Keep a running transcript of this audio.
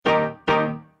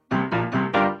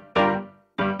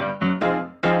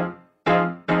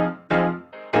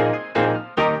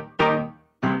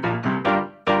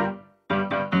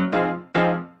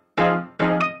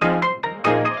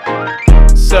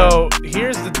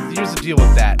deal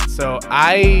with that. So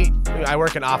I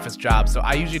work an office job, so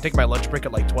I usually take my lunch break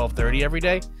at like 12:30 every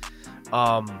day.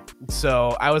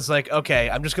 So I was like, okay,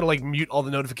 I'm just gonna like mute all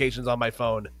the notifications on my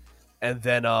phone, and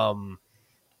then I'll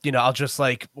just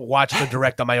like watch the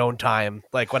direct on my own time,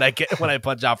 like when I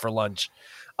punch out for lunch.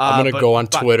 I'm gonna go on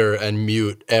Twitter and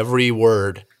mute every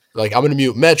word. Like, I'm gonna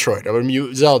mute Metroid. I'm gonna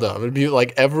mute Zelda. I'm gonna mute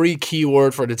like every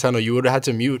keyword for Nintendo. You would have had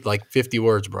to mute like 50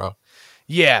 words, bro.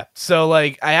 Yeah, so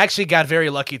like I actually got very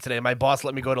lucky today. My boss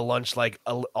let me go to lunch like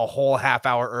a whole half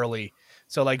hour early.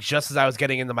 So like just as I was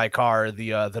getting into my car,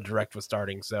 the direct was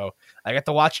starting. So I got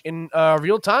to watch in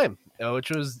real time, which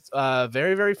was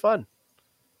very, very fun.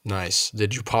 Nice.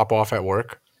 Did you pop off at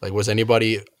work? Like, was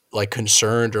anybody like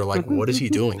concerned or like, what is he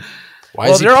doing? Why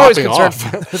is he popping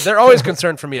off? They're always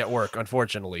concerned for me at work,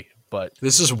 unfortunately. But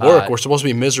this is work. We're supposed to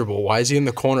be miserable. Why is he in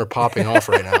the corner popping off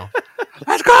right now?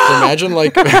 Let's go. So imagine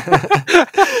like,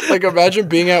 imagine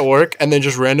being at work and then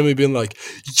just randomly being like,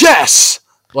 yes.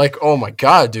 Like, oh my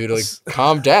God, dude! Like,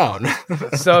 calm down.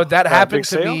 So that happened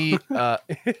to me.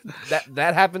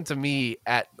 That happened to me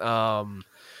at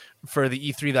for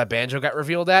the E3 that Banjo got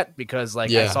revealed at, because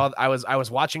like I was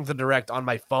watching the direct on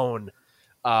my phone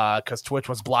because Twitch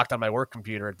was blocked on my work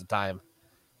computer at the time.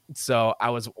 So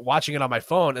I was watching it on my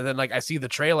phone, and then like I see the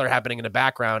trailer happening in the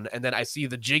background, and then I see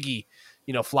the Jiggy,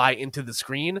 fly into the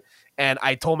screen, and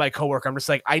I told my coworker, I'm just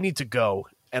like, I need to go.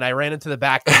 And I ran into the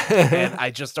back and I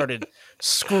just started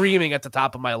screaming at the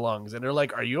top of my lungs. And they're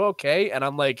like, are you okay? And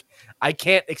I'm like, I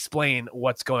can't explain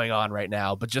what's going on right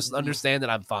now, but just understand that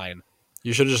I'm fine.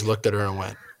 You should have just looked at her and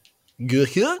went, good?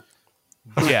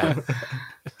 Yeah.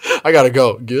 I got to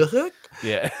go. Good?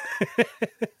 Yeah.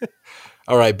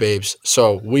 All right, babes.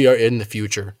 So we are in the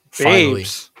future.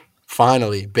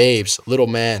 Finally, babes, little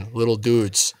man, little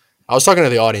dudes. I was talking to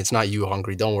the audience, not you,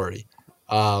 Hungry. Don't worry.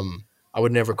 I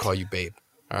would never call you babe.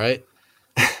 All right.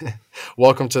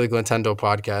 Welcome to the Glintendo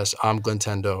podcast. I'm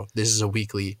Glintendo. This is a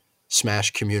weekly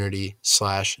Smash community /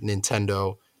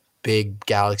 Nintendo big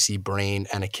galaxy brain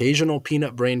and occasional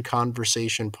peanut brain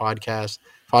conversation podcast.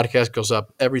 Podcast goes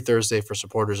up every Thursday for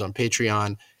supporters on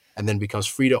Patreon and then becomes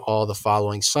free to all the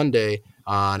following Sunday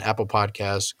on Apple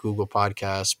Podcasts, Google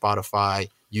Podcasts, Spotify,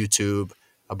 YouTube,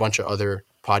 a bunch of other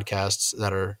podcasts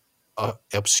that are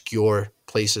obscure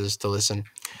places to listen.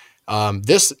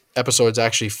 This episode is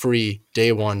actually free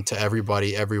day one to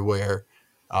everybody, everywhere,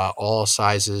 all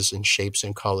sizes and shapes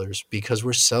and colors, because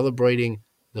we're celebrating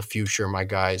the future, my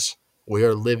guys. We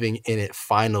are living in it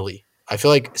finally. I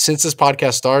feel like since this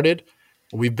podcast started,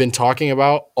 we've been talking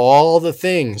about all the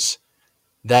things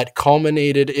that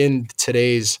culminated in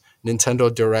today's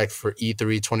Nintendo Direct for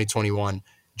E3 2021.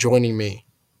 Joining me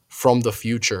from the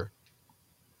future,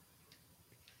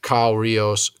 Kyle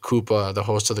Rios, Koopa, the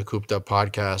host of the Cooped Up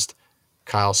podcast.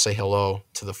 Kyle, say hello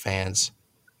to the fans.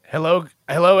 Hello,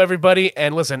 everybody.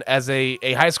 And listen, as a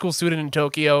high school student in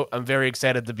Tokyo, I'm very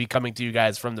excited to be coming to you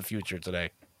guys from the future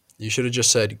today. You should have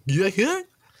just said, yeah,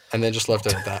 and then just left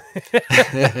it at that.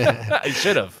 I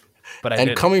should have, but I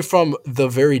didn't. And coming from the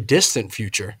very distant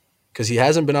future, because he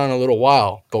hasn't been on a little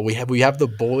while, but we have the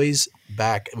boys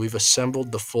back. We've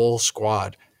assembled the full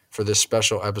squad for this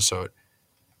special episode.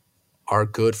 Our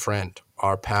good friend,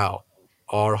 our pal,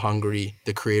 R Hungry,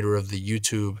 the creator of the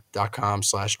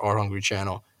youtube.com/RHungry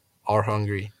channel. R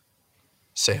Hungry,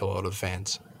 say hello to the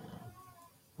fans.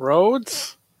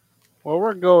 Roads? Where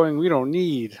we're going, we don't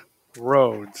need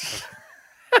roads.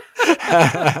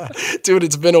 Dude,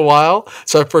 it's been a while,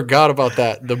 so I forgot about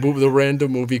that. The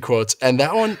random movie quotes. And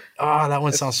that one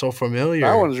sounds so familiar.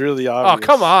 That one's really obvious. Oh,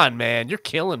 come on, man. You're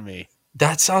killing me.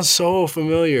 That sounds so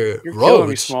familiar. You're roads. killing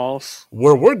me, Smalls.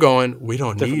 Where we're going, we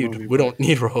don't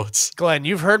need roads. Glenn,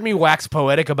 you've heard me wax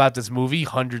poetic about this movie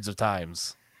hundreds of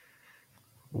times.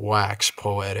 Wax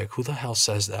poetic? Who the hell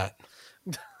says that?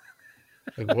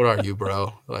 Like, what are you,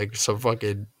 bro? Like some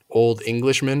fucking old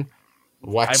Englishman?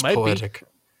 Wax poetic.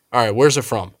 All right, where's it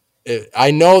from?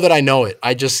 I know that I know it.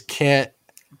 I just can't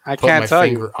put my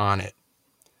finger on it.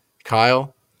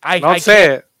 Kyle? I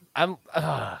say it.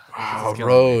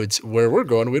 Roads. Where we're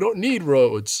going, we don't need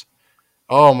roads.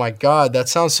 Oh, my God. That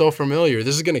sounds so familiar.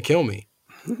 This is going to kill me.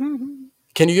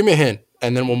 Can you give me a hint?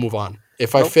 And then we'll move on.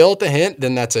 If I fail at the hint,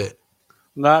 then that's it.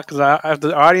 Not because if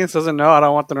the audience doesn't know, I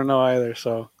don't want them to know either.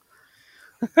 So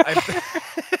that's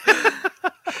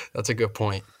a good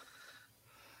point.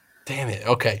 Damn it.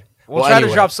 Okay. We'll try to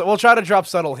drop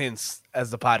subtle hints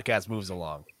as the podcast moves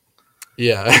along.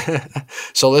 Yeah.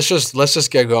 So let's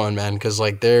just get going, man, because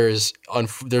like there's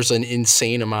an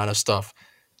insane amount of stuff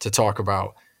to talk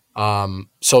about.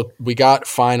 So we got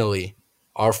finally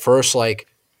our first, like,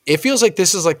 it feels like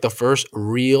this is like the first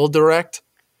real direct.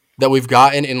 that we've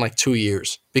gotten in like 2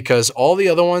 years, because all the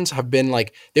other ones have been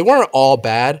like, they weren't all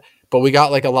bad, but we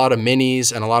got like a lot of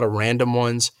minis and a lot of random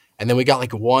ones. And then we got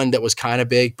like one that was kind of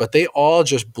big, but they all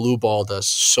just blue balled us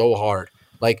so hard.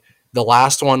 Like the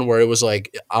last one where it was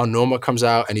like Aonuma comes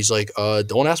out and he's like,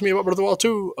 don't ask me about Breath of the Wild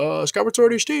 2, Skyward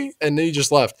Sword HD. And then he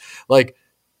just left. Like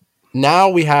now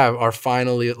we have our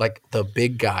finally like the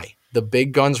big guy. The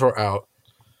big guns were out.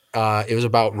 It was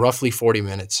about roughly 40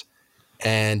 minutes.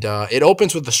 And it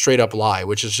opens with a straight up lie,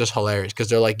 which is just hilarious because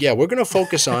they're like, yeah, we're going to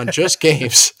focus on just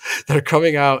games that are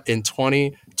coming out in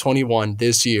 2021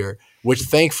 this year, which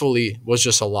thankfully was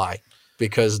just a lie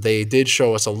because they did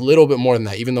show us a little bit more than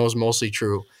that, even though it was mostly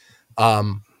true.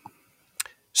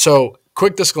 So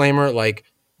quick disclaimer, like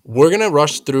we're going to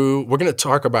rush through. We're going to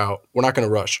talk about, we're not going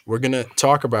to rush. We're going to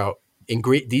talk about in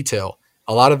great detail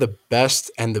a lot of the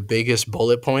best and the biggest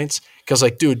bullet points. Because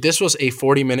like, dude, this was a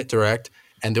 40-minute direct.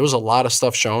 And there was a lot of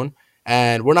stuff shown,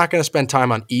 and we're not going to spend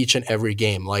time on each and every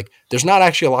game. Like, there's not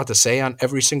actually a lot to say on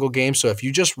every single game. So if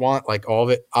you just want like all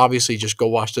of it, obviously just go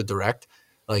watch the direct.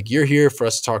 Like, you're here for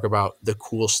us to talk about the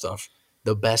cool stuff,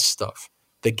 the best stuff,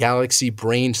 the Galaxy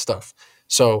Brain stuff.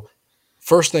 So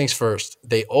first things first,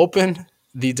 they open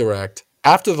the direct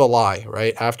after the lie,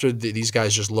 right? After these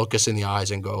guys just look us in the eyes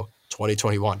and go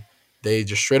 2021. They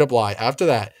just straight up lie. After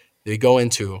that, they go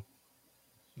into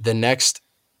the next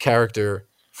character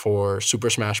for Super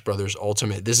Smash Bros.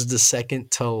 Ultimate. This is the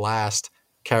second to last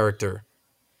character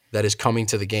that is coming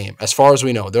to the game. As far as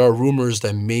we know, there are rumors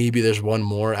that maybe there's one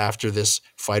more after this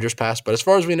Fighter's Pass, but as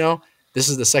far as we know, this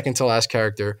is the second to last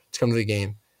character to come to the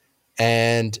game.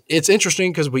 And it's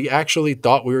interesting because we actually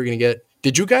thought we were going to get...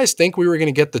 Did you guys think we were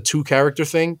going to get the 2-character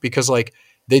thing? Because like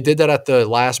they did that at the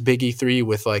last big E3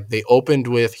 with like they opened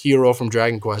with Hero from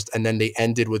Dragon Quest and then they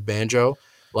ended with Banjo.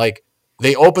 Like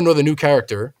they opened with a new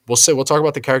character. We'll talk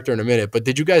about the character in a minute. But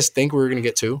did you guys think we were going to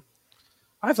get 2?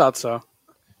 I thought so.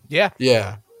 Yeah.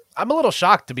 Yeah. I'm a little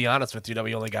shocked, to be honest with you, that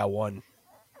we only got 1.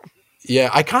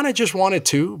 Yeah, I kind of just wanted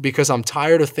 2 because I'm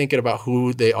tired of thinking about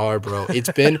who they are, bro.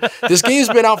 It's been this game's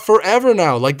been out forever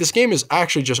now. Like this game is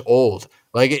actually just old.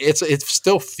 Like it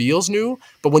still feels new,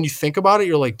 but when you think about it,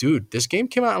 you're like, dude, this game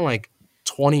came out in like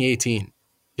 2018.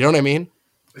 You know what I mean?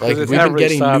 Like we've been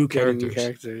getting new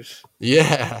characters.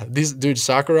 Yeah,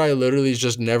 Sakurai literally is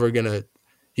just never gonna.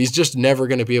 He's just never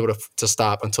gonna be able to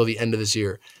stop until the end of this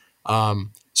year.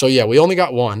 So yeah, we only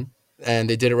got 1, and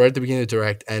they did it right at the beginning of the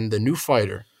direct. And the new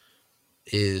fighter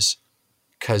is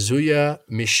Kazuya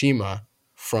Mishima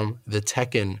from the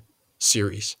Tekken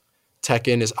series.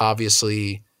 Tekken is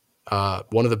obviously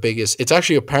one of the biggest. It's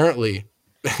actually apparently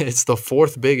it's the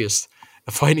 4th biggest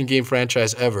fighting game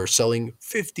franchise ever, selling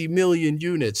 50 million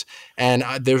units. And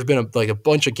there's been a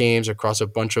bunch of games across a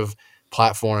bunch of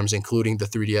platforms, including the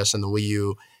 3DS and the Wii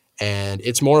U. And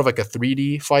it's more of like a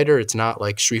 3D fighter. It's not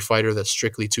like Street Fighter that's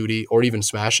strictly 2D or even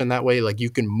Smash in that way. Like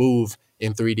you can move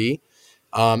in 3D.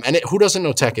 Who doesn't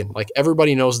know Tekken? Like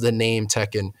everybody knows the name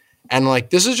Tekken. And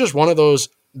like this is just one of those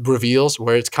reveals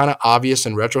where it's kind of obvious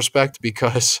in retrospect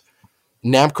because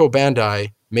Namco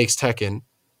Bandai makes Tekken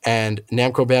and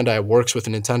Namco Bandai works with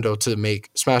Nintendo to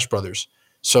make Smash Brothers.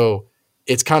 So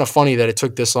it's kind of funny that it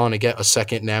took this long to get a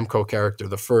second Namco character,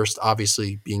 the first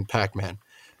obviously being Pac-Man.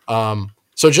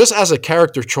 So just as a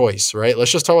character choice, right?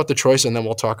 Let's just talk about the choice and then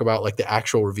we'll talk about like the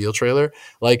actual reveal trailer.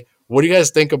 Like, what do you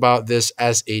guys think about this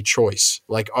as a choice?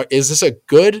 Like, is this a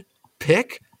good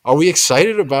pick? Are we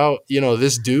excited about,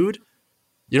 this dude?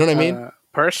 You know what I mean?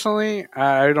 Personally,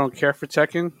 I don't care for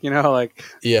Tekken.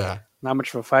 Yeah, not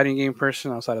much of a fighting game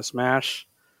person outside of Smash.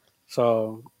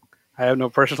 So I have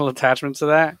no personal attachment to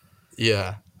that.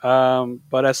 Yeah.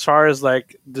 But as far as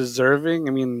like deserving,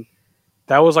 I mean,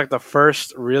 that was like the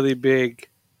first really big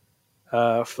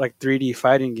like 3D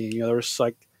fighting game. There was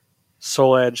like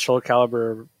Soul Edge, Soul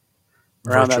Calibur,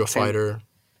 around Virtua Fighter.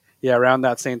 Yeah, around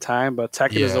that same time. But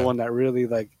Tekken is the one that really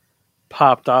like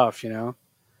popped off,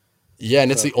 Yeah,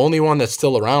 and it's the only one that's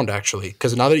still around actually.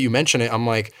 Because now that you mention it, I'm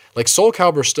like Soul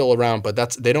Calibur's still around, but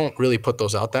they don't really put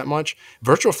those out that much.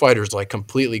 Virtua Fighter's like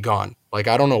completely gone. Like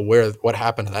I don't know what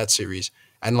happened to that series.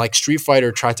 And like Street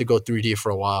Fighter tried to go 3D for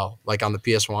a while, like on the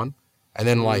PS1. And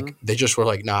then like they just were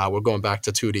like, nah, we're going back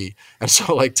to 2D. And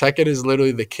so like Tekken is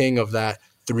literally the king of that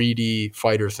 3D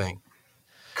fighter thing.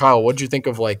 Kyle, what do you think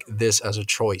of like this as a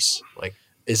choice? Like,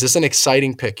 is this an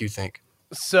exciting pick, you think?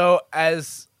 So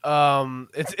as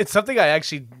it's something I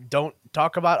actually don't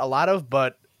talk about a lot of,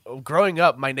 but growing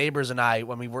up, my neighbors and I,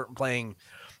 when we weren't playing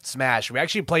Smash, we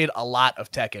actually played a lot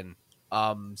of Tekken.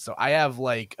 So I have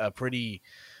like a pretty...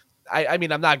 I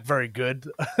mean, I'm not very good,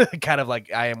 kind of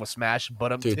like I am with Smash,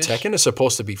 but Dude, Tekken is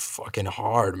supposed to be fucking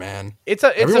hard, man.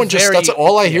 That's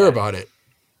all I hear about it.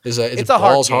 It's a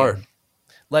balls hard.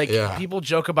 Like people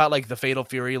joke about like the Fatal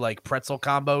Fury like pretzel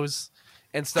combos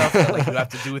and stuff that like you have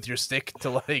to do with your stick to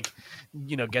like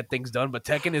get things done. But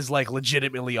Tekken is like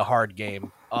legitimately a hard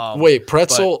game. Wait,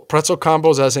 pretzel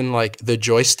combos as in like the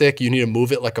joystick, you need to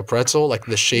move it like a pretzel, like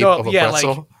the shape of a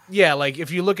pretzel. Like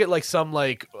if you look at like some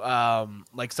like some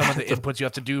of the inputs you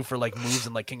have to do for like moves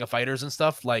and like King of Fighters and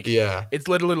stuff, like it's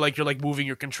literally like you're like moving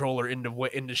your controller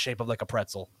into shape of like a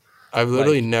pretzel. I've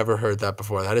literally never heard that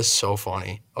before. That is so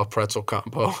funny. A pretzel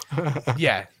combo.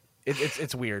 Yeah,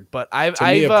 it's weird, but to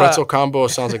me a pretzel combo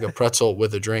sounds like a pretzel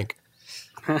with a drink.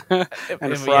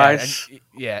 And fries.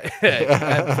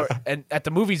 And at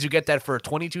the movies you get that for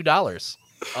 $22.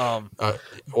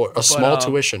 Or a small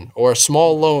tuition or a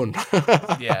small loan.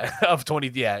 Of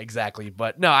 20. Yeah, exactly.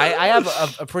 But no, I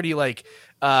have a pretty like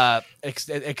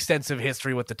extensive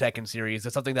history with the Tekken series.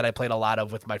 It's something that I played a lot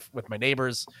of with my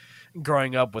neighbors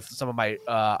growing up, with some of my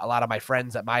a lot of my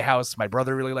friends at my house. My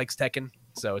brother really likes Tekken,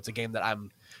 so it's a game that I'm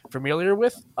familiar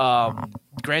with.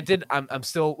 Granted, I'm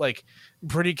still like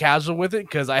pretty casual with it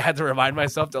because I had to remind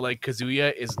myself that like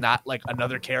Kazuya is not like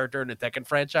another character in the Tekken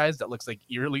franchise that looks like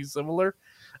eerily similar.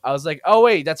 I was like, oh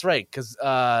wait, that's right, because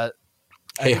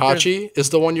Heihachi is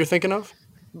the one you're thinking of?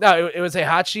 No, it was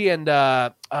Heihachi and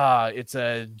it's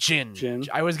a Jin.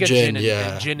 I always get Jin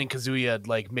and Kazuya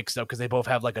like mixed up because they both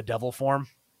have like a devil form.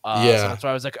 So that's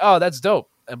why I was like, oh, that's dope.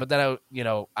 But then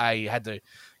I had to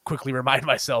quickly remind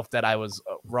myself that I was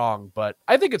wrong. But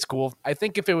I think it's cool. I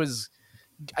think if it was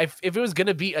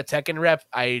gonna be a Tekken rep,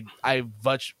 I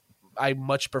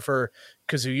much prefer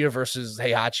Kazuya versus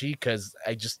Heihachi because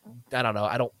I don't know.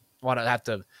 I don't want to have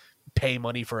to pay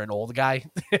money for an old guy.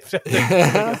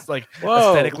 It's like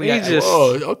aesthetically.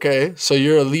 Okay. So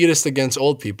you're elitist against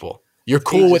old people. You're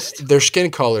cool with their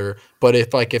skin color, but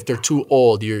if they're too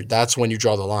old, that's when you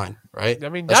draw the line, right? I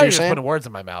mean, now you're just putting words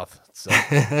in my mouth. So,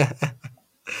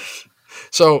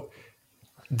 so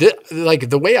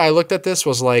the way I looked at this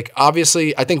was like,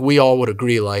 obviously, I think we all would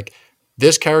agree, like,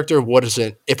 this character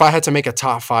wasn't, if I had to make a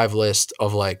top 5 list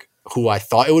of like who I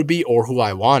thought it would be or who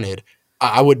I wanted,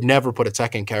 I would never put a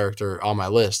Tekken character on my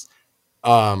list.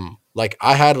 Like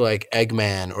I had like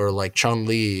Eggman or like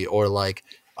Chun-Li or like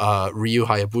Ryu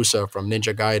Hayabusa from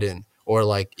Ninja Gaiden, or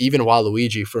like even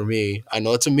Waluigi for me. I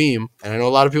know it's a meme and I know a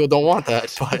lot of people don't want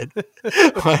that, but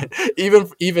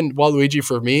even Waluigi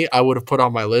for me, I would have put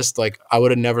on my list. Like I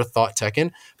would have never thought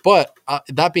Tekken. But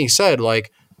that being said,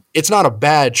 like it's not a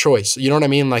bad choice. You know what I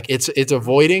mean? Like it's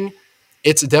avoiding.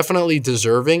 It's definitely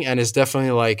deserving, and it's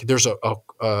definitely like there's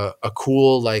a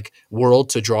cool like world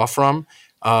to draw from.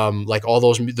 Like all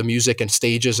the music and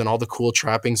stages and all the cool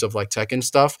trappings of like Tekken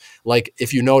stuff. Like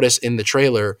if you notice in the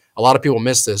trailer, a lot of people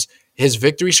miss this. His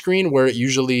victory screen, where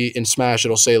usually in Smash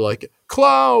it'll say like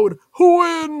Cloud who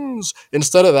wins,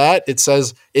 instead of that it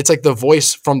says, it's like the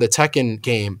voice from the Tekken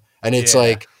game, and it's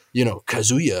like,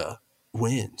 Kazuya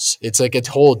wins. It's like a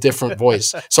whole different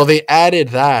voice. So they added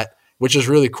that, which is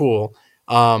really cool.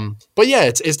 But yeah,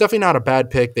 it's definitely not a bad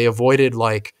pick. They avoided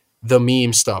like the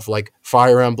meme stuff, like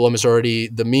Fire Emblem is already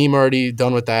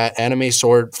done with that. Anime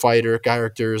sword fighter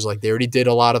characters, like they already did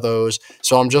a lot of those.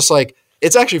 So I'm just like,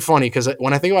 it's actually funny because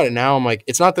when I think about it now, I'm like,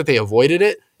 it's not that they avoided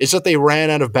it, it's that they ran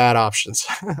out of bad options.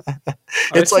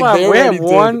 It's like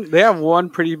they have one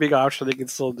pretty big option they can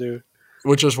still do.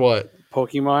 Which is what?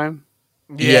 Pokemon.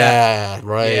 Yeah,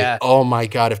 right. Yeah. Oh my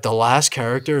god, if the last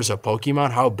character is a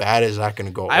Pokemon, how bad is that going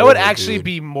to go? I would actually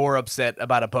be more upset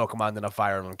about a Pokemon than a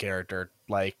Fire Emblem character.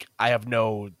 Like, I have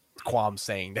no qualms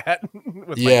saying that.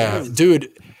 Dude,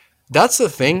 that's the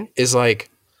thing, is like,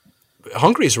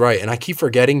 Hungry's right, and I keep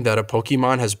forgetting that a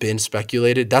Pokemon has been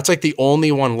speculated. That's like the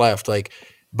only one left. Like,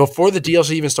 before the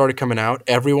DLC even started coming out,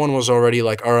 everyone was already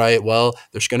like, all right, well,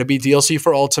 there's going to be DLC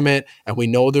for Ultimate, and we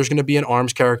know there's going to be an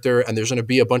ARMS character, and there's going to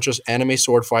be a bunch of anime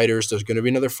sword fighters. There's going to be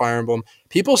another Fire Emblem.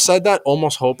 People said that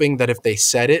almost hoping that if they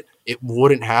said it, it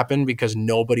wouldn't happen because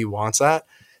nobody wants that.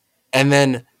 And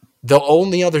then the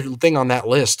only other thing on that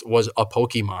list was a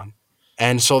Pokemon.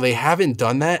 And so they haven't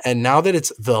done that. And now that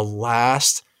it's the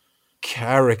last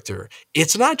character,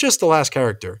 it's not just the last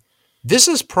character. This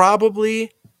is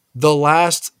probably the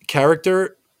last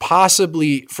character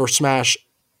possibly for Smash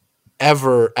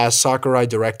ever as Sakurai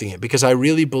directing it, because I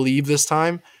really believe this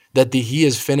time that he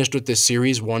is finished with this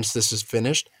series once this is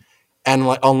finished. And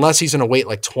like, unless he's going to wait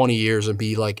like 20 years and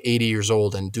be like 80 years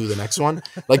old and do the next one,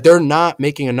 like they're not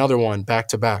making another one back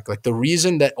to back. Like the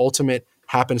reason that Ultimate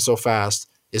happened so fast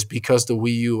is because the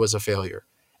Wii U was a failure.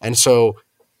 And so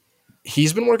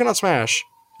he's been working on Smash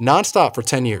nonstop for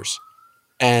 10 years.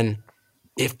 And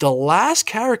if the last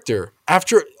character,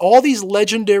 after all these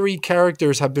legendary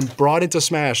characters have been brought into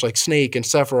Smash, like Snake and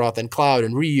Sephiroth and Cloud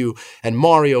and Ryu and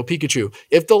Mario, Pikachu,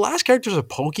 if the last character is a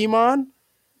Pokemon,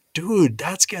 dude,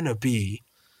 that's going to be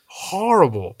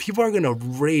horrible. People are going to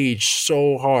rage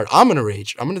so hard. I'm going to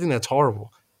rage. I'm going to think that's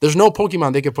horrible. There's no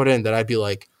Pokemon they could put in that I'd be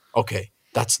like, okay,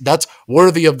 that's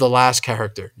worthy of the last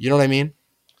character. You know what I mean?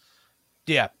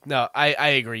 Yeah, no, I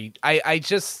agree. I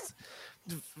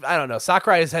don't know.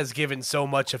 Sakurai has given so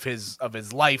much of his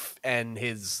life and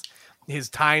his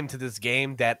time to this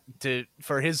game that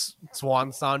for his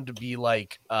swan song to be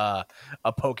like a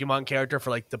Pokemon character for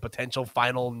like the potential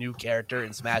final new character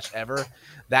in Smash ever,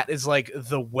 that is like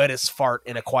the wettest fart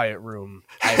in a quiet room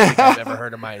I think I've ever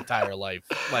heard in my entire life.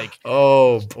 Like,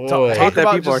 oh boy, I hate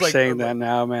that people are saying that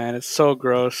now, man. It's so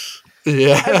gross.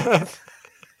 Yeah.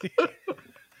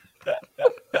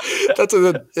 That's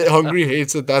Hungry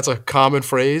hates it. That's a common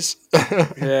phrase.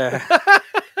 Yeah.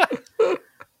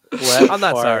 I'm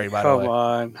not sorry, by the way. Come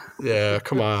on. Yeah,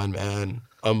 come on, man.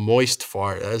 A moist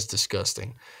fart. That is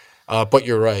disgusting. But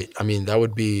you're right. I mean, that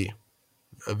would be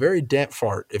a very damp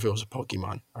fart if it was a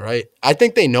Pokemon. All right. I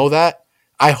think they know that.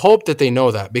 I hope that they know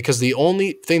that, because the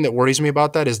only thing that worries me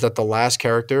about that is that the last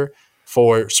character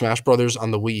for Smash Brothers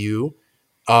on the Wii U,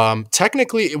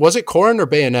 technically, was it Corrin or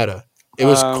Bayonetta? It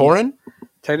was Corrin?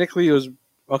 Technically, it was...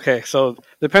 Okay, so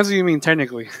depends what you mean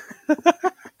technically.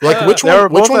 Like, which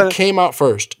one came out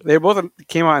first? They both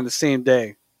came out on the same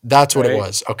day. That's what it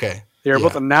was. Okay. They were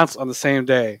both announced on the same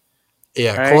day.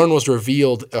 Yeah, right? Corrin was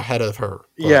revealed ahead of her.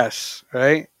 But. Yes,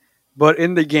 right? But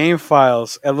in the game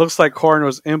files, it looks like Corrin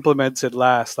was implemented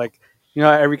last. Like, you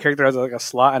know, every character has like a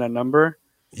slot and a number.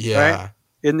 Yeah. Right?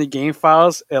 In the game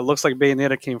files, it looks like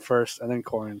Bayonetta came first and then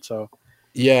Corrin. So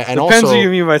yeah, and depends also, what you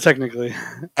mean by technically.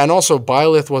 And also,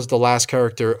 Byleth was the last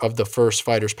character of the first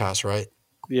Fighters Pass, right?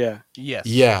 Yeah. Yes.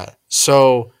 Yeah.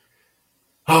 So,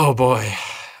 oh boy.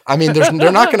 I mean,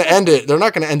 they're not going to end it. They're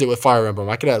not going to end it with Fire Emblem.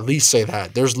 I could at least say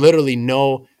that. There's literally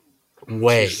no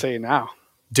way. Just say now,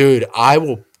 dude. I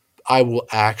will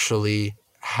actually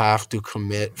have to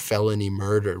commit felony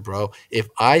murder, bro. If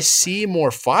I see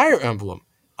more Fire Emblem,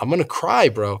 I'm gonna cry,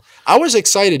 bro. I was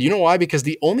excited. You know why? Because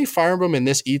the only Fire Emblem in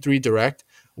this E3 Direct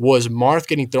was Marth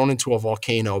getting thrown into a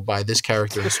volcano by this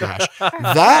character in Smash.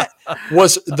 That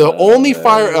was the only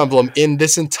Fire Emblem in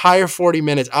this entire 40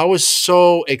 minutes. I was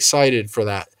so excited for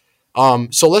that.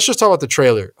 So let's just talk about the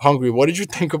trailer. Hungry, what did you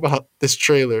think about this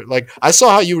trailer? Like, I saw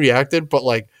how you reacted, but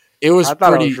like, it was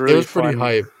pretty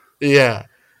hype. Yeah.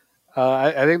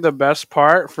 I think the best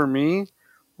part for me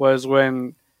was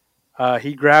when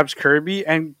he grabs Kirby,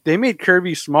 and they made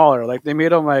Kirby smaller. Like, they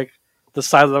made him like the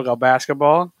size of like a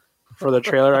basketball for the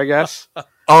trailer, I guess.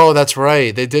 Oh, that's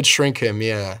right. They did shrink him,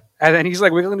 yeah. And then he's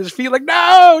like wiggling his feet, like,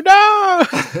 no.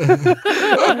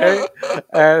 Okay.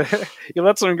 And he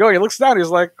lets him go. He looks down. He's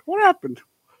like, what happened?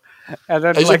 And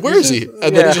then he's like, where is he?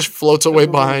 And then he just floats away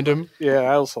behind him. Yeah,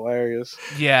 that was hilarious.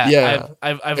 Yeah.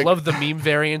 I've loved the meme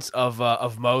variants of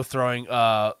Mo throwing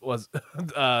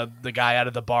the guy out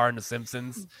of the bar in The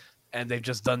Simpsons, and they've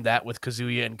just done that with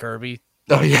Kazuya and Kirby.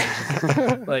 Oh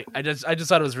yeah. Like, I just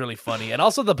thought it was really funny. And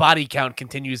also the body count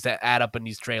continues to add up in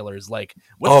these trailers. Like,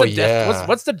 what's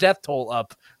the death toll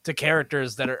up to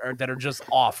characters that are just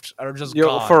offed, or just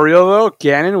gone? For real though,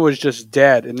 Ganon was just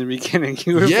dead in the beginning.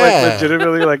 He was like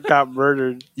legitimately like got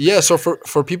murdered. Yeah, so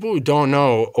for people who don't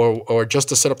know, or just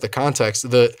to set up the context,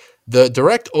 the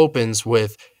Direct opens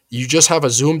with, you just have a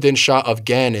zoomed in shot of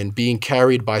Ganon being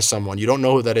carried by someone. You don't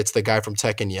know that it's the guy from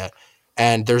Tekken yet.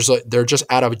 And they're just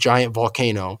at a giant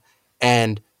volcano,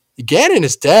 and Ganon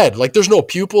is dead. Like, there's no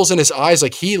pupils in his eyes.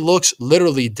 Like, he looks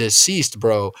literally deceased,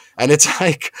 bro. And it's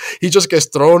like he just gets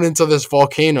thrown into this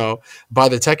volcano by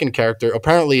the Tekken character.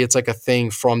 Apparently, it's like a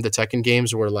thing from the Tekken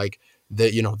games where like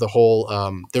the whole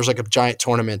there's like a giant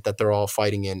tournament that they're all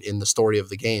fighting in the story of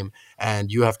the game,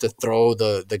 and you have to throw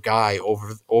the guy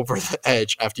over the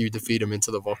edge after you defeat him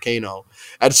into the volcano.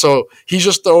 And so he's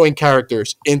just throwing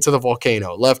characters into the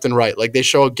volcano left and right. Like, they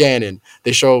show Ganon,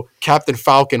 they show Captain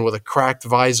Falcon with a cracked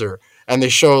visor, and they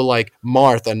show like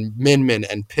Marth and Min Min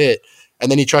and Pit,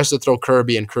 and then he tries to throw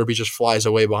Kirby, and Kirby just flies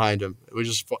away behind him.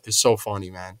 It's so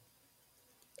funny, man.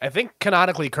 I think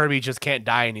canonically Kirby just can't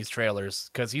die in these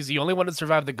trailers because he's the only one to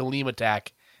survive the Galeem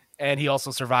attack, and he also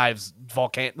survives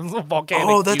volcanic.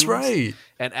 Oh, that's right.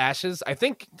 And ashes. I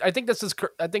think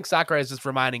Sakurai is just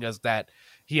reminding us that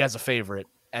he has a favorite,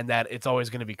 and that it's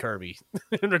always going to be Kirby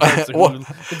in regards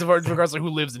to who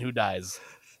lives and who dies.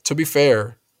 To be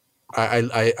fair,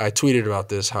 I tweeted about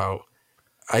this, how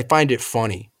I find it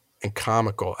funny and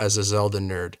comical as a Zelda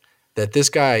nerd that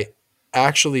this guy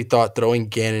actually thought throwing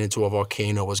Ganon into a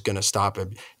volcano was going to stop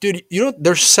him. Dude,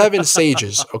 there's 7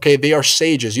 sages, okay? They are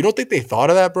sages. You don't think they thought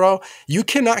of that, bro? You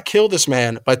cannot kill this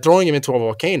man by throwing him into a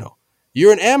volcano.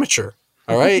 You're an amateur,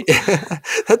 all right?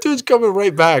 That dude's coming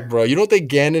right back, bro. You don't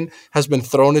think Ganon has been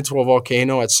thrown into a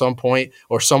volcano at some point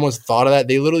or someone's thought of that?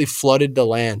 They literally flooded the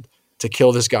land to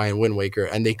kill this guy in Wind Waker,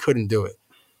 and they couldn't do it.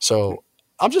 So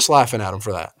I'm just laughing at him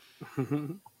for that.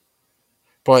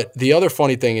 But the other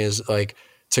funny thing is, like,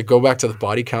 to go back to the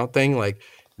body count thing, like,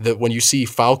 when you see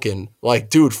Falcon,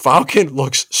 like, dude, Falcon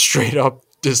looks straight up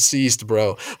deceased,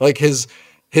 bro. Like, his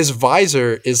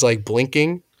visor is, like,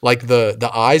 blinking. Like, the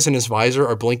eyes in his visor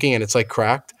are blinking, and it's, like,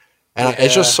 cracked. And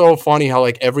it's just so funny how,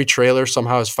 like, every trailer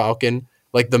somehow has Falcon.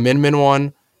 Like, the Min Min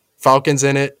one, Falcon's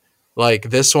in it. Like,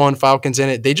 this one, Falcon's in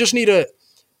it.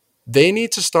 They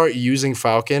need to start using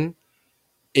Falcon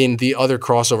in the other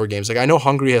crossover games. Like, I know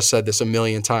Hungry has said this a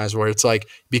million times where it's like,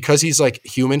 because he's like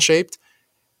human shaped,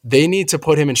 they need to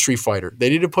put him in Street Fighter. They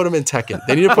need to put him in Tekken.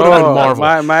 They need to put him in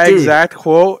Marvel. My exact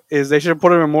quote is they should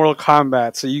put him in Mortal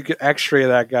Kombat so you can x-ray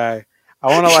that guy. I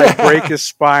want to like break his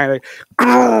spine, like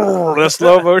the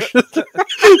slow motion,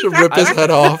 to rip his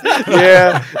head off.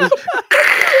 Yeah.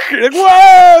 Like,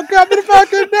 whoa, Captain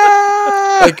Falcon,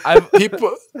 no! Like,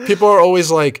 people are always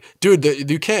like,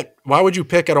 dude, you can't. Why would you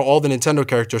pick out of all the Nintendo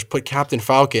characters, put Captain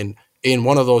Falcon in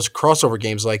one of those crossover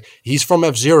games? Like, he's from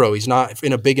F-Zero. He's not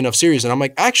in a big enough series. And I'm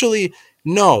like, actually,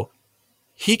 no.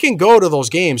 He can go to those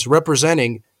games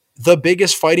representing the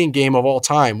biggest fighting game of all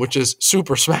time, which is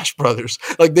Super Smash Brothers.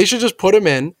 Like, they should just put him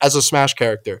in as a Smash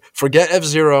character. Forget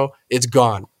F-Zero. It's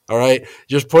gone. All right,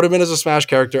 just put him in as a Smash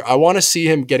character. I want to see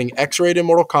him getting X-rated in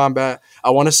Mortal Kombat.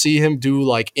 I want to see him do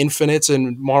like Infinites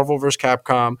in Marvel vs.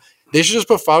 Capcom. They should just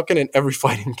put Falcon in every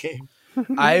fighting game.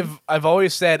 I've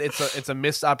always said it's a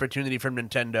missed opportunity from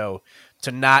Nintendo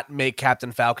to not make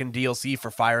Captain Falcon DLC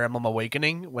for Fire Emblem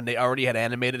Awakening when they already had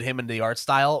animated him in the art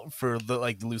style for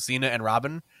the Lucina and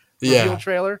Robin reveal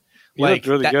trailer. He looked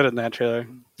really good in that trailer.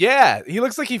 Yeah, he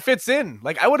looks like he fits in.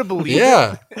 Like, I would have believed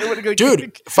it.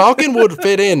 Dude, Falcon would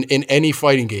fit in any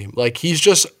fighting game. Like, he's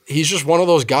just one of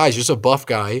those guys, just a buff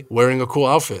guy wearing a cool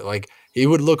outfit. Like, he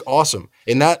would look awesome.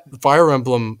 In that Fire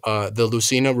Emblem, the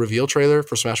Lucina reveal trailer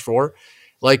for Smash 4,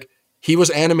 like, he was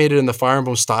animated in the Fire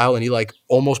Emblem style, and he, like,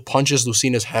 almost punches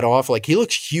Lucina's head off. Like, he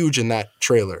looks huge in that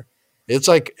trailer. It's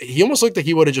like, he almost looked like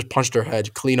he would have just punched her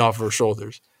head clean off her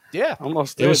shoulders. Yeah.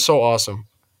 Almost did. It was so awesome.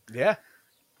 Yeah.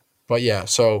 But yeah,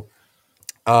 so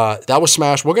that was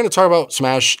Smash. We're going to talk about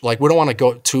Smash. Like, we don't want to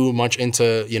go too much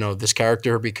into, this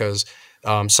character because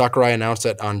Sakurai announced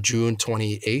that on June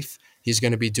 28th, he's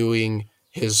going to be doing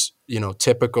his,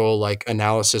 typical like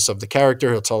analysis of the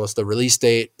character. He'll tell us the release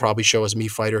date, probably show us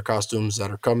Mii Fighter costumes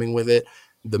that are coming with it,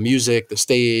 the music, the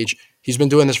stage. He's been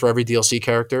doing this for every DLC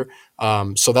character.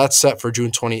 So that's set for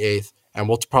June 28th. And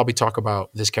we'll probably talk about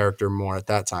this character more at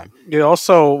that time. You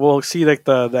also will see like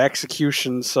the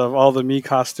executions of all the Mii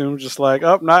costumes, just like,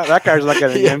 that guy's not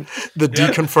getting in. The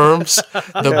deconfirms,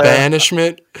 the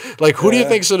banishment. Like, who do you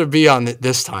think's gonna be on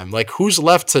this time? Like, who's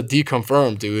left to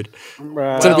deconfirm, dude?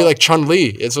 It's gonna be like Chun-Li.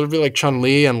 It's gonna be like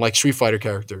Chun-Li and like Street Fighter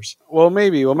characters. Well,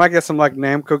 maybe we might get some like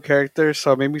Namco characters.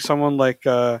 So maybe someone like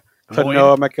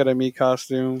Klonoa might get a Mii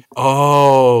costume.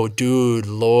 Oh, dude,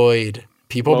 Lloyd.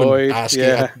 People have been asking.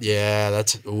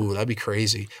 That'd be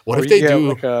crazy. What if they do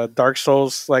like a Dark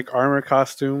Souls like armor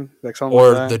costume, like something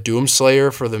or like that? the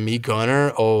Doomslayer for the Mii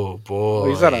Gunner? Oh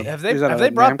boy, have they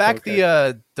brought back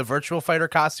the Virtual Fighter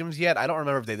costumes yet? I don't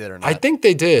remember if they did or not. I think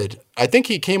they did. I think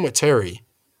he came with Terry,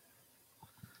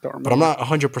 but I'm not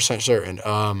 100%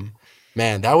 certain.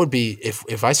 Man, that would be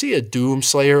if I see a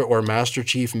Doomslayer or Master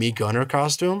Chief Mii Gunner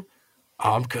costume,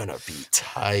 I'm gonna be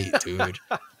tight, dude.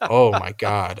 Oh my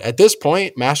god! At this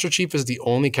point, Master Chief is the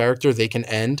only character they can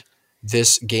end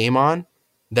this game on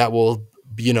that will,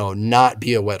 not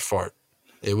be a wet fart.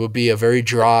 It will be a very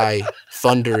dry,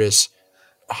 thunderous,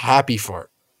 happy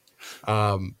fart.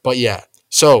 But yeah,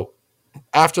 so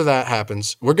after that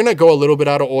happens, we're gonna go a little bit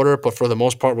out of order, but for the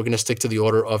most part, we're gonna stick to the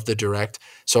order of the direct.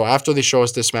 So after they show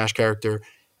us this Smash character,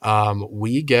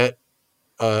 we get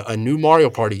a new Mario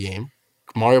Party game.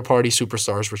 Mario Party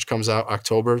Superstars, which comes out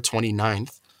October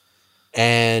 29th.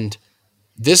 And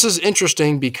this is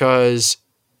interesting because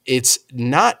it's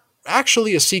not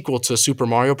actually a sequel to Super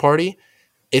Mario Party.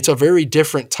 It's a very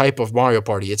different type of Mario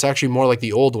Party. It's actually more like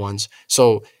the old ones.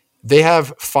 So they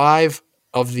have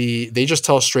they just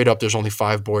tell us straight up there's only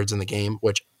 5 boards in the game,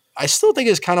 which I still think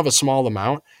is kind of a small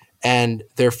amount. And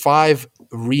they're 5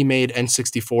 remade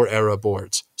N64 era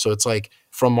boards. So it's like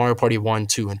from Mario Party 1,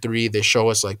 2, and 3, they show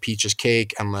us like Peach's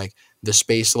Cake and like the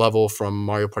space level from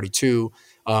Mario Party 2.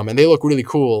 And they look really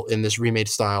cool in this remade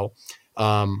style.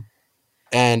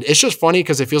 And it's just funny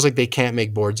because it feels like they can't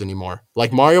make boards anymore.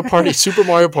 Like Mario Party, Super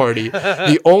Mario Party,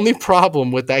 the only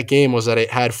problem with that game was that it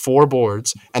had 4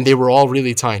 boards and they were all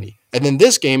really tiny. And then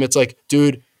this game, it's like,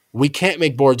 dude, we can't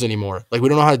make boards anymore. Like, we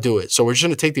don't know how to do it. So we're just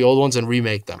going to take the old ones and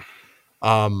remake them.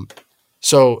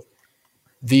 So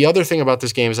the other thing about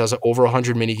this game is it has over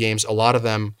 100 mini games. A lot of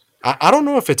them, I don't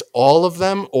know if it's all of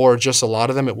them or just a lot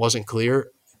of them. It wasn't clear.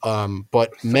 But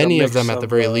it's many like of them, at the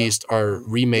very least, are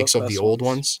remakes of the old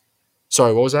ones.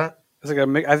 Sorry, what was that? It's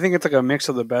like I think it's like a mix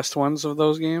of the best ones of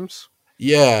those games.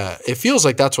 Yeah, it feels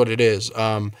like that's what it is.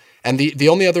 And the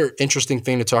only other interesting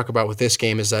thing to talk about with this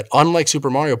game is that unlike Super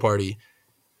Mario Party,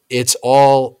 it's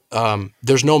all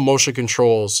there's no motion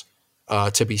controls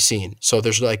to be seen. So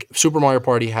there's like Super Mario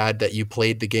Party had that you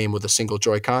played the game with a single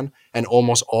Joy-Con, and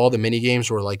almost all the mini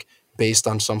games were like based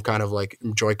on some kind of like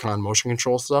Joy-Con motion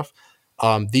control stuff.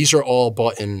 These are all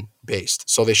button based.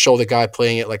 So they show the guy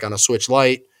playing it like on a Switch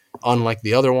Lite, unlike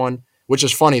the other one, which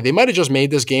is funny. They might have just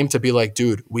made this game to be like,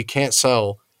 dude, we can't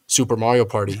sell Super Mario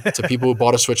Party to people who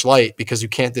bought a Switch Lite because you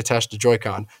can't detach the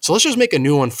Joy-Con. So let's just make a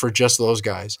new one for just those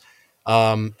guys.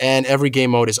 And every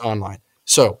game mode is online.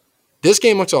 So this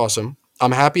game looks awesome.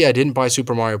 I'm happy I didn't buy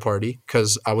Super Mario Party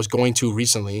because I was going to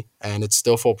recently and it's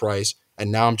still full price.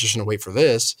 And now I'm just going to wait for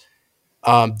this.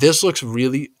 This looks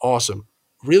really awesome.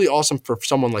 Really awesome for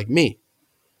someone like me.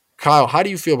 Kyle, how do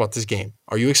you feel about this game?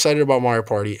 Are you excited about Mario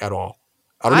Party at all?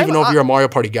 I don't even know if you're a Mario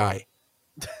Party guy.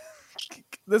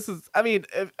 Is anybody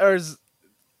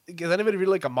really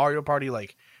like a Mario Party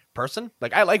like person?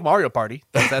 Like, I like Mario Party.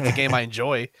 That's a game I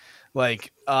enjoy.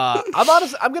 Like,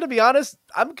 I'm gonna be honest.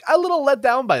 I'm a little let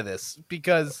down by this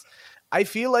because I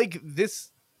feel like this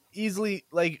easily,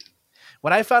 like,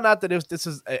 when I found out that this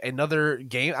is another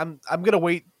game, I'm gonna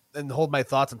wait and hold my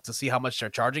thoughts and to see how much they're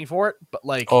charging for it. But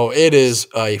like, oh, it is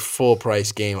a full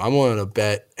price game. I'm willing to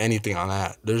bet anything on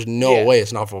that. There's no way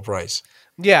it's not full price.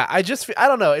 Yeah, I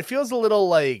don't know. It feels a little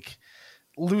like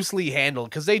loosely handled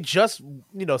because they just,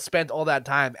 spent all that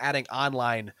time adding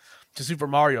online to Super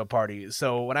Mario Party.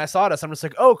 So when I saw this, I'm just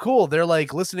like, oh, cool. They're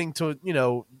like listening to,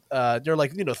 they're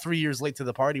like, 3 years late to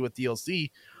the party with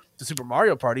DLC to Super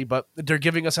Mario Party, but they're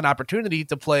giving us an opportunity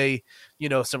to play,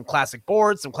 some classic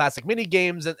boards, some classic mini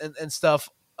games and stuff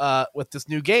with this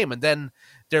new game. And then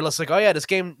they're just like, oh yeah, this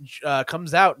game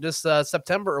comes out this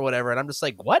September or whatever. And I'm just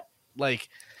like, what? Like,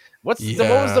 what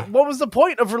was the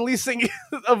point of releasing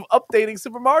of updating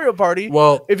Super Mario Party?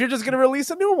 Well, if you're just going to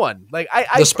release a new one, like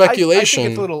the speculation,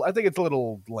 I think it's a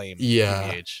little lame.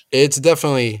 Yeah, it's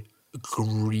definitely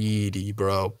greedy,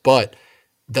 bro. But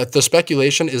that the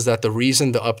speculation is that the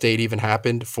reason the update even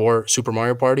happened for Super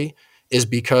Mario Party is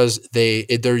because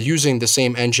they're using the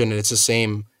same engine and it's the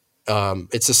same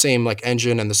like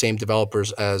engine and the same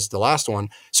developers as the last one.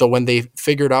 So when they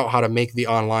figured out how to make the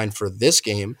online for this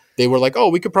game, they were like, oh,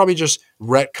 we could probably just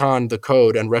retcon the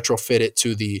code and retrofit it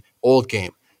to the old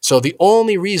game. So the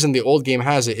only reason the old game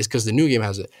has it is because the new game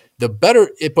has it.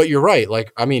 But you're right.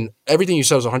 Like, I mean, everything you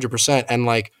said was 100%. And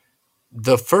like,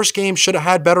 the first game should have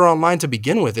had better online to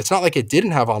begin with. It's not like it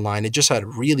didn't have online. It just had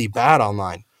really bad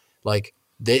online. Like,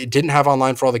 they didn't have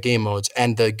online for all the game modes.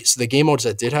 And the game modes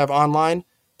that did have online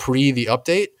pre the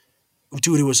update,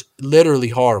 dude, it was literally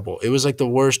horrible. It was like the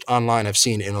worst online I've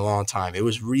seen in a long time. It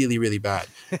was really, really bad.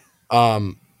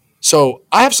 So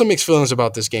I have some mixed feelings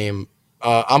about this game.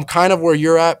 I'm kind of where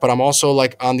you're at, but I'm also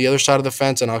like on the other side of the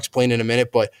fence, and I'll explain in a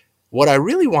minute. But what I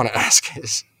really want to ask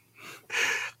is,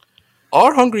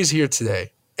 our Hungry's here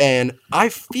today, and I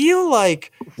feel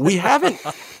like we haven't.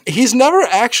 He's never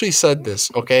actually said this,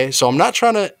 okay? So I'm not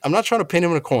trying to pin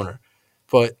him in a corner,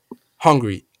 but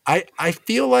Hungry, I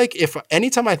feel like if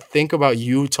anytime I think about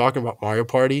you talking about Mario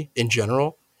Party in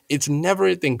general, it's never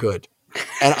anything good.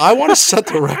 And I want to set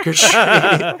the record straight.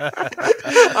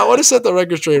 I want to set the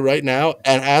record straight right now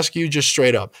and ask you just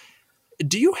straight up.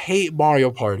 Do you hate Mario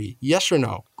Party? Yes or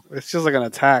no? It's just like an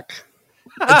attack.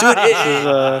 Dude,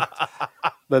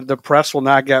 the press will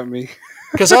not get me.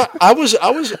 Because I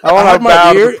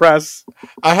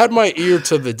had my ear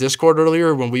to the Discord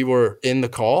earlier when we were in the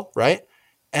call, right?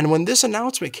 And when this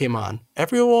announcement came on,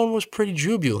 everyone was pretty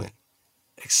jubilant,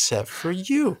 except for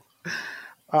you.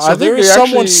 So there is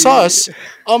someone sus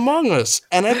among us,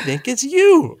 and I think it's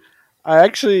you.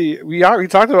 We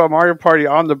talked about Mario Party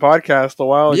on the podcast a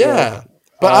while ago. Yeah.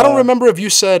 But I don't remember if you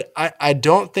said, I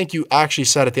don't think you actually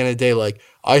said at the end of the day, like,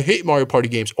 I hate Mario Party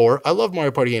games or I love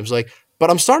Mario Party games. Like, but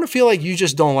I'm starting to feel like you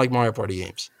just don't like Mario Party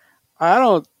games. I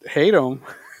don't hate them.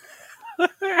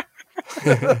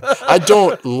 I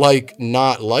don't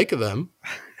not like them.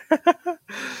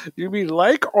 You mean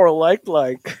like or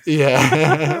like?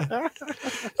 Yeah.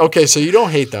 Okay, so you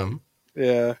don't hate them.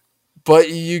 Yeah. but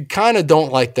you kind of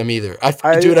don't like them either. I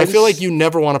feel like you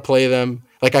never want to play them.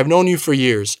 Like, I've known you for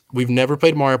years. We've never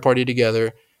played Mario Party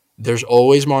together. There's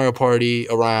always Mario Party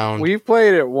around. We've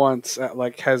played it once at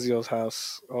like Hezio's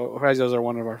house. Hezio's are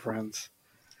one of our friends.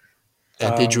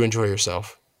 And did you enjoy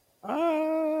yourself?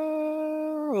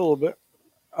 A little bit.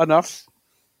 Enough.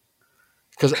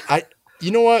 Because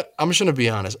you know what? I'm just gonna be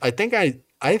honest. I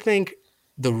think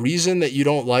the reason that you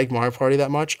don't like Mario Party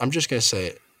that much, I'm just gonna say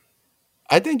it.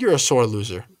 I think you're a sore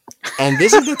loser. And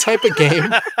this is the type of game.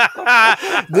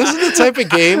 This is the type of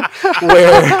game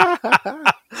where,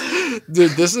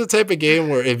 dude, this is the type of game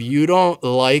where if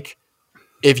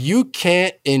you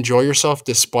can't enjoy yourself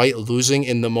despite losing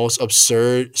in the most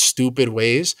absurd, stupid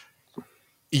ways,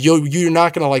 you're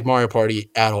not gonna like Mario Party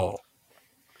at all.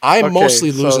 I'm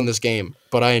mostly losing this game,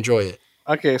 but I enjoy it.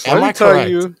 Okay, so let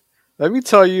me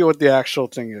tell you what the actual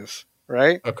thing is,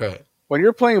 right? Okay. When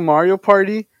you're playing Mario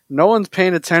Party, no one's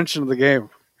paying attention to the game.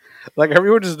 Like,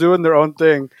 everyone's just doing their own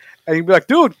thing. And you'd be like,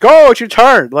 dude, go, it's your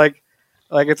turn. Like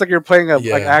it's like you're playing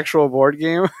like actual board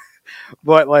game.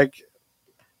 But like,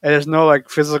 and there's no like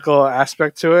physical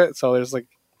aspect to it. So there's like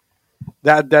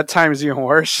that time is even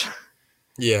worse.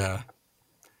 Yeah.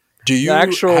 The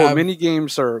actual mini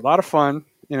games are a lot of fun,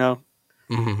 you know.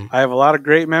 Mm-hmm. I have a lot of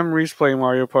great memories playing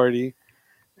Mario Party,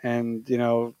 and you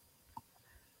know,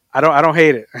 I don't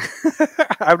hate it.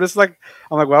 I'm like,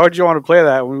 why would you want to play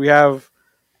that when we have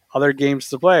other games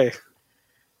to play?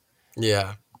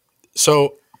 Yeah.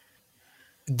 So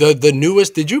the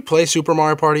newest, did you play Super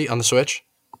Mario Party on the Switch?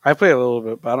 I played a little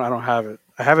bit, but I don't have it.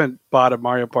 I haven't bought a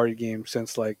Mario Party game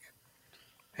since like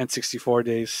N64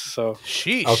 days. So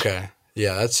sheesh. Okay.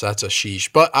 Yeah, that's a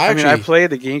sheesh. But I played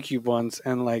the GameCube ones,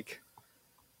 and like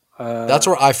that's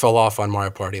where I fell off on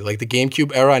Mario Party. Like the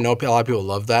GameCube era, I know a lot of people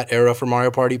love that era for Mario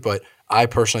Party, but I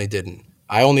personally didn't.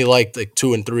 I only liked like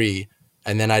 2 and 3,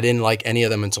 and then I didn't like any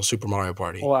of them until Super Mario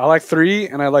Party. Well, I liked 3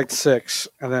 and I liked 6,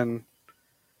 and then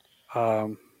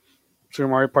Super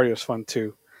Mario Party was fun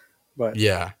too. But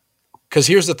yeah, because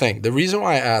here's the thing: the reason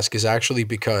why I ask is actually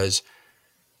because,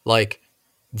 like,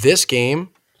 this game,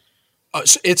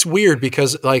 it's weird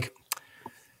because like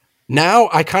now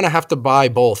I kind of have to buy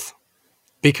both.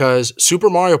 Because Super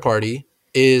Mario Party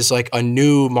is like a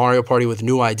new Mario Party with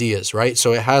new ideas, right?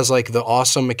 So it has like the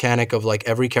awesome mechanic of like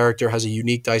every character has a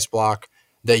unique dice block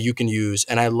that you can use.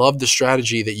 And I love the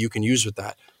strategy that you can use with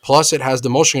that. Plus it has the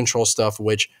motion control stuff,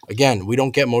 which again, we don't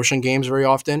get motion games very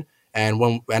often. And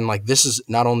like this is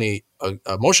not only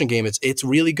a motion game, it's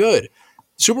really good.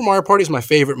 Super Mario Party is my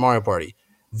favorite Mario Party.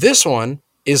 This one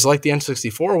is like the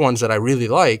N64 ones that I really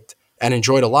liked and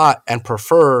enjoyed a lot and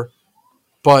prefer,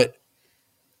 but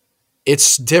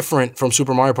it's different from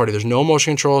Super Mario Party. There's no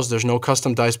motion controls. There's no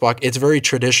custom dice block. It's very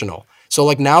traditional. So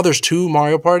like now there's 2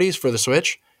 Mario Parties for the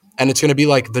Switch, and it's going to be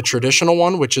like the traditional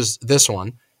one, which is this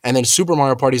one. And then Super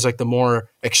Mario Party is like the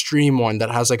more extreme one that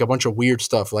has like a bunch of weird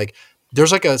stuff. Like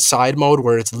there's like a side mode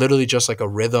where it's literally just like a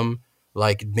rhythm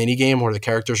like mini game where the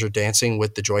characters are dancing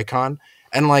with the Joy-Con.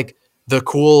 And like the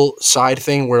cool side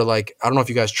thing where like, I don't know if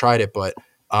you guys tried it, but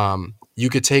you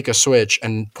could take a Switch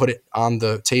and put it on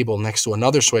the table next to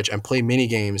another Switch and play mini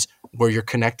games where you're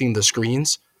connecting the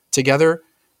screens together.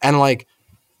 And like,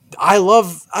 I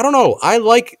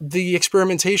like the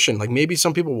experimentation. Like maybe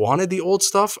some people wanted the old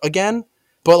stuff again,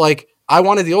 but like I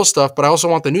wanted the old stuff, but I also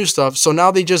want the new stuff. So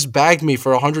now they just bagged me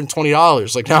for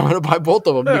 $120. Like now I'm going to buy both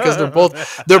of them because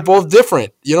they're both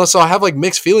different, you know? So I have like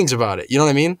mixed feelings about it. You know what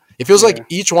I mean? It feels like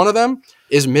each one of them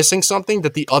is missing something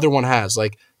that the other one has.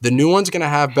 Like the new one's going to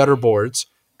have better boards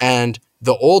and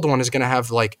the old one is going to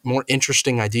have like more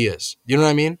interesting ideas. You know what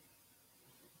I mean?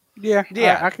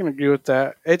 Yeah. I can agree with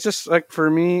that. It's just like for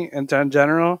me in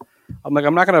general, I'm not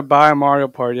going to buy a Mario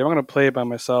Party. I'm going to play it by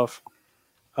myself.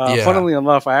 Funnily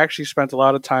enough, I actually spent a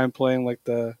lot of time playing like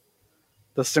the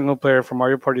single player for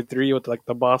Mario Party 3 with like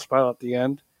the boss battle at the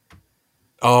end.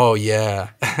 Oh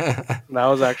yeah. That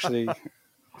was actually a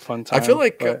fun time. I feel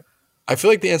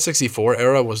like the N64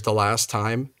 era was the last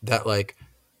time that like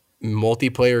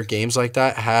multiplayer games like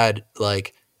that had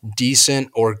like decent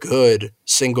or good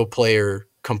single player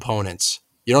components.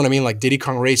 You know what I mean? Like Diddy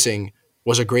Kong Racing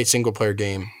was a great single player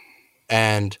game,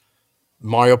 and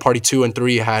Mario Party 2 and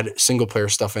 3 had single player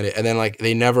stuff in it, and then like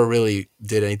they never really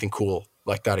did anything cool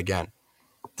like that again.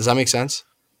 Does that make sense?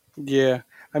 Yeah.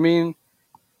 I mean,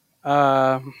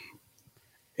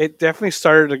 it definitely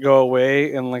started to go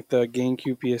away in like the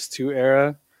GameCube PS2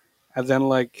 era, and then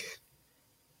like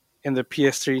in the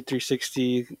PS3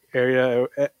 360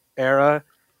 era,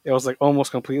 it was like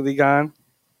almost completely gone.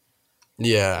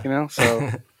 Yeah. You know,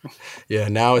 so yeah,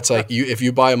 now it's like if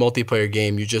you buy a multiplayer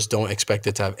game, you just don't expect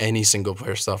it to have any single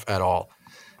player stuff at all.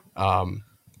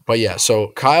 But yeah,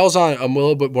 so Kyle's on a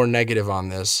little bit more negative on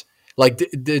this. Like,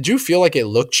 did you feel like it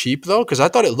looked cheap though? Because I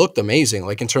thought it looked amazing,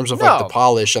 like in terms of like the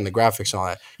polish and the graphics and all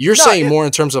that. You're saying more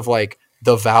in terms of like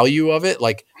the value of it.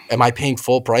 Like, am I paying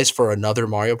full price for another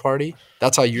Mario Party?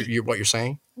 That's how you what you're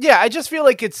saying? Yeah, I just feel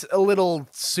like it's a little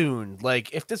soon.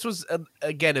 Like, if this was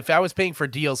again, if I was paying for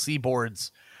DLC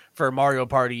boards for Mario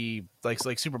Party,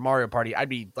 like Super Mario Party, I'd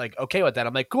be like okay with that.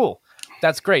 I'm like, cool.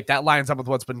 That's great. That lines up with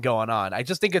what's been going on. I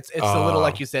just think it's a little,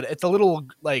 like you said, it's a little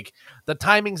like the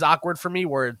timing's awkward for me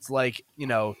where it's like,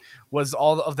 was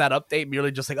all of that update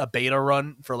merely just like a beta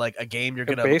run for like a game you're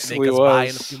going to make us buy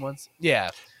in a few months? Yeah.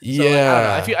 So,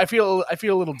 yeah. Like, I feel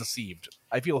a little deceived.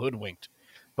 I feel hoodwinked.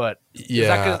 But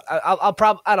yeah, I'll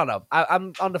probably, I don't know.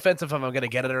 I'm on the fence if I'm going to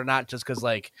get it or not, just because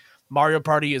like Mario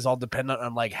Party is all dependent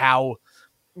on like how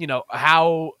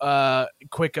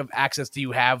quick of access do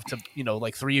you have to,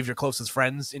 like 3 of your closest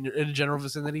friends in a general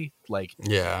vicinity? Like,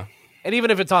 yeah. And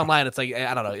even if it's online, it's like,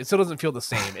 I don't know. It still doesn't feel the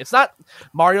same. It's not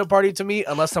Mario Party to me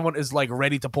unless someone is like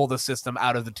ready to pull the system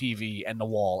out of the TV and the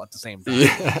wall at the same time.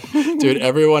 Yeah. Dude,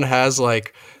 everyone has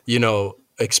like,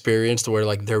 experience to where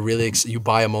like they're really, you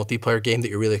buy a multiplayer game that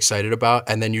you're really excited about.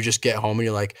 And then you just get home and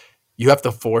you're like, you have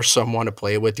to force someone to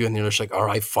play it with you, and you're just like, all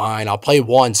right, fine, I'll play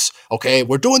once. Okay,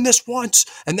 we're doing this once,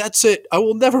 and that's it. I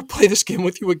will never play this game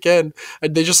with you again.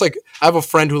 And they just like, I have a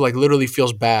friend who like literally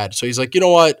feels bad. So he's like, you know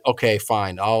what? Okay,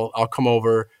 fine. I'll come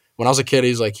over. When I was a kid,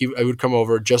 he's like, I would come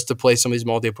over just to play some of these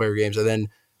multiplayer games and then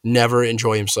never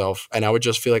enjoy himself. And I would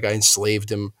just feel like I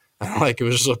enslaved him. Like it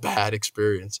was just a bad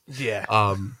experience.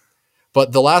 Yeah.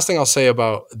 But the last thing I'll say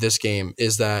about this game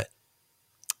is that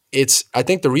I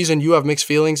think the reason you have mixed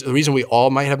feelings, the reason we all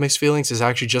might have mixed feelings is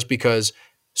actually just because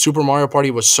Super Mario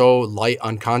Party was so light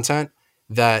on content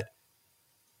that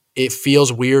it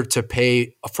feels weird to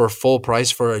pay for full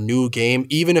price for a new game,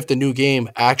 even if the new game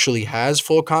actually has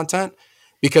full content.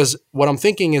 Because what I'm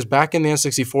thinking is back in the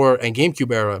N64 and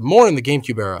GameCube era, more in the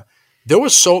GameCube era,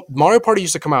 Mario Party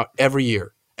used to come out every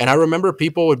year. And I remember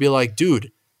people would be like,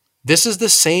 dude, this is the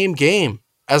same game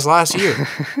as last year.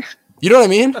 You know what I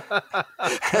mean?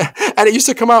 And it used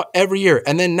to come out every year.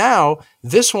 And then now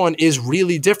this one is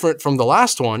really different from the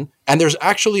last one. And there's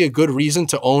actually a good reason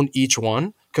to own each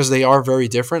one because they are very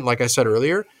different, like I said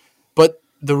earlier. But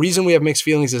the reason we have mixed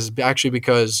feelings is actually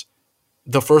because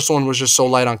the first one was just so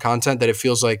light on content that it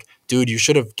feels like, dude, you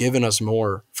should have given us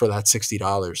more for that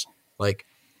 $60. Like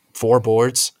 4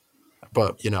 boards.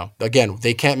 But, again,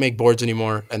 they can't make boards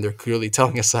anymore. And they're clearly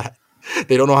telling us that.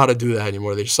 They don't know how to do that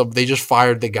anymore. They just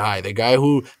fired the guy. The guy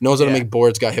who knows how to make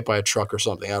boards got hit by a truck or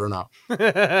something. I don't know.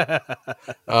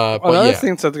 Another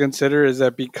thing to consider is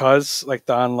that because like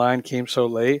the online came so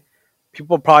late,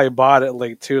 people probably bought it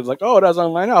late too. Like, oh, that's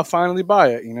online. I'll finally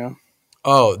buy it.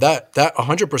 Oh, that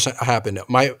 100% happened.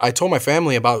 I told my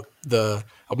family about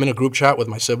I'm in a group chat with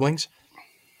my siblings,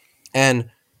 and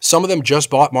some of them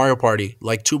just bought Mario Party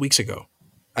like 2 weeks ago,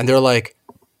 and they're like,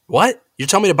 "What? You're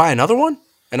telling me to buy another one?"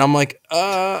 And I'm like,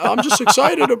 I'm just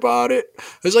excited about it.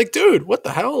 It's like, dude, what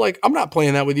the hell? Like, I'm not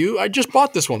playing that with you. I just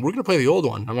bought this one. We're going to play the old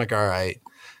one. I'm like, all right.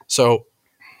 So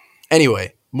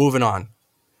anyway, moving on.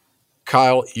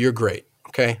 Kyle, you're great.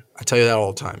 Okay. I tell you that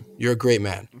all the time. You're a great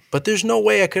man. But there's no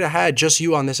way I could have had just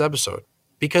you on this episode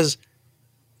because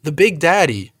the big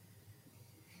daddy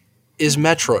is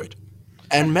Metroid.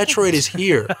 And Metroid is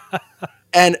here.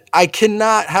 And I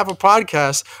cannot have a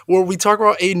podcast where we talk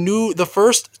about the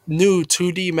first new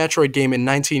 2D Metroid game in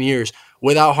 19 years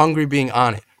without Hungry being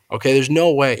on it. Okay, there's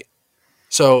no way.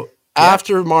 So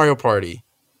after Mario Party,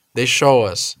 they show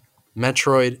us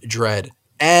Metroid Dread,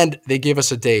 and they give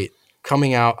us a date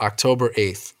coming out October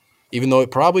 8th, even though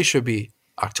it probably should be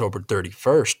October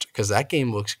 31st because that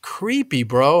game looks creepy,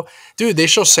 bro. Dude, they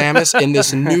show Samus in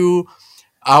this new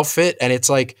outfit, and it's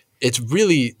like, it's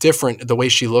really different the way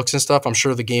she looks and stuff. I'm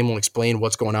sure the game will explain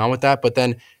what's going on with that. But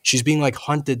then she's being like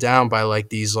hunted down by like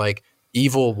these like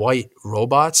evil white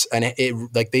robots, and it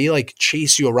like they like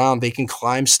chase you around. They can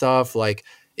climb stuff. Like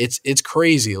it's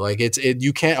crazy. Like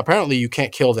you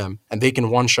can't kill them, and they can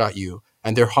one shot you,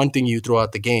 and they're hunting you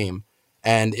throughout the game.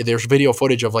 And there's video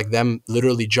footage of like them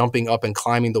literally jumping up and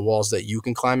climbing the walls that you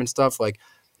can climb and stuff. Like,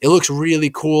 it looks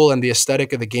really cool, and the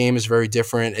aesthetic of the game is very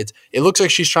different. It looks like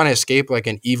she's trying to escape like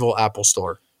an evil Apple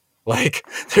store. Like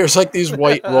there's like these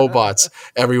white robots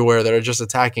everywhere that are just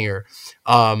attacking her.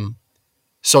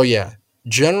 So yeah,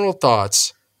 general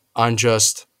thoughts on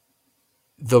just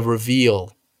the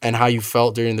reveal and how you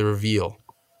felt during the reveal.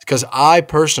 Because I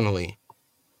personally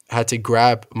had to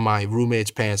grab my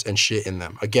roommate's pants and shit in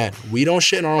them. Again, we don't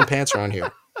shit in our own pants around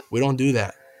here. We don't do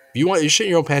that. If you shit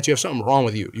in your own pants, you have something wrong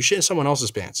with you. You shit in someone else's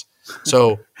pants.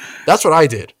 So that's what I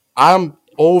did. I'm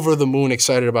over the moon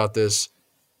excited about this.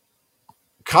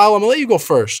 Kyle, I'm going to let you go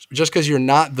first, just because you're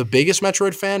not the biggest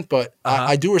Metroid fan, but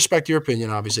I do respect your opinion,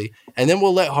 obviously. And then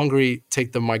we'll let Hungry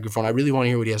take the microphone. I really want to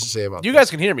hear what he has to say about You guys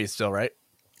can hear me still, right?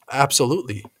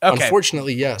 Absolutely. Okay.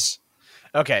 Unfortunately, yes.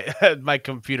 Okay. My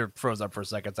computer froze up for a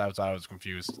second, so I was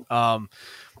confused.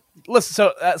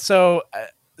 Listen, so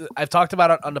I've talked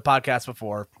about it on the podcast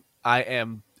before.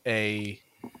 Can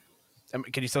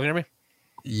you still hear me?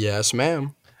 Yes,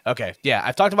 ma'am. Okay. Yeah,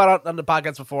 I've talked about it on the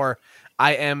podcast before.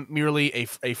 I am merely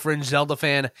a fringe Zelda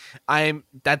fan. I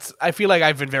feel like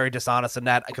I've been very dishonest in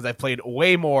that because I've played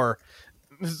way more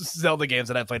Zelda games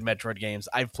than I've played Metroid games.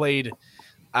 I've played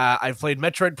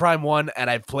Metroid Prime 1 and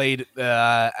I've played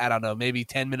I don't know, maybe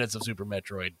 10 minutes of Super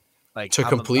Metroid. Like to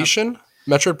completion?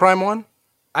 Metroid Prime 1?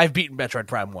 I've beaten Metroid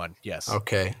Prime 1, yes.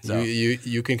 Okay. So.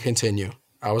 You can continue.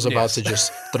 I was about to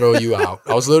just throw you out.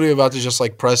 I was literally about to just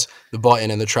like press the button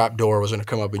and the trap door was going to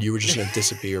come up and you were just going to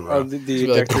disappear, bro. The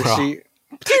ejector seat.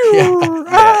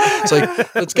 Yeah. It's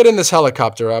like, let's get in this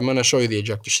helicopter. I'm going to show you the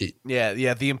ejector seat. Yeah.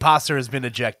 The imposter has been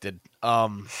ejected.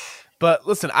 But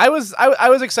listen, I was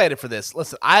excited for this.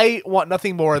 Listen, I want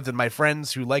nothing more than my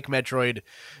friends who like Metroid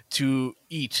to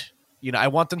eat. I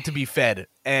want them to be fed.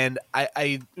 And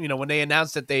I when they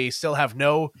announced that they still have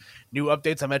no new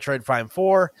updates on Metroid Prime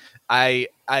 4, I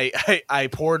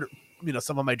poured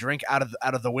some of my drink out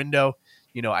of the window.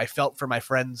 I felt for my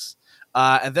friends.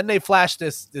 And then they flashed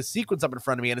this sequence up in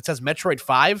front of me, and it says Metroid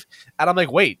 5, and I'm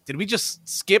like, wait, did we just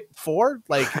skip 4?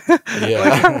 Like,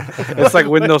 yeah, it's like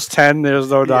Windows 10.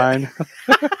 There's no dying.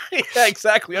 Yeah,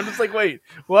 exactly. I'm just like, wait,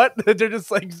 what? They're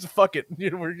just like, fuck it.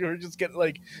 We're just getting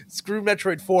like, screw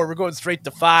Metroid 4. We're going straight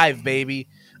to 5, baby.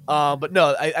 But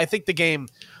no, I think the game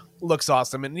looks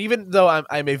awesome, and even though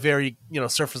I'm a very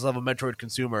surface level Metroid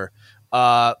consumer.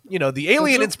 The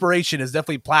Alien inspiration is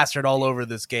definitely plastered all over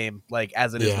this game, like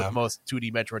as it is with most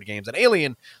 2D Metroid games. And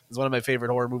Alien is one of my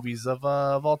favorite horror movies of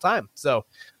all time. So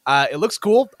it looks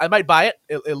cool. I might buy it.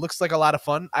 It looks like a lot of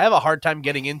fun. I have a hard time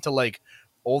getting into like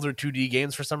older 2D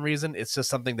games for some reason. It's just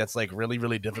something that's like really,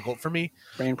 really difficult for me.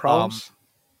 Brain problems.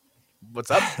 What's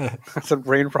up? Some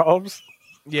brain problems.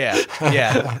 Yeah.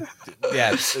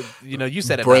 You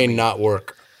said it. Brain not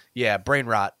work. Yeah, brain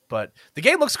rot. But the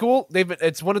game looks cool.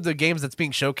 It's one of the games that's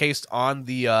being showcased on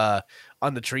the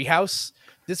Treehouse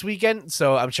this weekend.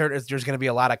 So I'm sure there's going to be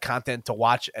a lot of content to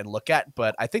watch and look at.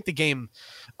 But I think the game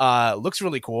looks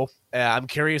really cool. I'm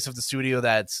curious of the studio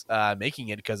that's making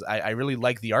it because I really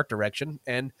like the art direction.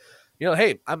 And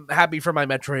hey, I'm happy for my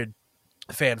Metroid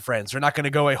fan friends. They're not going to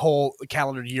go a whole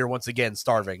calendar year once again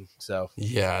starving. So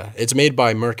yeah, it's made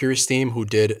by Mercury Steam, who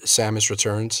did Samus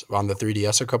Returns on the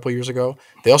 3DS a couple years ago.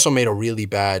 They also made a really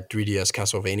bad 3DS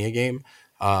Castlevania game.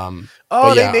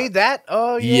 They made that.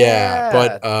 Oh yeah,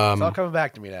 but it's all coming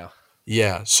back to me now.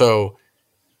 Yeah, so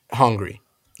Hungry,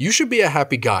 you should be a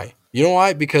happy guy. You know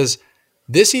why? Because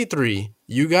this E3,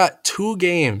 you got 2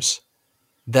 games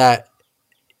that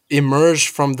emerged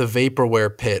from the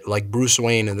vaporware pit like Bruce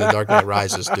Wayne in The Dark Knight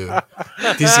Rises, dude.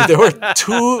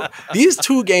 These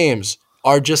 2 games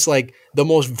are just like the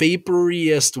most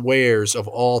vaporiest wares of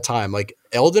all time. Like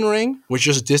Elden Ring, which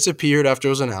just disappeared after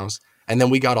it was announced, and then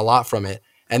we got a lot from it.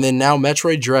 And then now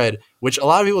Metroid Dread, which a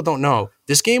lot of people don't know.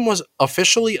 This game was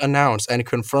officially announced and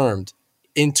confirmed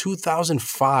in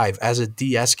 2005 as a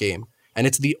DS game. And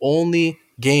it's the only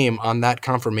game on that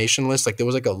confirmation list. Like there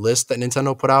was like a list that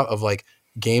Nintendo put out of like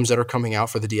games that are coming out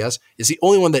for the DS. It's the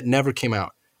only one that never came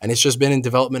out. And it's just been in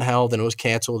development hell, then it was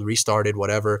canceled, restarted,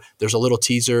 whatever. There's a little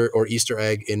teaser or Easter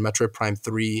egg in Metroid Prime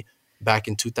 3 back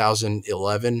in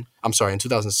 2007,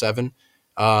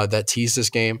 that teased this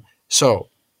game. So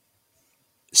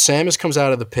Samus comes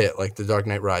out of the pit like The Dark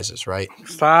Knight Rises, right?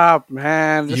 Stop,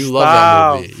 man. Love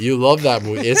that movie. You love that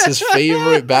movie. It's his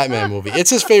favorite Batman movie. It's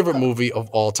his favorite movie of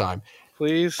all time.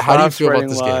 Please How do you feel about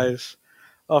this lies.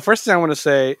 Game? First thing I want to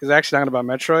say is actually not about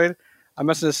Metroid. I'm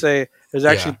just going to say there's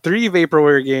actually 3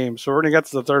 vaporware games, so we're going to get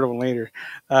to the third one later.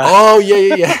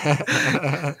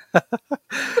 The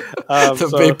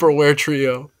vaporware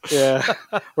trio. Yeah.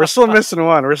 We're still missing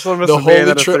one. We're still missing the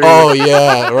holy trio. Oh,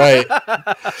 yeah, right.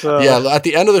 At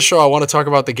the end of the show, I want to talk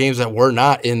about the games that were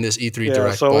not in this E3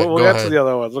 Direct. So we'll get to the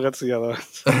other ones.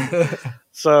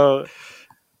 So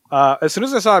as soon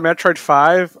as I saw Metroid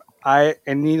 5, I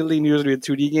immediately knew it was going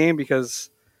to be a 2D game because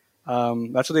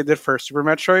that's what they did for Super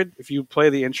Metroid. If you play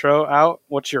the intro out,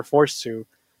 what you're forced to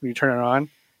when you turn it on,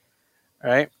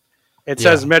 right? It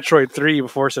says Metroid 3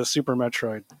 before it says Super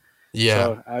Metroid. Yeah.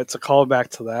 So it's a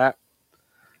callback to that.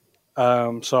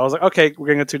 So I was like, okay,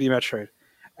 we're getting a 2D Metroid.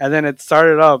 And then it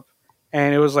started up,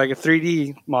 and it was like a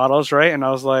 3D models, right? And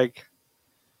I was like,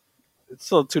 it's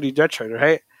still a 2D Metroid,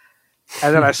 right?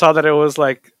 And then I saw that it was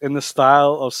like in the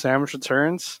style of Samus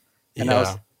Returns, and I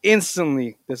was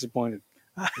instantly disappointed.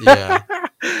 Yeah.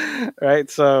 Right.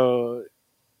 So,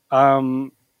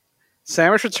 Samus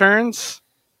Returns,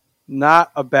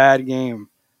 not a bad game,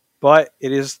 but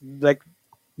it is like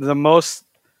the most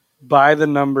by the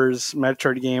numbers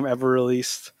Metroid game ever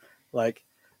released. Like,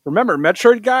 remember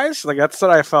Metroid, guys? Like, that's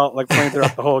what I felt like playing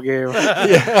throughout the whole game.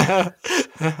 Yeah.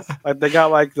 Like, they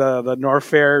got like the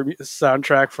Norfair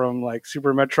soundtrack from like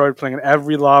Super Metroid playing in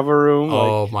every lava room.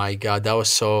 Oh like, my god, that was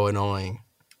so annoying.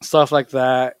 Stuff like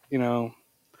that, They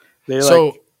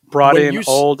like brought in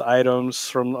old items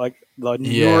from like the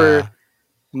newer,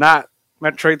 not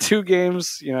Metroid 2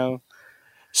 games,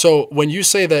 So when you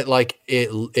say that like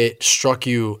it struck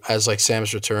you as like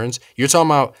Samus Returns, you're talking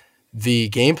about the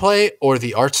gameplay or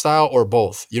the art style or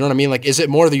both? You know what I mean? Like, is it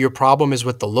more that your problem is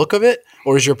with the look of it,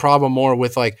 or is your problem more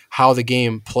with like how the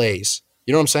game plays?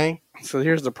 You know what I'm saying? So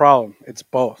here's the problem. It's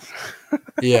both.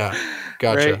 Yeah,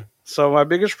 gotcha. Right? So my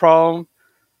biggest problem,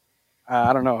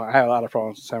 I don't know. I had a lot of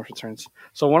problems with Samus Returns.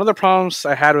 So one of the problems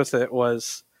I had with it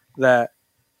was that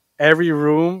every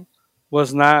room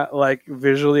was not like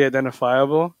visually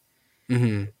identifiable.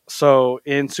 Mm-hmm. So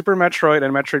in Super Metroid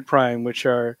and Metroid Prime, which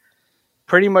are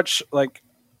pretty much like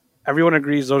everyone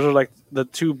agrees, those are like the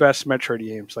two best Metroid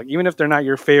games. Like even if they're not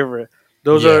your favorite,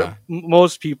 those are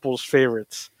most people's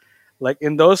favorites. Like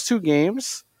in those two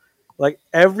games, like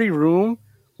every room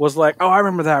was like, oh, I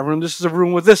remember that room. This is a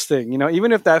room with this thing,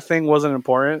 even if that thing wasn't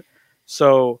important.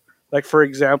 So like, for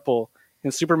example,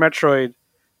 in Super Metroid,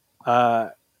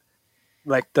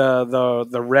 like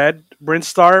the red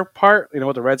Brinstar part,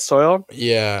 with the red soil.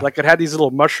 Yeah. Like it had these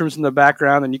little mushrooms in the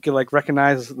background, and you could like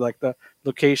recognize like the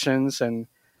locations and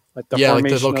like the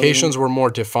formation. Like the locations were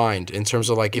more defined in terms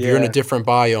of like if you're in a different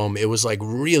biome, it was like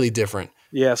really different.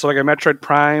 Yeah. So like a Metroid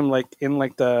Prime, like in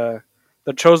like the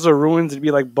Chozo ruins, it'd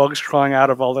be like bugs crawling out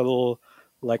of all the little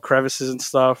like crevices and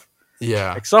stuff.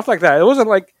 Yeah. Like stuff like that. It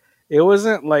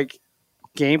wasn't like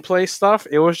gameplay stuff.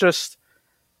 It was just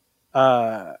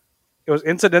it was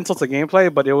incidental to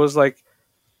gameplay, but it was like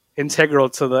integral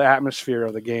to the atmosphere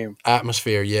of the game.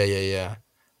 Atmosphere, yeah.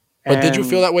 But did you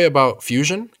feel that way about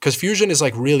Fusion? Because Fusion is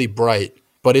like really bright,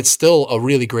 but it's still a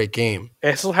really great game.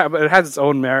 It has its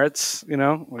own merits,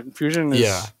 Like Fusion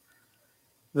is.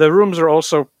 The rooms are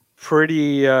also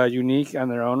pretty unique on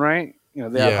their own right.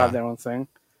 They have their own thing.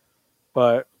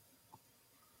 But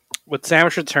with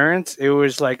Samus Returns, it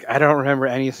was like I don't remember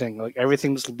anything. Like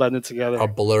everything was blended together. A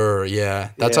blur,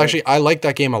 yeah. That's actually I like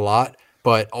that game a lot,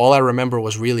 but all I remember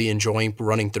was really enjoying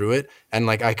running through it. And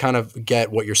like I kind of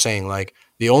get what you're saying. Like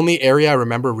the only area I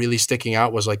remember really sticking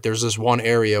out was like there's this one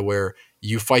area where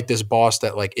you fight this boss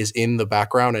that like is in the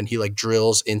background and he like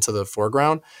drills into the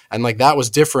foreground. And like that was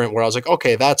different where I was like,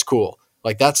 okay, that's cool.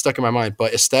 Like that stuck in my mind.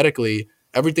 But aesthetically,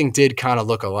 everything did kind of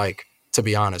look alike, to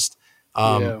be honest.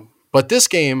 But this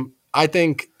game, I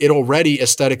think it already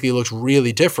aesthetically looks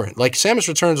really different. Like Samus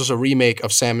Returns was a remake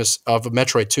of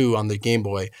Metroid 2 on the Game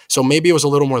Boy. So maybe it was a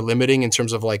little more limiting in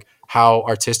terms of like how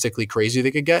artistically crazy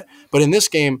they could get. But in this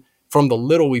game, from the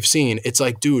little we've seen, it's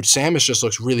like, dude, Samus just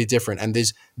looks really different. And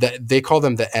they call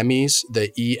them the Emmys,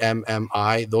 the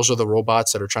EMMI. Those are the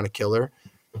robots that are trying to kill her.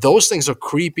 Those things are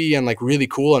creepy and like really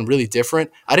cool and really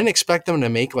different. I didn't expect them to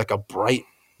make like a bright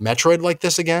Metroid like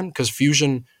this again, because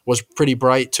Fusion was pretty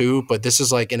bright too, but this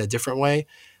is like in a different way.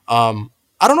 I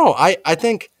don't know. I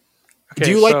think. Okay,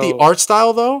 do you like the art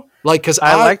style though? Like, because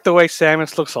I like the way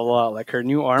Samus looks a lot. Like her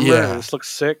new armor, just looks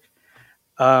sick.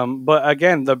 But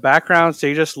again, the backgrounds,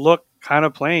 they just look kind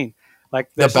of plain.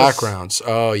 Like the backgrounds.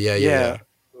 Oh yeah.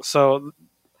 So,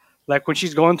 like when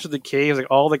she's going through the caves,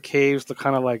 like all the caves look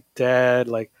kind of like dead.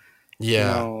 Like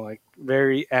like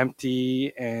very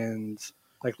empty and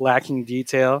like lacking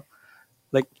detail.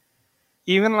 Like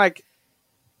even like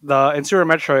in Super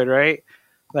Metroid, right?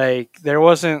 Like there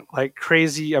wasn't like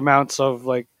crazy amounts of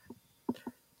like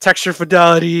texture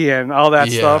fidelity and all that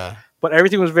stuff, but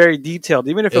everything was very detailed.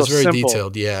 Even if it was very simple,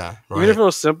 detailed, right. Even if it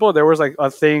was simple, there was like a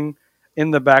thing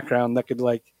in the background that could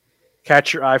like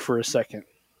catch your eye for a second.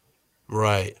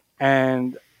 Right.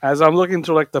 And as I'm looking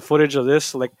through like the footage of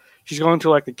this, like she's going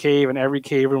to like the cave and every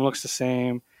cave room looks the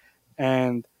same,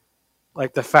 and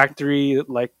like the factory,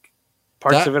 like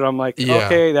parts of it, I'm like,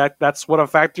 okay, that's what a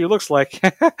factory looks like.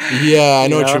 I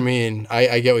know what you mean.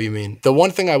 I get what you mean. The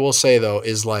one thing I will say though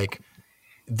is like,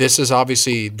 this is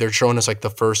obviously they're showing us like the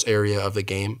first area of the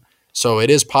game, so it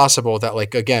is possible that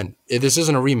like again, this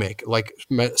isn't a remake like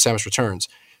Samus Returns.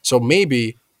 So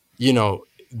maybe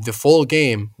the full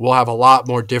game will have a lot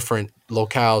more different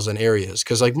locales and areas,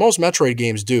 because like most Metroid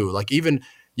games do. Like even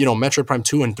Metroid Prime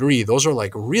 2 and 3, those are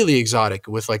like really exotic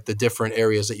with like the different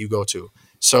areas that you go to.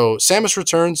 So Samus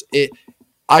Returns,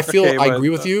 I agree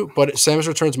with you, but Samus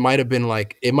Returns might have been a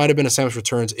Samus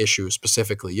Returns issue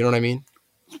specifically. You know what I mean?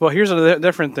 Well, here's a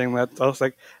different thing that I was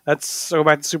like, let's go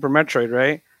back to Super Metroid,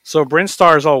 right? So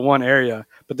Brinstar is all one area,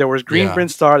 but there was green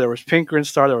Brinstar, there was pink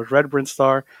Brinstar, there was red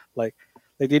Brinstar. Like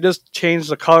they just changed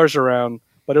the colors around,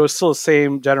 but it was still the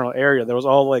same general area. There was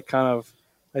all like kind of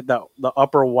like the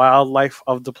upper wildlife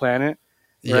of the planet,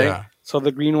 right? Yeah. So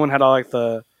the green one had all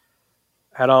the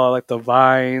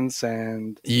vines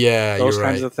and those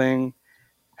kinds of thing,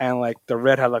 and like the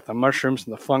red had like the mushrooms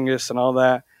and the fungus and all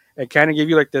that. It kind of gave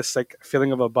you like this like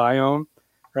feeling of a biome,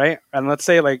 right? And let's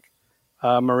say like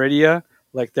Meridia,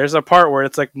 like there's a part where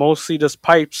it's like mostly just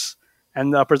pipes,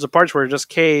 and there's a parts where it's just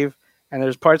cave, and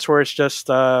there's parts where it's just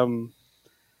the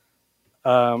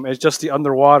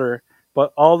underwater.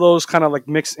 But all those kind of like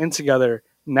mix in together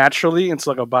naturally into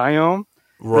like a biome.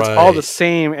 Right. It's all the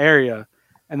same area,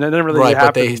 and then really happens.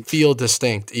 But they feel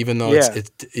distinct, even though it's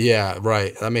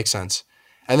right. That makes sense.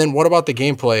 And then what about the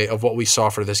gameplay of what we saw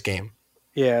for this game?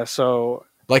 Yeah, so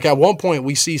like at one point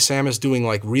we see Samus doing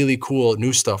like really cool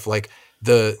new stuff, like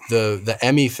the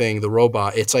Emmy thing, the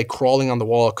robot. It's like crawling on the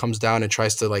wall, it comes down and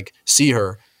tries to like see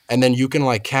her, and then you can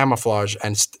like camouflage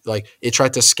and like it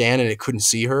tried to scan and it couldn't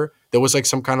see her. There was like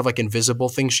some kind of like invisible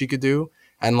thing she could do,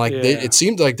 and like it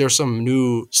seemed like there's some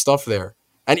new stuff there.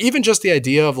 And even just the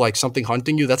idea of like something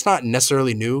hunting you, that's not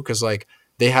necessarily new because like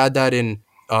they had that in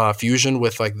Fusion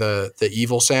with like the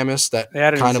evil Samus that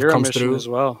kind of comes through as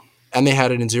well. And they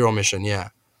had it in Zero Mission,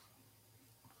 yeah.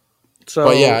 So,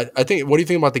 but yeah, I think. What do you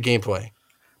think about the gameplay?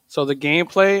 So the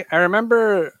gameplay, I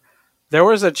remember there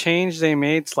was a change they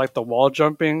made to like the wall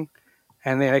jumping,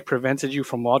 and they like prevented you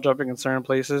from wall jumping in certain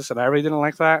places, and I really didn't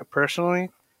like that personally.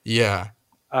 Yeah.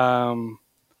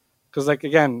 Because like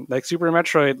again, like Super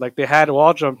Metroid, like they had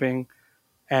wall jumping,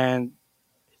 and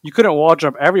you couldn't wall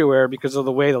jump everywhere because of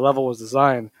the way the level was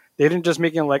designed. They didn't just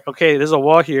make it like, okay, there's a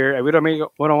wall here, and we don't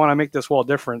want to make this wall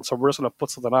different, so we're just gonna put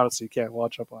something on it so you can't wall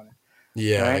jump on it.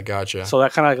 Yeah, right? I gotcha. So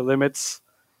that kind of like limits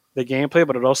the gameplay,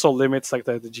 but it also limits like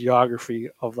the geography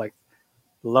of like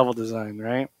the level design,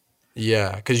 right?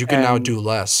 Yeah, because you can now do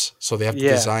less, so they have to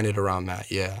design it around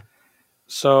that. Yeah.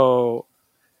 So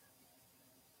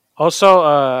also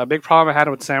a big problem I had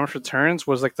with Samus Returns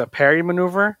was like the parry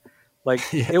maneuver. Like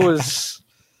it was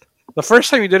the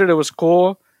first time you did it, it was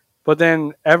cool. But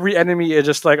then every enemy is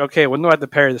just like, okay, when do I have to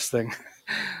parry this thing?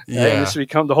 Yeah.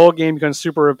 And the whole game becomes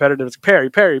super repetitive. It's parry,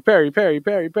 parry, parry, parry,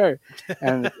 parry, parry.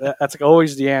 And that's like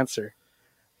always the answer.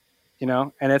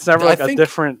 And it's never like a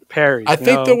different parry. I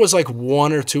think there was like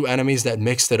one or two enemies that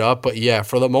mixed it up. But yeah,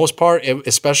 for the most part,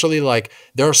 especially like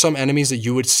there are some enemies that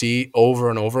you would see over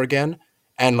and over again.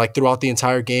 And like throughout the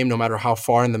entire game, no matter how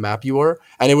far in the map you were,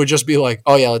 and it would just be like,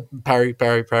 oh yeah, parry,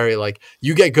 parry, parry. Like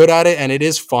you get good at it, and it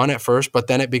is fun at first, but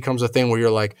then it becomes a thing where you're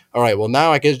like, all right, well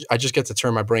now I just get to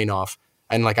turn my brain off,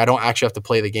 and like I don't actually have to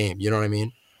play the game. You know what I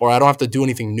mean? Or I don't have to do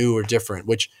anything new or different,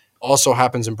 which also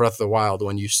happens in Breath of the Wild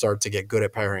when you start to get good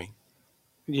at parrying.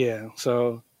 Yeah.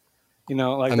 So,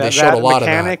 like and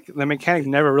the mechanic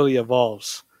never really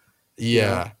evolves.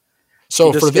 Yeah.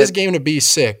 So for this game to be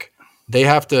sick, they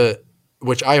have to.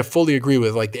 Which I fully agree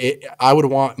with. Like, I would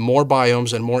want more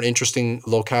biomes and more interesting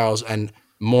locales and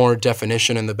more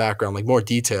definition in the background, like more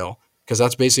detail, because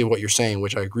that's basically what you're saying,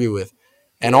 which I agree with.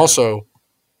 And also,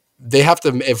 they have to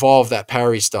evolve that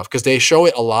parry stuff because they show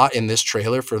it a lot in this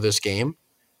trailer for this game,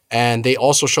 and they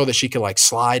also show that she can like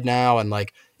slide now, and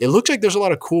like it looks like there's a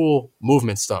lot of cool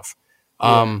movement stuff.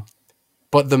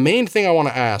 But the main thing I want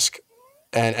to ask,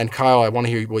 and Kyle, I want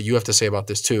to hear what you have to say about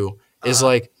this too, is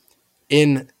like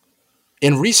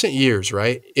in recent years,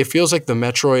 right, it feels like the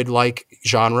Metroid-like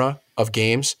genre of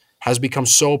games has become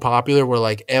so popular where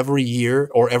like every year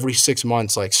or every 6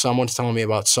 months, like someone's telling me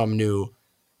about some new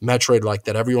Metroid-like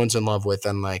that everyone's in love with.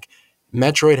 And like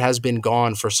Metroid has been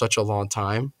gone for such a long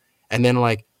time. And then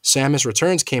like Samus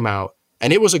Returns came out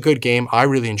and it was a good game. I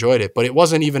really enjoyed it, but it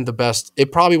wasn't even the best.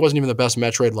 It probably wasn't even the best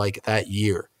Metroid like that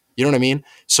year. You know what I mean?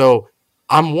 So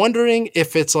I'm wondering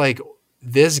if it's like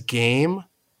this game,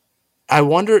 I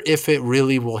wonder if it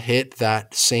really will hit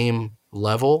that same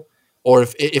level or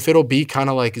if it'll be kind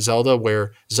of like Zelda,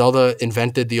 where Zelda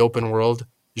invented the open world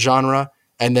genre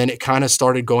and then it kind of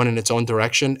started going in its own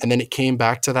direction. And then it came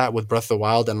back to that with Breath of the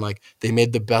Wild and like they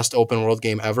made the best open world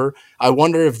game ever. I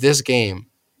wonder if this game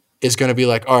is going to be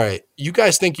like, all right, you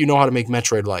guys think you know how to make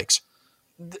Metroid likes.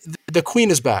 The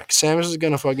queen is back. Samus is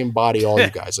going to fucking body all you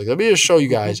guys. Like, let me just show you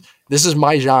guys, this is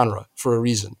my genre for a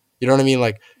reason. You know what I mean?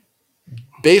 Like,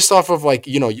 based off of like,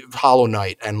 you know, Hollow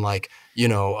Knight and like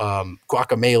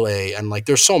Guacamelee, and like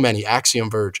there's so many, Axiom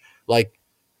Verge. Like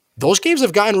those games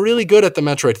have gotten really good at the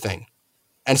Metroid thing.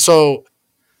 And so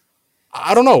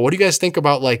I don't know. What do you guys think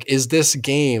about, like, is this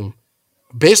game,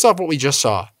 based off what we just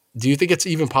saw, do you think it's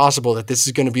even possible that this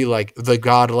is going to be like the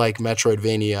godlike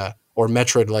Metroidvania or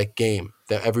Metroid-like game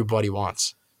that everybody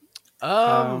wants?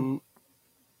 I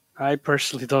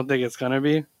personally don't think it's going to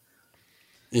be.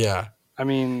 Yeah. I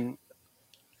mean,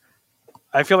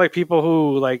 I feel like people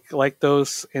who like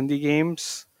those indie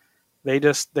games,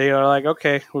 they are like,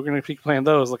 okay, we're going to keep playing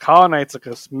those. Like Hollow Knight's like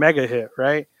a mega hit,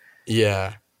 right?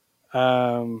 Yeah.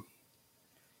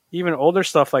 Even older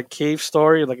stuff like Cave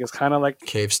Story, like it's kind of like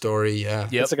Cave Story, yeah.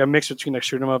 Yep. It's like a mix between a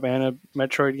shoot 'em up and a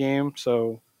Metroid game.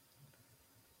 So,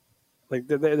 like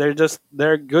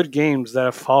they're good games that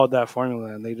have followed that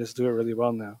formula, and they just do it really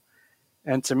well now.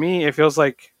 And to me, it feels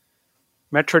like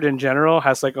Metroid in general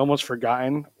has like almost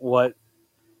forgotten what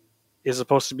is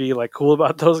supposed to be like cool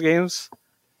about those games.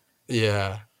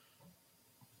 Yeah.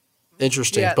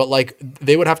 Interesting. Yeah. But like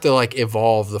they would have to like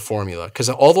evolve the formula, because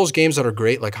all those games that are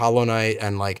great, like Hollow Knight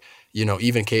and like,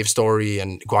 even Cave Story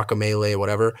and Guacamelee,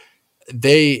 whatever,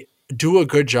 they do a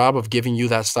good job of giving you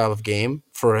that style of game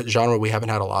for a genre we haven't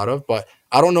had a lot of, but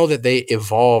I don't know that they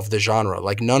evolve the genre.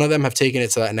 Like none of them have taken it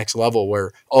to that next level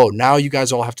where, now you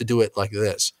guys all have to do it like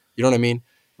this. You know what I mean?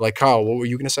 Like, Kyle, what were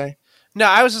you going to say? No,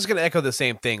 I was just going to echo the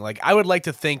same thing. Like, I would like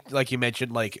to think, like you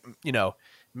mentioned, like,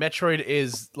 Metroid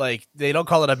is like, they don't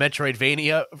call it a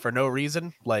Metroidvania for no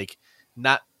reason. Like,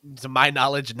 not to my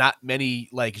knowledge, not many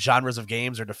like genres of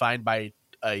games are defined by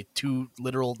two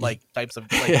literal like types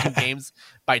of like two games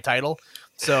by title.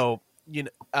 So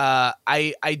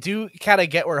I do kind of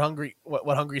get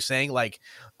what Hungry's saying. Like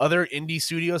other indie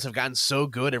studios have gotten so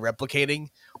good at replicating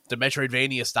the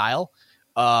Metroidvania style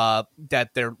that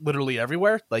they're literally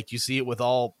everywhere. Like you see it with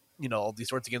all these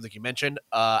sorts of games like you mentioned.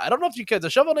 I don't know if you could. The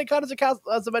Shovel Knight count as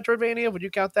a Metroidvania? Would you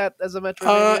count that as a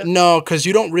Metroidvania? No, because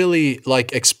you don't really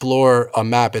like explore a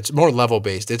map. It's more level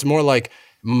based. It's more like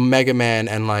Mega Man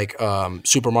and like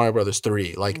Super Mario Brothers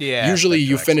 3. Like usually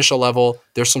you finish a level,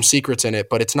 there's some secrets in it,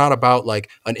 but it's not about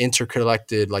like an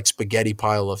interconnected like spaghetti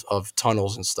pile of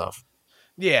tunnels and stuff.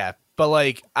 Yeah, but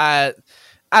like I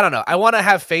don't know. I want to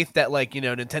have faith that like,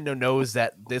 Nintendo knows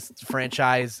that this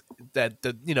franchise, that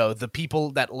the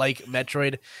people that like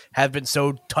Metroid have been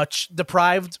so touch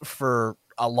deprived for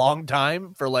a long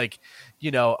time, for like,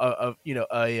 a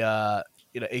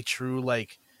true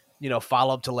like,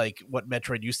 follow up to like what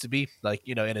Metroid used to be like,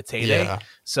 in its heyday. Yeah.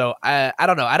 So I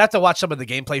don't know. I'd have to watch some of the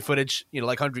gameplay footage,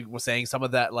 like Hundred was saying, some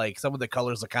of that, like some of the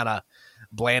colors are kind of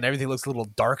bland. Everything looks a little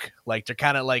dark. Like they're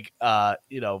kind of like,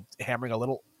 hammering a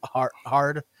little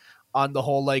hard on the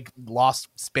whole like lost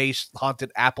space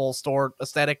haunted Apple store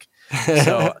aesthetic.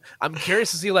 So I'm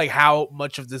curious to see like how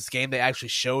much of this game they actually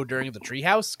show during the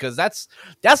Treehouse, because that's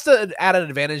the added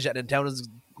advantage that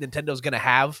Nintendo's going to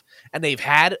have, and they've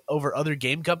had over other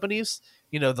game companies,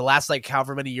 the last like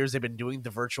however many years they've been doing the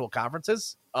virtual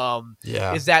conferences,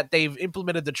 is that they've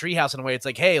implemented the Treehouse in a way. It's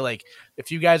like, hey, like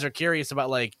if you guys are curious about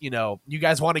like, you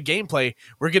guys want a gameplay,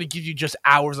 we're going to give you just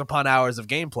hours upon hours of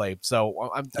gameplay.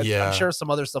 So I'm sure some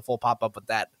other stuff will pop up with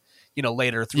that,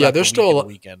 later throughout the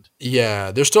weekend.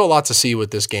 Yeah, there's still a lot to see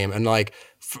with this game. And like,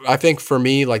 I think for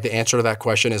me, like the answer to that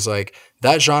question is like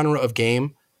that genre of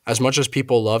game, as much as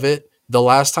people love it, the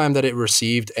last time that it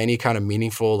received any kind of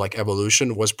meaningful like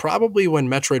evolution was probably when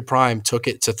Metroid Prime took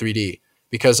it to 3D,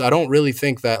 because I don't really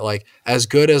think that like as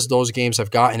good as those games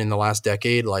have gotten in the last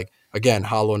decade, like again,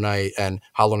 Hollow Knight and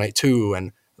Hollow Knight 2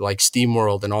 and like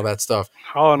SteamWorld and all that stuff.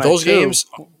 Hollow Knight those 2. Games,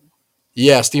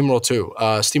 yeah, SteamWorld 2,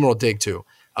 SteamWorld Dig 2.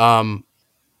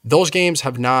 Those games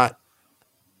have not,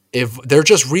 if they're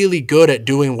just really good at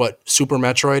doing what Super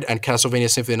Metroid and Castlevania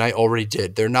Symphony of the Night already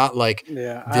did. They're not like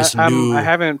this new I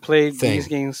haven't played thing. These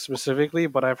games specifically,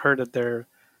 but I've heard that they're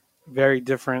very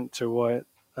different to what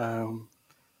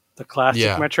the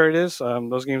classic Metroid is.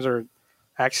 Those games are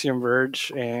Axiom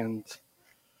Verge and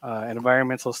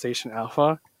Environmental Station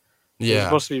Alpha. They're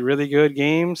supposed to be really good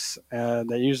games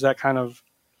that use that kind of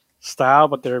style,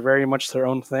 but they're very much their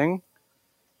own thing.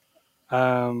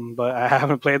 But I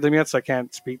haven't played them yet, so I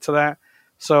can't speak to that.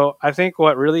 So I think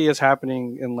what really is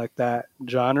happening in like that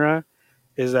genre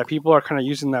is that people are kind of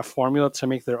using that formula to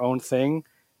make their own thing,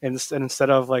 and instead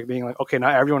of like being like, okay,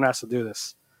 not everyone has to do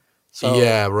this. So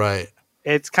yeah, right.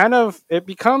 It's kind of, it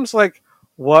becomes like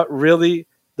what really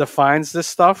defines this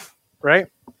stuff, right?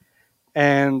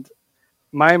 And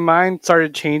my mind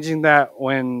started changing that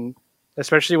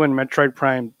especially when Metroid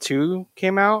Prime 2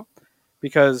 came out.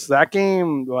 Because that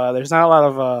game, there's not a lot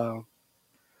of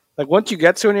like once you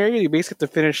get to an area, you basically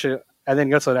have to finish it and then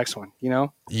go to the next one. You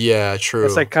know? Yeah, true.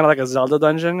 It's like kind of like a Zelda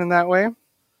dungeon in that way.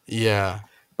 Yeah.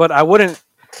 But I wouldn't.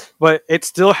 But it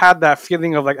still had that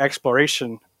feeling of like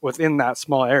exploration within that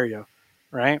small area,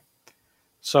 right?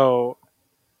 So,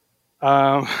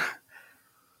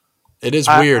 it is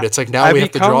weird. It's like now we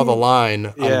have to draw the line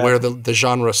on where the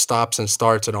genre stops and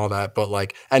starts and all that. But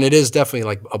like, and it is definitely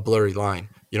like a blurry line.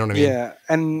 You know what I mean? Yeah.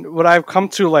 And what I've come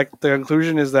to like the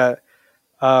conclusion is that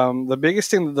the biggest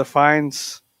thing that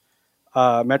defines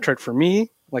Metroid for me,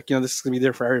 like, you know, this is gonna be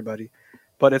there for everybody,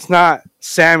 but it's not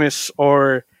Samus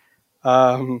or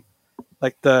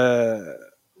like the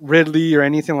Ridley or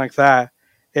anything like that.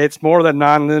 It's more the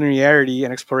non-linearity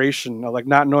and exploration of like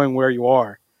not knowing where you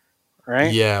are,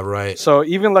 right? Yeah, right. So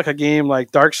even like a game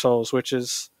like Dark Souls, which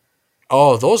is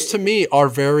those to me are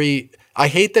very. I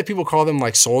hate that people call them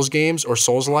like Souls games or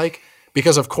Souls-like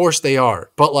because of course they are,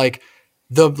 but like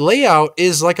the layout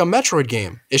is like a Metroid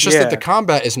game. It's just that the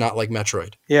combat is not like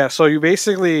Metroid. Yeah, so you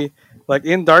basically like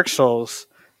in Dark Souls,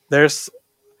 there's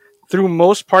through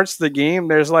most parts of the game,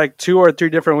 there's like 2 or 3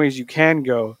 different ways you can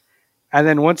go. And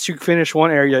then once you finish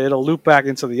one area, it'll loop back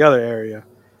into the other area.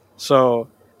 So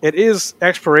it is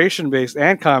exploration based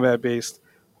and combat based,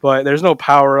 but there's no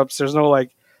power ups. There's no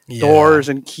like doors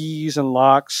and keys and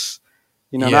locks,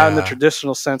 you know, not in the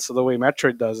traditional sense of the way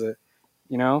Metroid does it,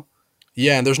 you know?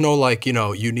 Yeah, and there's no like, you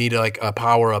know, you need like a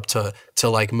power up to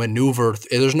like maneuver.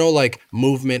 There's no like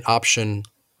movement option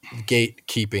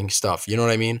gatekeeping stuff. You know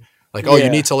what I mean? Like, you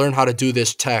need to learn how to do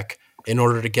this tech in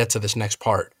order to get to this next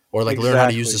part, or like learn how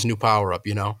to use this new power up,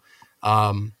 you know?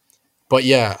 But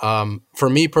yeah, for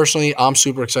me personally, I'm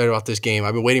super excited about this game.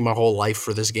 I've been waiting my whole life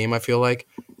for this game, I feel like.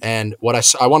 And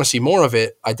what I want to see more of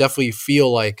it. I definitely feel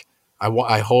like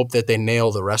I hope that they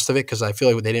nail the rest of it because I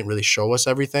feel like they didn't really show us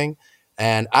everything.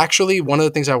 And actually, one of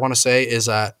the things I want to say is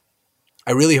that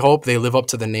I really hope they live up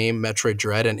to the name Metroid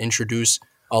Dread and introduce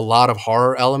a lot of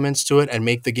horror elements to it and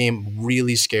make the game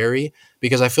really scary,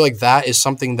 because I feel like that is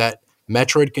something that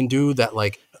Metroid can do that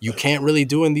like you can't really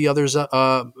do in the other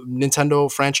Nintendo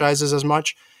franchises as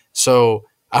much. So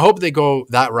I hope they go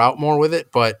that route more with it.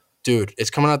 But dude, it's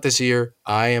coming out this year.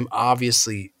 I am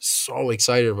obviously so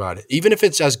excited about it. Even if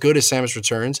it's as good as Samus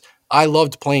Returns, I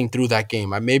loved playing through that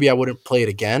game. Maybe I wouldn't play it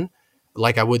again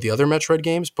like I would the other Metroid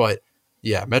games, but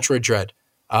yeah, Metroid Dread.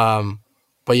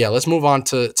 But yeah, let's move on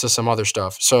to some other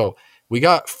stuff. So we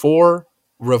got 4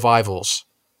 revivals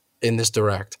in this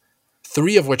Direct,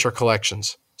 3 of which are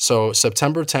collections. So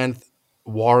September 10th,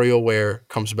 WarioWare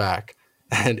comes back.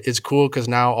 And it's cool because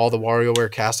now all the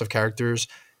WarioWare cast of characters,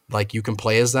 like you can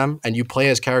play as them, and you play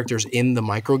as characters in the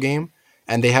micro game,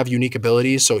 and they have unique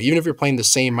abilities. So even if you're playing the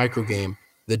same micro game,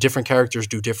 the different characters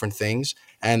do different things,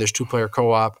 and there's 2-player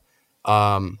co-op.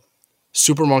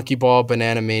 Super Monkey Ball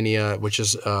Banana Mania, which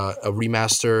is a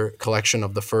remaster collection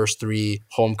of the first 3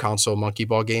 home console Monkey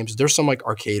Ball games. There's some like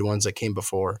arcade ones that came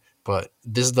before, but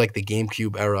this is like the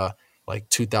GameCube era, like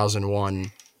 2001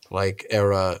 like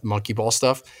era Monkey Ball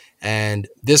stuff. And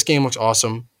this game looks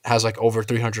awesome. Has like over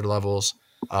 300 levels,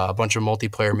 a bunch of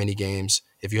multiplayer mini games.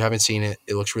 If you haven't seen it,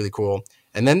 it looks really cool.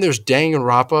 And then there's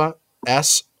Danganronpa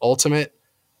S Ultimate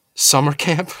Summer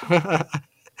Camp,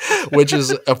 which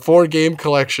is a 4-game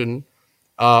collection.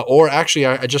 Or actually,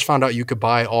 I just found out you could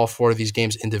buy all 4 of these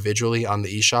games individually on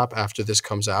the eShop after this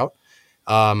comes out.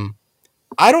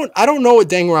 I don't know what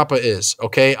Danganronpa is,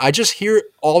 okay? I just hear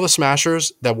all the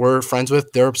Smashers that we're friends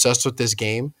with, they're obsessed with this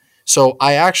game. So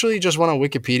I actually just went on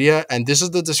Wikipedia, and this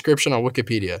is the description on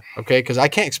Wikipedia, okay? Because I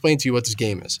can't explain to you what this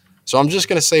game is. So I'm just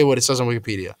going to say what it says on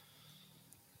Wikipedia.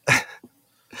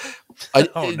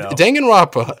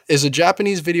 Danganronpa is a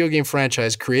Japanese video game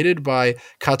franchise created by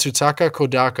Katsutaka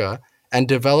Kodaka and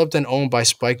developed and owned by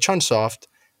Spike Chunsoft.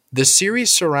 The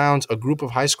series surrounds a group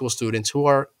of high school students who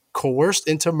are coerced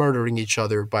into murdering each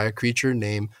other by a creature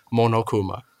named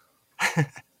Monokuma.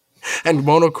 And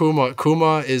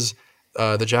Kuma is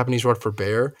the Japanese word for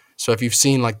bear. So if you've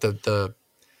seen like the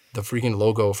freaking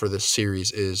logo for this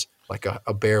series is like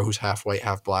a bear who's half white,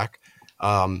 half black.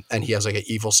 And he has like an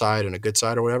evil side and a good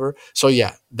side or whatever. So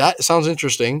yeah, that sounds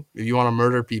interesting. If you want to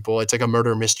murder people, it's like a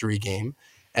murder mystery game.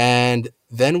 And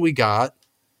then we got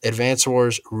Advance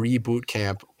Wars Reboot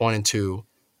Camp 1 and 2,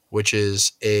 which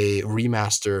is a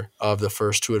remaster of the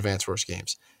first 2 Advance Wars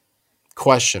games.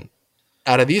 Question.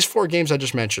 Out of these 4 games I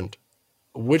just mentioned,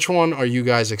 which one are you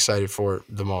guys excited for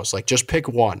the most? Like, just pick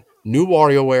one. New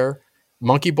WarioWare,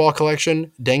 Monkey Ball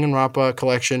Collection, Danganronpa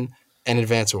Collection, and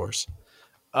Advance Wars.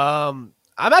 I'm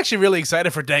actually really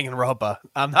excited for Danganronpa.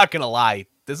 I'm not gonna lie.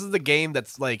 This is the game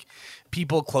that's like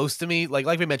people close to me. Like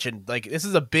we mentioned, like this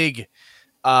is a big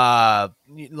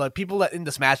like people that in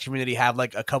the Smash community have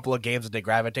like a couple of games that they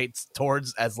gravitate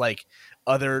towards as like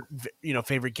other,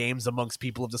 favorite games amongst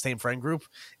people of the same friend group.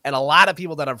 And a lot of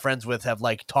people that I'm friends with have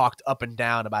like talked up and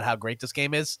down about how great this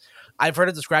game is. I've heard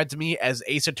it described to me as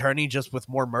Ace Attorney just with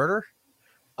more murder,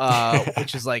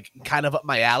 which is like kind of up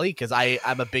my alley because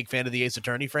I'm a big fan of the Ace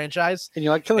Attorney franchise. And you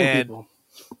like killing people.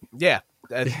 Yeah.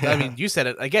 I mean, you said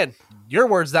it again. Your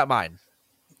words, not mine.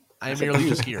 I am merely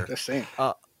just here.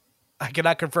 I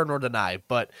cannot confirm nor deny,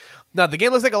 but no, the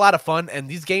game looks like a lot of fun. And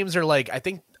these games are like, I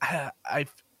think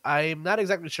I'm not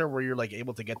exactly sure where you're like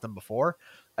able to get them before.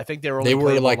 I think they were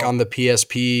like on the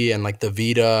PSP and like the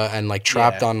Vita and like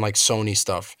trapped on like Sony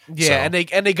stuff. Yeah, so.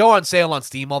 and they go on sale on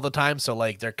Steam all the time, so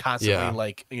like they're constantly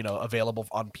like available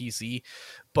on PC.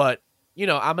 But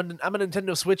I'm a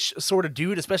Nintendo Switch sort of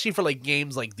dude, especially for like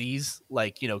games like these,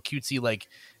 like cutesy like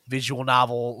visual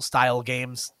novel style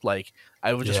games. Like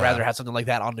I would just rather have something like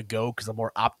that on the go because I'm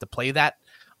more apt to play that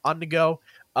on the go.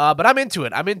 But I'm into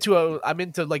it. I'm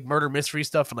into like murder mystery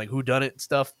stuff and like whodunit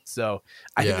stuff. So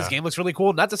I think this game looks really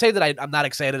cool. Not to say that I'm not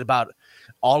excited about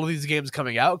all of these games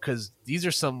coming out because these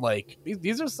are some like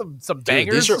these are some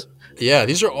bangers.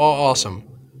 These are all awesome.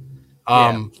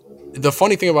 The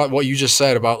funny thing about what you just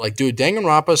said about like, dude,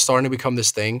 Danganronpa is starting to become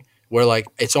this thing where like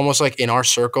it's almost like in our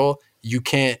circle you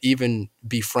can't even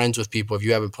be friends with people if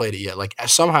you haven't played it yet. Like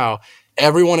somehow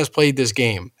everyone has played this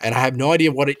game, and I have no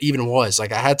idea what it even was.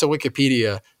 Like I had to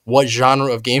Wikipedia what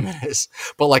genre of game it is,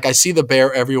 but like I see the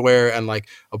bear everywhere, and like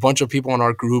a bunch of people in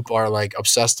our group are like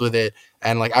obsessed with it,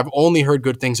 and like I've only heard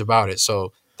good things about it.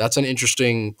 So that's an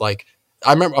interesting like.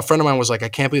 I remember a friend of mine was like, I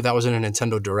can't believe that was in a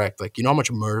Nintendo Direct. Like, you know how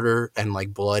much murder and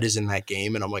like blood is in that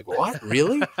game? And I'm like, what?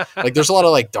 Really? Like, there's a lot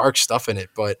of like dark stuff in it.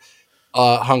 But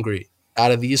Hungry,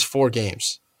 out of these 4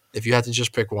 games, if you had to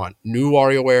just pick one, New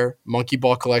WarioWare, Monkey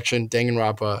Ball Collection,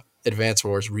 Danganronpa, Advance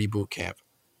Wars, Reboot Camp.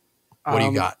 What do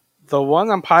you got? The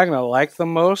one I'm probably going to like the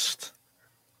most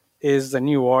is the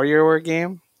new WarioWare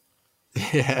game.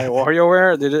 Yeah. Like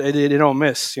WarioWare, they don't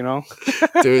miss,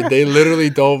 Dude, they literally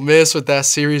don't miss with that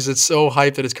series. It's so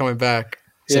hyped that it's coming back.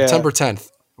 September 10th,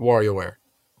 WarioWare.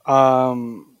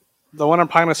 The one I'm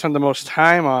probably going to spend the most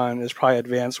time on is probably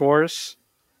Advance Wars.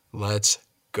 Let's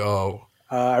go.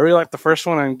 I really like the first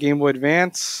one on Game Boy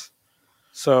Advance.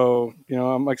 So,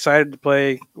 I'm excited to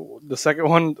play the second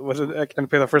one and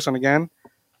play the first one again.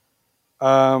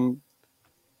 I'll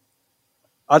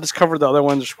just cover the other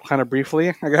ones kind of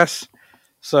briefly, I guess.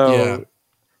 So,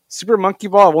 Super Monkey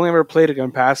Ball, I've only ever played it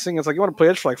in passing. It's like, you want to play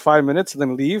it for like 5 minutes and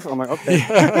then leave? I'm like, okay.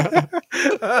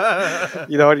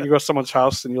 You go to someone's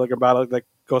house and you're like about to like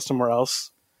go somewhere else.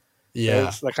 Yeah.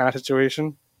 It's that kind of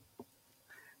situation.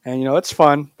 And, it's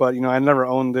fun, but, I never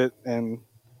owned it. And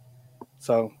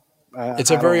so. It's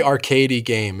a very arcadey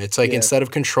game. It's like instead of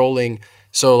controlling.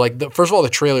 So, like, first of all, the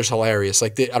trailer's hilarious.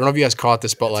 Like, I don't know if you guys caught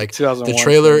this, but, like, the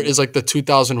trailer is, like, the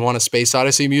 2001 A Space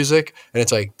Odyssey music. And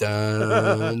it's like,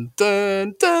 dun,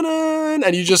 dun, dun, dun.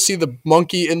 And you just see the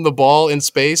monkey in the ball in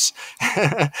space.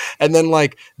 And then,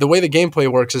 like, the way the gameplay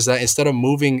works is that instead of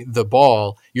moving the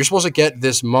ball, you're supposed to get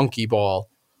this monkey ball.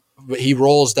 He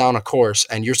rolls down a course,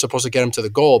 and you're supposed to get him to the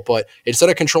goal. But instead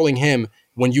of controlling him,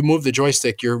 when you move the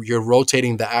joystick, you're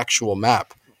rotating the actual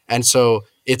map. And so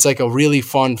it's like a really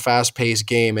fun, fast-paced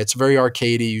game. It's very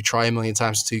arcadey. You try a million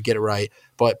times to get it right.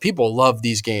 But people love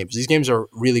these games. These games are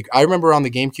really – I remember on the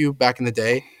GameCube back in the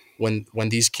day when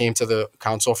these came to the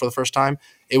console for the first time,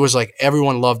 it was like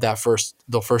everyone loved the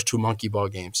first 2 Monkey Ball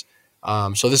games.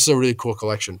 So this is a really cool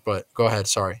collection. But go ahead.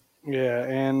 Sorry. Yeah,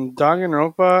 and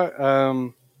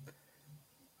Danganronpa,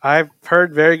 I've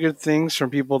heard very good things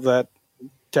from people that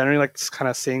generally like this kind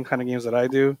of same kind of games that I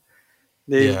do.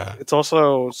 It's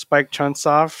also Spike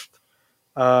Chunsoft.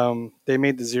 They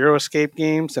made the Zero Escape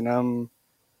games, and I'm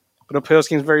going to play those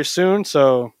games very soon.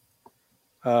 So,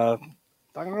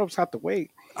 Danganronpa's have to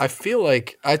wait. I feel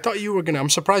like I thought you were going to. I'm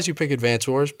surprised you picked Advance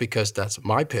Wars because that's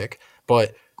my pick.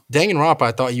 But Danganronpa,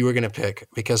 I thought you were going to pick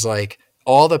because, like,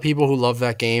 all the people who love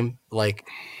that game, like,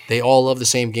 they all love the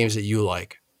same games that you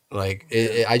like. Like,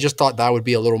 I just thought that would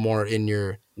be a little more in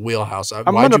your wheelhouse. I'm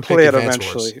going to play it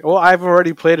eventually. Well, I've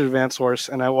already played Advance Wars,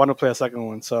 and I want to play a second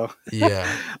one. So yeah,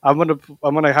 I'm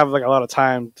gonna have like a lot of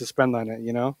time to spend on it.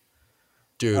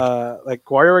 Dude. Like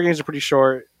WarioWare games are pretty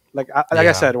short. Like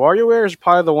I said, WarioWare is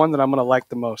probably the one that I'm gonna like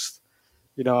the most.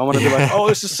 I'm gonna be like, oh,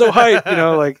 this is so hype.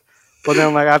 But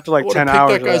then like after like 10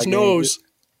 hours, that guy's nose.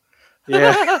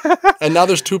 Yeah. And now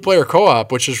there's 2-player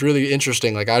co-op, which is really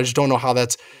interesting. Like, I just don't know how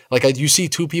that's like you see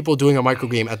 2 people doing a micro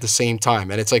game at the same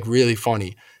time, and it's like really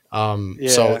funny.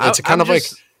 So it's kind of like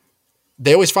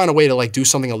they always find a way to like do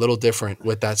something a little different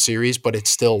with that series, but it's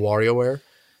still WarioWare.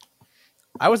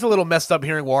 I was a little messed up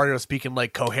hearing Wario speaking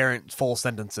like coherent full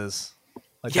sentences.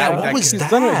 Like what was he's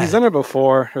that? He's done it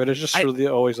before, but it's just really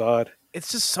always odd.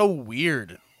 It's just so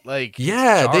weird. Like,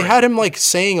 yeah, they had him like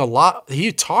saying a lot.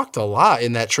 He talked a lot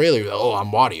in that trailer. Oh,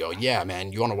 I'm Wario. Yeah,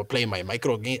 man. You want to play my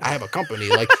micro game? I have a company.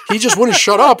 Like, he just wouldn't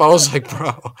shut up. I was like,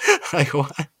 bro, like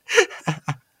what?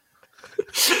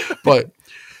 But,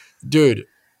 dude,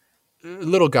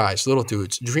 little guys, little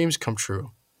dudes, dreams come true.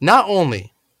 Not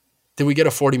only did we get a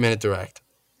 40-minute direct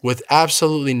with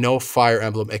absolutely no Fire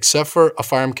Emblem except for a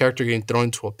Fire Emblem character getting thrown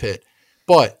into a pit,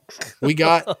 but we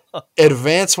got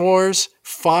Advance Wars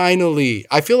finally.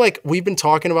 I feel like we've been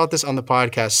talking about this on the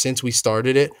podcast since we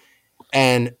started it.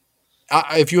 And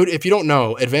if you don't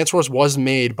know, Advance Wars was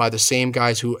made by the same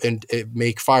guys who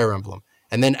make Fire Emblem.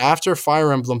 And then after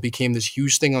Fire Emblem became this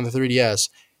huge thing on the 3DS,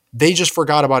 they just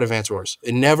forgot about Advance Wars.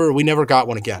 We never got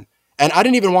one again. And I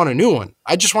didn't even want a new one.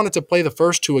 I just wanted to play the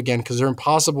first two again because they're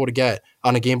impossible to get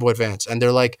on a Game Boy Advance. And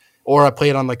they're like, or I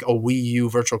played on like a Wii U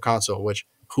Virtual Console, which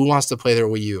who wants to play their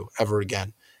Wii U ever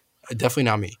again? Definitely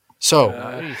not me. So,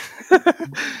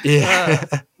 yeah.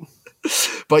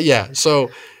 But yeah,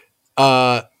 so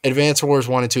Advance Wars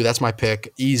 1 and 2, that's my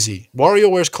pick. Easy.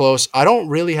 WarioWare's close. I don't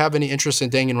really have any interest in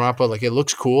Danganronpa. Like, it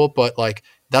looks cool, but like,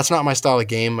 that's not my style of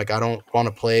game. Like, I don't want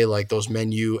to play like those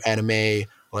menu anime.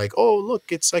 Like, oh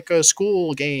look, it's like a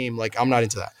school game. Like, I'm not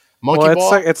into that. Monkey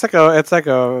Ball. It's like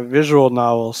a visual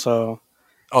novel. So,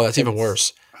 that's even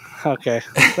worse. Okay,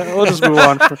 we'll just move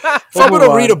on. If I'm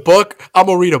gonna read a book, I'm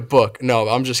gonna read a book. No,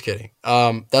 I'm just kidding.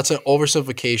 That's an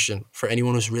oversimplification for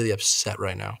anyone who's really upset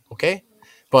right now. Okay,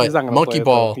 but Monkey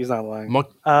Ball, he's not lying.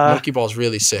 Monkey Ball's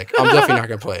really sick. I'm definitely not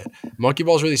gonna play it. Monkey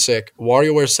Ball's really sick.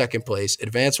 WarioWare's second place.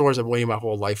 Advance Wars, I've waiting my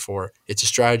whole life for. It's a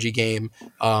strategy game.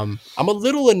 I'm a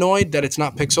little annoyed that it's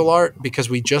not pixel art because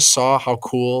we just saw how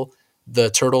cool the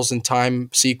Turtles in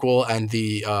Time sequel and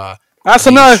the that's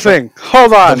another thing.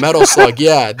 Hold on. The Metal Slug,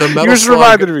 yeah. The Metal you just Slug,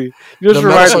 reminded me. The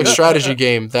Metal Slug strategy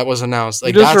game that was announced.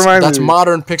 Like that's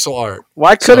modern pixel art.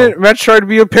 Why couldn't Metroid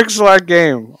be a pixel art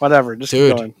game? Whatever. Just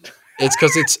keep going. It's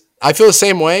because I feel the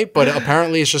same way, but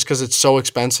apparently it's just because it's so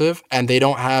expensive and they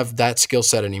don't have that skill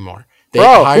set anymore. They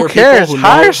hire who cares? People who know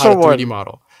how to 3D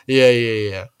model.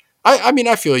 Yeah. I mean,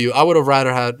 I feel you. I would have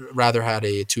rather had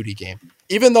a 2D game.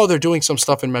 Even though they're doing some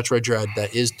stuff in Metroid Dread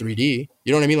that is 3D,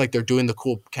 you know what I mean? Like they're doing the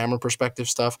cool camera perspective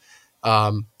stuff.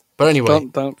 But anyway,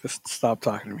 don't just stop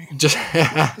talking to me. Just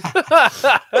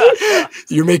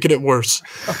you're making it worse.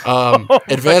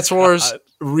 Advance Wars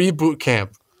Reboot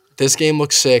Camp. This game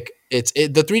looks sick.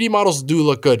 The 3D models do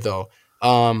look good though.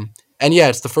 And yeah,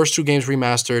 it's the first two games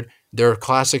remastered. They're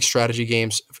classic strategy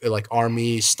games like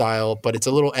Army style, but it's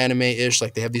a little anime-ish.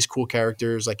 Like they have these cool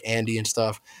characters like Andy and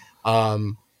stuff.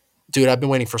 Dude, I've been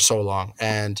waiting for so long,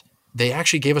 and they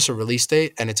actually gave us a release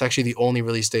date, and it's actually the only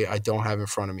release date I don't have in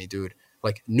front of me, dude.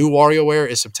 Like, new WarioWare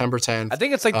is September 10th. I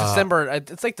think it's like December.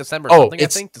 It's like December.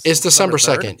 It's December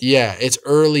 2nd. Yeah, it's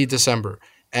early December.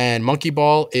 And Monkey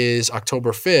Ball is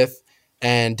October 5th,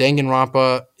 and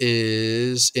Danganronpa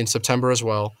is in September as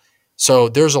well. So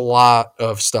there's a lot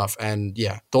of stuff, and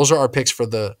yeah, those are our picks for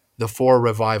the 4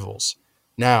 revivals.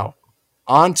 Now,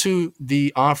 on to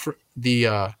the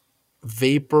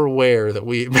vaporware that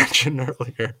we mentioned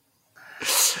earlier.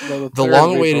 The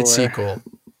long-awaited sequel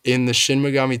in the Shin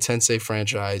Megami Tensei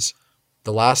franchise.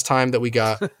 The last time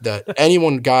that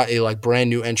anyone got a like brand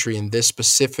new entry in this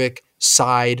specific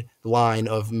side line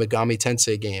of Megami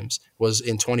Tensei games was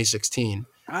in 2016.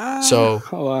 So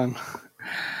hold on.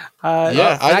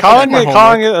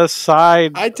 Calling it a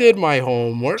side. I did my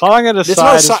homework. Calling it a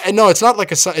side. No, it's not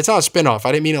like it's not a spin-off.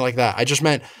 I didn't mean it like that. I just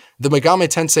meant the Megami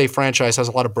Tensei franchise has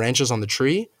a lot of branches on the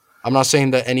tree. I'm not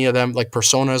saying that any of them, like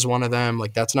Persona is one of them.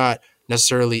 Like that's not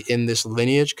necessarily in this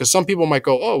lineage because some people might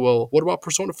go, oh, well, what about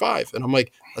Persona 5? And I'm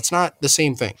like, that's not the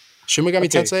same thing. Shin Megami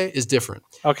Tensei is different.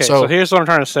 Okay, so here's what I'm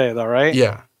trying to say though, right?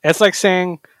 Yeah. It's like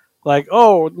saying, like,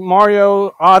 oh,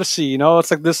 Mario Odyssey, you know,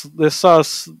 it's like this it's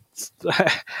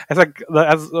like,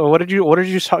 what did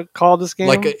you call this game?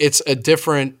 Like it's a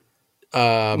different.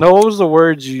 No, what was the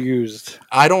words you used?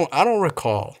 I don't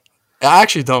recall. I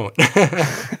actually don't.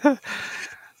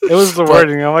 It was the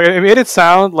wording. Like, it made it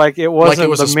sound like it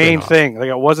wasn't the main thing. Like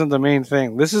it wasn't the main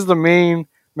thing. This is the main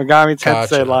Megami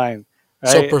Tensei line.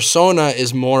 Right? So Persona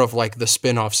is more of like the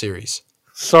spin-off series.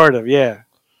 Sort of, yeah.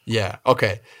 Yeah.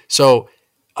 Okay. So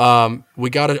we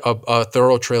got a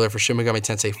thorough trailer for Shin Megami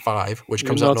Tensei 5, which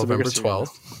comes out November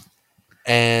 12th.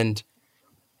 And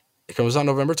it comes out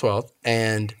November 12th.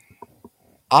 And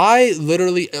I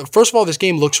literally, first of all, this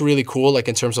game looks really cool, like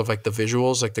in terms of like the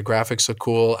visuals, like the graphics look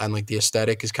cool and like the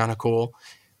aesthetic is kind of cool.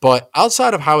 But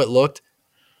outside of how it looked,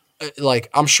 like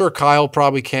I'm sure Kyle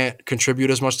probably can't contribute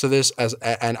as much to this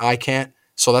and I can't.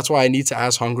 So that's why I need to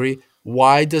ask Hungry,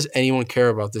 why does anyone care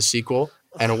about this sequel?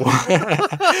 And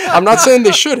I'm not saying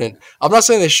they shouldn't. I'm not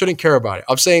saying they shouldn't care about it.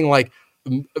 I'm saying like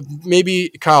maybe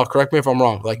Kyle, correct me if I'm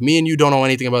wrong. Like me and you don't know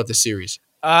anything about this series.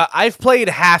 I've played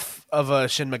half of a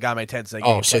Shin Megami Tensei game.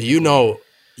 Oh, so you know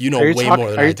way more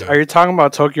than I do. Are you talking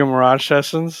about Tokyo Mirage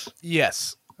Sessions?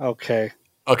 Yes. Okay.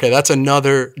 Okay, that's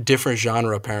another different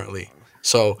genre apparently.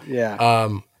 So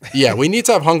yeah, we need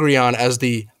to have Hungry on as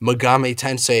the Megami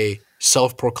Tensei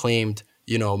self-proclaimed,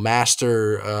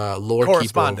 master lore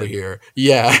keeper over here.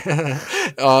 Yeah.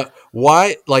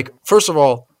 Why? Like, first of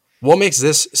all, what makes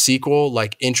this sequel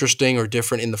like interesting or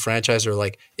different in the franchise, or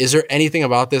like, is there anything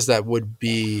about this that would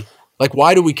be like,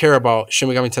 why do we care about Shin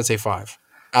Megami Tensei 5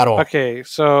 at all? Okay,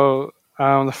 so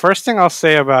the first thing I'll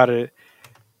say about it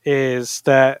is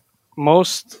that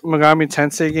most Megami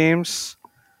Tensei games,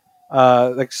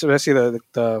 like especially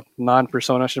the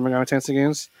non-Persona Shin Megami Tensei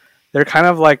games, they're kind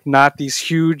of like not these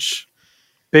huge,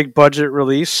 big budget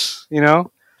release, Yeah.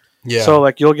 So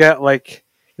like you'll get like,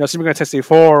 Shin Megami Tensei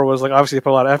 4 was like obviously they put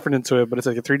a lot of effort into it, but it's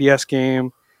like a 3DS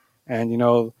game, and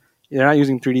they're not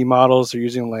using 3D models; they're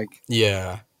using like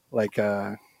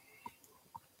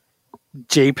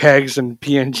JPEGs and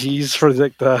PNGs for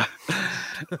like the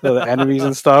enemies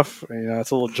and stuff. It's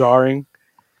a little jarring.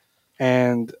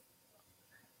 And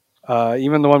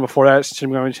even the one before that,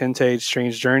 Shin Megami Tensei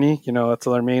Strange Journey, that's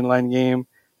their mainline game.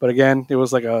 But again, it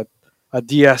was like a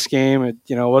DS game. It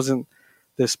wasn't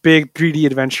this big 3D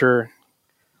adventure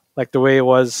like the way it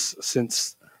was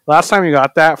since last time you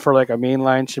got that for like a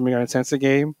mainline Shin Megami Tensei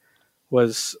game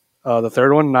was the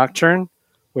third one, Nocturne,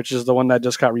 which is the one that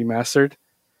just got remastered.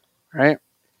 Right.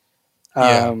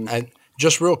 And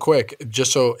just real quick,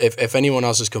 just so if anyone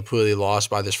else is completely lost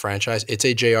by this franchise, it's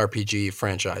a JRPG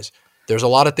franchise. There's a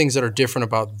lot of things that are different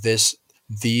about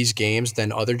these games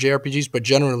than other JRPGs, but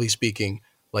generally speaking,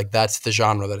 like that's the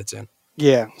genre that it's in.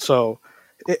 Yeah. So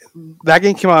that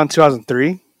game came out in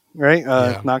 2003,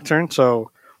 right? Nocturne.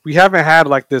 So we haven't had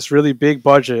like this really big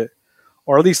budget,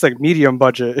 or at least like medium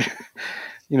budget,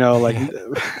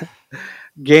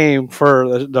 game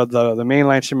for the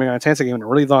mainline Shin Megami Tensei game in a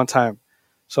really long time.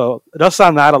 So just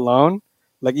on that alone,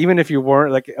 like even if you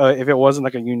weren't like if it wasn't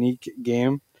like a unique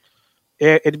game,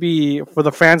 it'd be for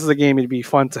the fans of the game. It'd be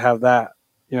fun to have that.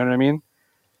 You know what I mean?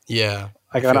 Yeah.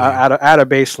 Like at a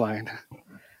baseline.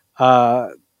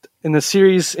 In the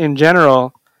series in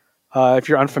general, if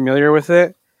you're unfamiliar with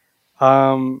it,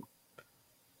 one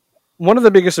of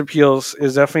the biggest appeals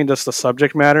is definitely just the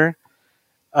subject matter.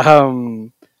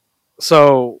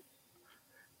 So,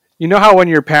 how when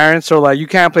your parents are like, you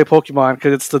can't play Pokemon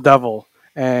because it's the devil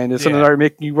and it's something that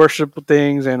making you worship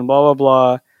things and blah, blah,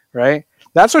 blah, right?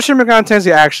 That's what Shin Megami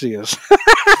Tensei actually is.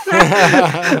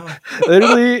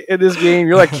 Literally, in this game,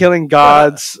 you're like killing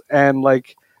gods and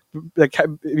like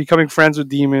becoming friends with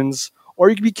demons, or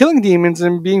you could be killing demons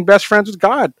and being best friends with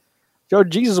God. Yo,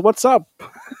 Jesus, what's up?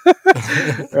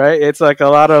 Right? It's like a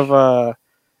lot of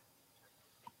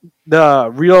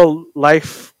the real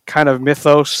life kind of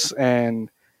mythos and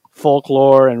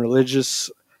folklore and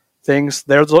religious things.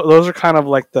 Those are kind of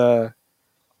like the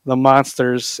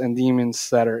monsters and demons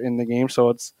that are in the game. So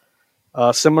it's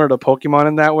similar to Pokemon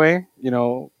in that way.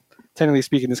 Technically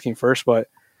speaking, this came first, but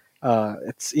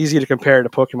it's easy to compare to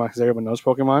Pokemon because everyone knows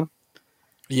Pokemon.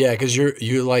 Yeah, because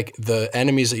you like the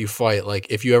enemies that you fight. Like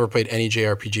if you ever played any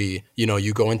JRPG,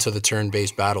 you go into the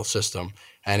turn-based battle system.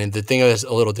 And the thing that's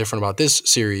a little different about this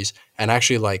series, and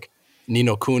actually like Ni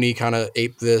no Kuni kind of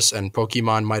aped this, and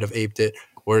Pokemon might have aped it,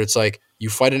 where it's like you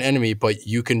fight an enemy, but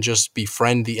you can just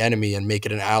befriend the enemy and make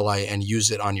it an ally and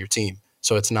use it on your team.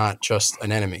 So it's not just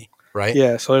an enemy, right?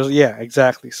 Yeah. So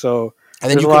exactly. So and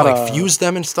then you can like fuse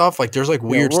them and stuff. Like there's like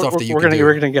weird stuff that you can do.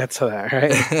 We're gonna get to that,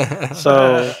 right?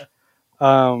 So,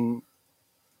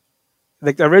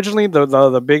 like originally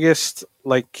the biggest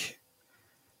like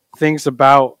things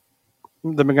about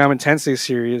the Megami Tensei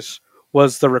series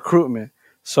was the recruitment.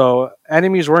 So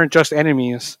enemies weren't just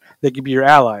enemies; they could be your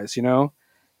allies,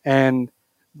 And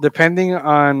depending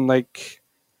on like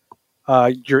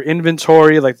your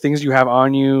inventory, like things you have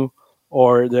on you,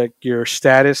 or like your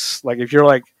status, like if you're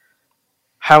like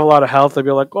have a lot of health, they'll be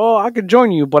like, "Oh, I could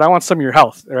join you, but I want some of your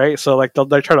health," right? So like they'll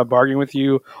try to bargain with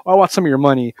you. "Oh, I want some of your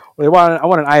money," or I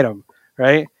want an item,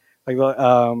 right? Like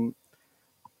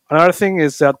another thing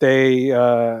is that they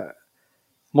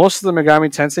most of the Megami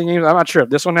Tensei games, I'm not sure if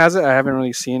this one has it. I haven't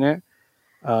really seen it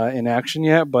in action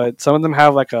yet, but some of them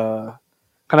have like a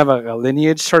kind of a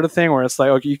lineage sort of thing where it's like,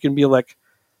 okay, you can be like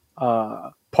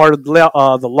part of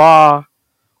the law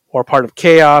or part of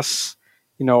chaos.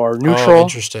 or neutral. Oh,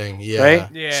 interesting. Yeah.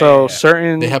 Right? Yeah. So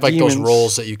certain they have like demons, those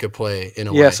roles that you could play in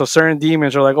a way. Yeah, so certain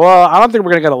demons are like, well, I don't think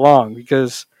we're gonna get along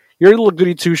because you're a little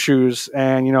goody two shoes,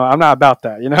 and I'm not about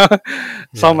that,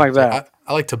 something like that.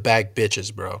 I like to bag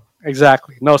bitches, bro.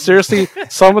 Exactly. No, seriously,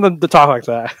 some of them talk like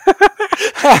that.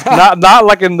 not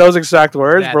like in those exact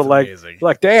words, That's but amazing.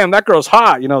 like, damn, that girl's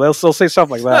hot. They'll still say stuff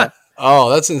like that.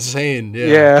 Oh, that's insane.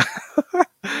 Yeah.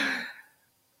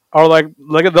 Or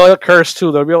they'll curse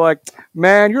too. They'll be like,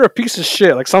 "Man, you're a piece of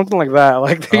shit," like something like that.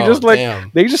 Like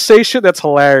they just say shit that's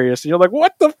hilarious. And you're like,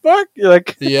 "What the fuck?" You're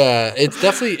like, yeah, it's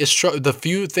definitely the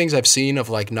few things I've seen of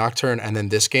like Nocturne and then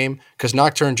this game, because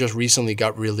Nocturne just recently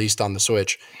got released on the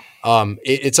Switch.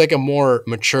 It's like a more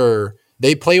mature.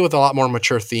 They play with a lot more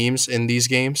mature themes in these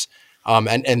games.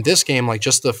 And this game, like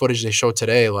just the footage they showed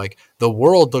today, like the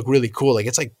world looked really cool. Like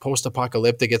it's like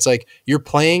post-apocalyptic. It's like you're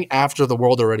playing after the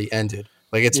world already ended.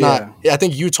 Like it's not. I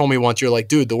think you told me once. You're like,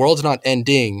 dude, the world's not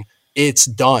ending. It's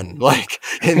done. Like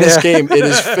in this game, it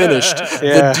is finished.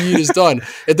 The deed is done.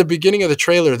 At the beginning of the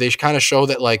trailer, they kind of show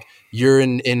that like you're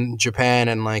in Japan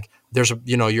and like there's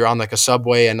you're on like a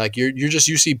subway and like you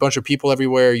see a bunch of people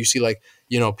everywhere. You see like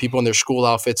people in their school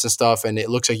outfits and stuff, and it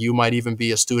looks like you might even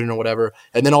be a student or whatever.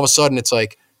 And then all of a sudden, it's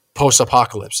like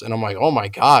post-apocalypse, and I'm like, oh my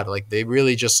god, like they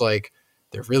really just like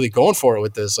they're really going for it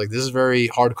with this. Like this is very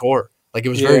hardcore. Like it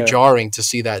was very jarring to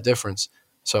see that difference.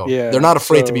 So they're not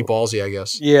afraid to be ballsy, I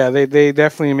guess. Yeah, they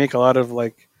definitely make a lot of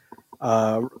like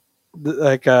they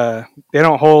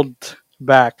don't hold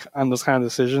back on those kind of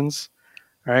decisions,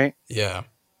 right? Yeah.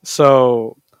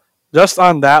 So just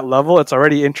on that level, it's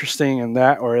already interesting in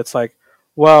that, or it's like,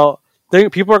 well,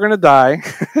 people are going to die.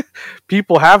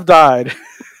 People have died.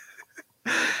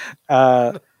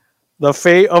 The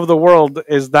fate of the world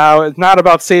is now, it's not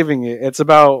about saving it. It's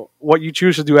about what you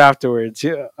choose to do afterwards,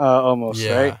 almost,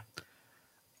 right?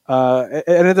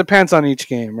 And it depends on each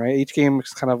game, right? Each game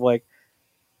is kind of like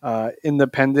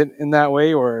independent in that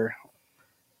way, or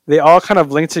they all kind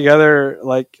of link together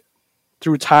like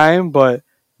through time, but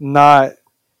they're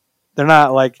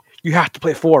not like you have to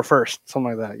play 4 first,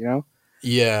 something like that,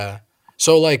 Yeah.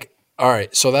 So like, all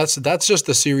right, so that's just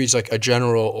the series, like a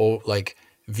general like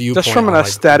viewpoint, just from an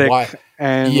aesthetic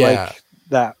and like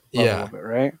that level of it,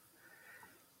 right?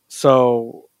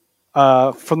 So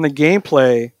from the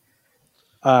gameplay,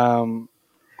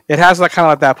 it has like kind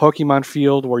of like that Pokemon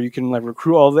field where you can like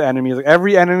recruit all the enemies. Like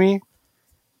every enemy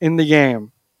in the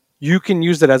game, you can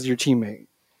use it as your teammate.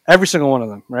 Every single one of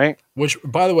them, right? Which,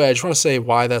 by the way, I just want to say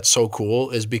why that's so cool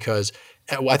is because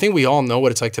I think we all know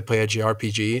what it's like to play a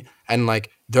JRPG, and like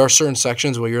there are certain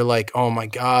sections where you're like, oh my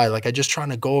god, like I just trying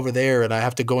to go over there and I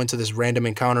have to go into this random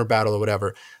encounter battle or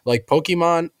whatever. Like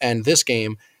Pokemon and this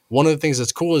game, one of the things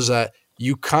that's cool is that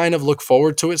you kind of look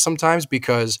forward to it sometimes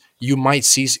because you might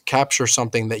capture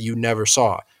something that you never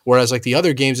saw. Whereas like the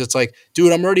other games, it's like,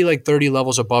 dude, I'm already like 30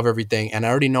 levels above everything and I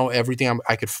already know everything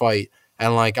I could fight.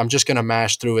 And like, I'm just going to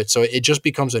mash through it. So it just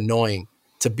becomes annoying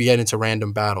to get into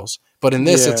random battles. But in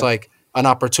this, it's like an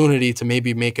opportunity to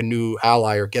maybe make a new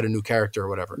ally or get a new character or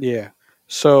whatever. Yeah.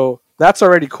 So that's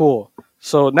already cool.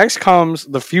 So next comes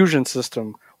the fusion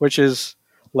system, which is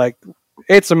like,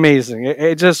 it's amazing.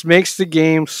 It just makes the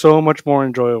game so much more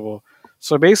enjoyable.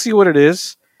 So basically what it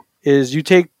is you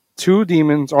take 2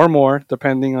 demons or more,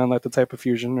 depending on like the type of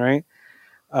fusion, right?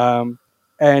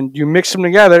 And you mix them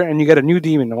together and you get a new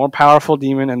demon, a more powerful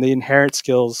demon, and they inherit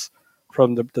skills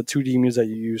from the 2 demons that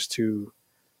you use to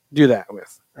do that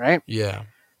with, right? Yeah.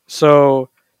 So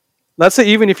let's say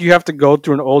even if you have to go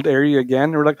through an old area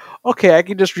again, we're like, okay, I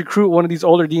can just recruit one of these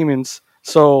older demons.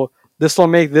 So this will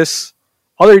make this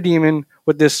other demon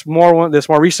with this more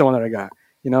recent one that I got,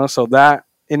 so that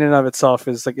in and of itself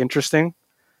is like interesting,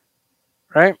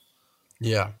 right?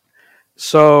 Yeah.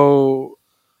 So,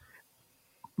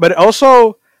 but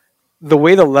also the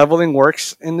way the leveling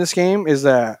works in this game is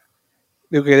that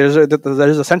there's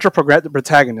a central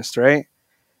protagonist, right?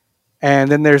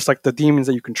 And then there's like the demons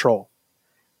that you control,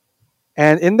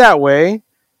 and in that way,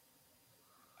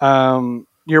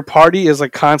 your party is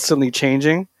like constantly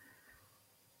changing,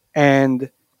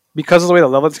 and because of the way the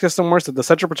leveling system works, the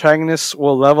central protagonists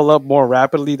will level up more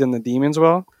rapidly than the demons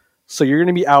will. So you're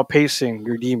going to be outpacing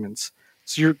your demons.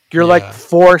 So you're like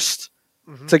forced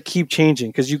to keep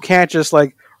changing because you can't just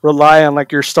like rely on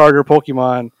like your starter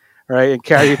Pokemon, right, and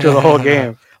carry you through the whole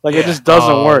game. Like it just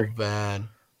doesn't work. Man.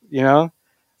 Yeah.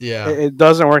 It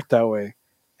doesn't work that way,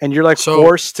 and you're like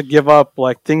forced to give up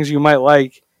like things you might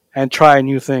like and try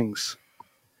new things.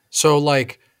 So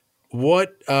like,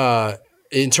 what?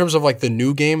 In terms of like the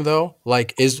new game though,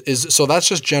 like so that's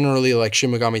just generally like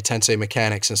Shin Megami Tensei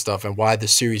mechanics and stuff and why the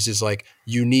series is like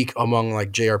unique among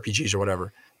like JRPGs or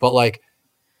whatever. But like,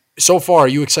 so far, are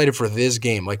you excited for this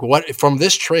game? Like what from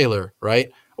this trailer,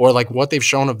 right? Or like what they've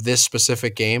shown of this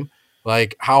specific game?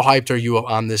 Like how hyped are you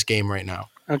on this game right now?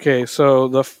 Okay, so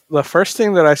the first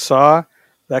thing that I saw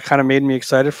that kind of made me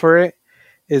excited for it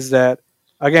is that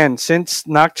again, since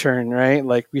Nocturne, right?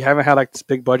 Like we haven't had like this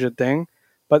big budget thing,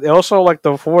 but they also like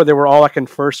before they were all like in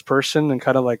first person and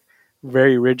kind of like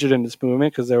very rigid in this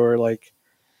movement because they were like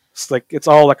it's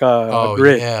all like a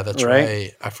grid. Yeah, that's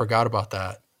right. I forgot about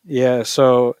that. Yeah,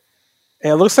 so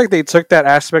it looks like they took that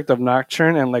aspect of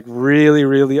Nocturne and like really,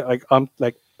 really like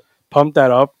pumped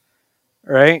that up,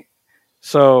 right?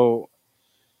 So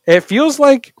it feels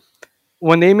like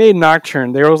when they made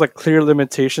Nocturne, there was like clear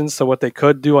limitations to what they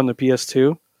could do on the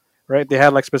PS2, right? They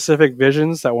had like specific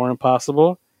visions that weren't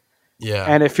possible. Yeah.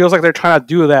 And it feels like they're trying to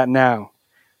do that now.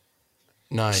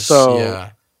 Nice. So,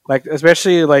 yeah. Like,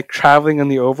 especially like traveling in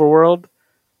the overworld,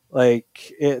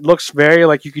 like it looks very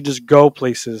like you could just go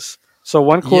places. So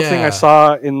one cool thing I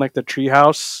saw in like the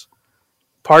treehouse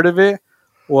part of it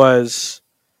was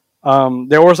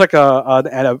there was like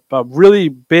a really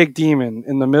big demon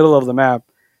in the middle of the map,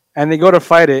 and they go to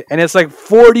fight it, and it's like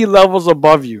 40 levels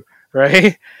above you,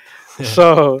 right?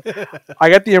 So I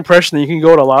get the impression that you can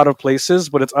go to a lot of places,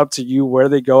 but it's up to you where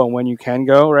they go and when you can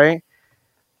go, right?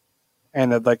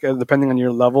 And like depending on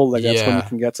your level, like that's when you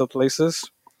can get to places.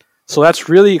 So that's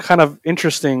really kind of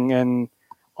interesting and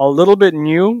a little bit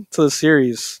new to the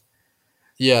series.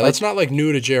 Yeah, that's not like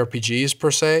new to JRPGs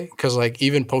per se, because like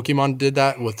even Pokemon did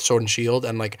that with Sword and Shield,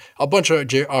 and like a bunch of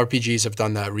RPGs have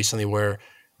done that recently, where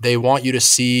they want you to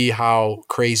see how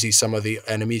crazy some of the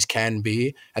enemies can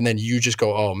be, and then you just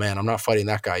go, "Oh man, I'm not fighting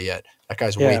that guy yet. That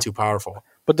guy's way too powerful."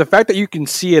 But the fact that you can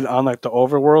see it on like the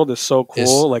overworld is so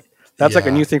cool. Like that's like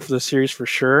a new thing for the series for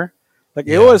sure. Like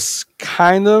it was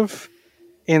kind of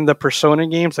in the Persona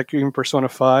games, like even Persona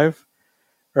 5,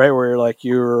 right, where like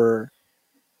you're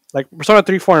like Persona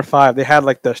 3, 4, and 5, they had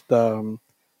like the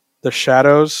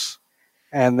shadows,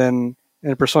 and then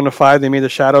in Persona 5 they made the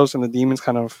shadows and the demons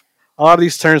kind of. A lot of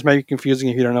these terms might be confusing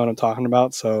if you don't know what I'm talking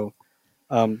about. So,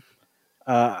 so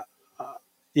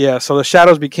the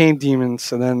shadows became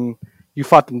demons, and then you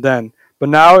fought them then. But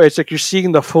now it's like you're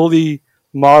seeing the fully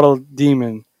modeled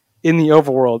demon in the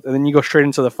overworld, and then you go straight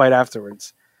into the fight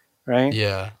afterwards, right?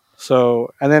 Yeah.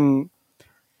 So, and then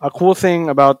a cool thing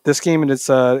about this game is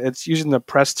it's using the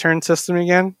press turn system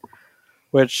again,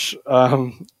 which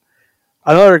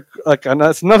another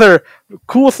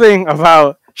cool thing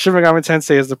about Shin Megami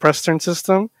Tensei is the press turn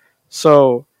system.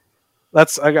 So I'm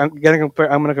going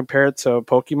to compare it to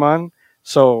Pokemon.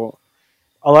 So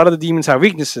a lot of the demons have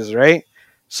weaknesses, right?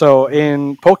 So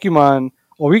in Pokemon,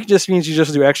 weakness means you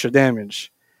just do extra damage.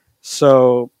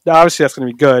 So obviously that's going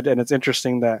to be good, and it's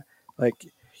interesting that like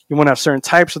you want to have certain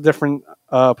types of different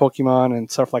Pokemon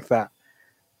and stuff like that.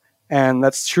 And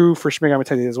that's true for Shin Megami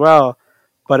Tensei as well.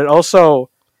 But it also,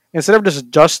 instead of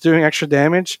just doing extra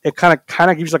damage, it kind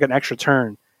of gives you like an extra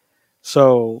turn.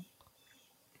 So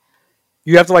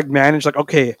you have to like manage like,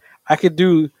 okay, I could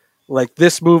do like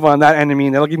this move on that enemy,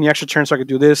 and that'll give me extra turn, so I could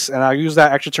do this, and I'll use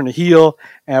that extra turn to heal,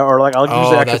 or like I'll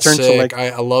use the extra turn sick. to like.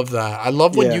 I love that. I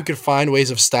love when you can find ways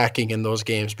of stacking in those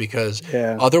games, because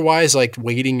otherwise, like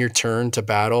waiting your turn to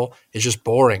battle is just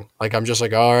boring. Like I'm just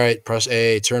like, all right, press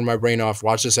A, turn my brain off,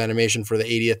 watch this animation for the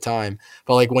 80th time.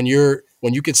 But like when you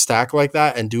could stack like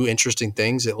that and do interesting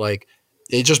things,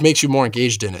 it just makes you more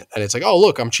engaged in it, and it's like, oh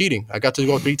look, I'm cheating. I got to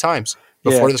go 3 times.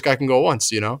 Before this guy can go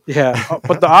once, you know? Yeah,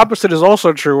 but the opposite is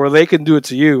also true, where they can do it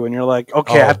to you, and you're like,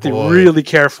 okay, I have to be really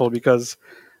careful, because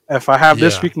if I have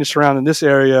this weakness around in this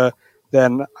area,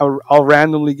 then I'll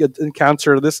randomly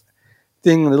encounter this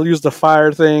thing, and they'll use the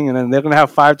fire thing, and then they're going to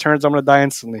have 5 turns, I'm going to die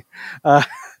instantly.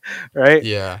 Right?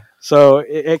 Yeah. So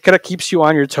it kind of keeps you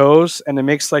on your toes, and it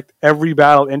makes like every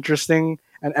battle interesting,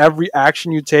 and every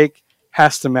action you take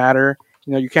has to matter.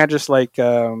 You know, you can't just like...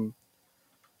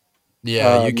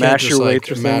 you can't just like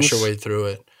mash your way through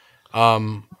it.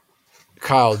 Kyle,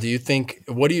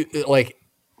 what do you like?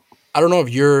 I don't know if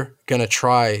you're going to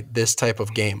try this type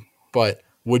of game, but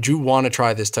would you want to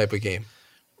try this type of game?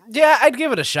 Yeah, I'd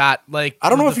give it a shot. Like, I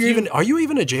don't know if are you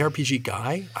even a JRPG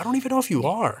guy? I don't even know if you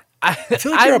are. I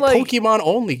feel like you're a Pokemon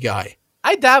only guy.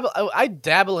 I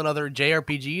dabble in other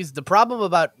JRPGs. The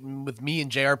problem with me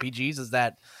and JRPGs is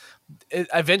that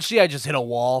eventually I just hit a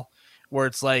wall where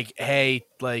it's like, hey,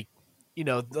 like, you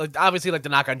know, like obviously like the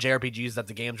knock on JRPGs is that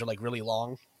the games are like really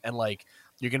long, and like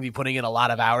you're going to be putting in a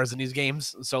lot of hours in these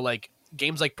games. So like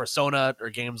games like Persona or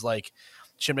games like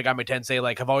Shin Megami Tensei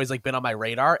like have always like been on my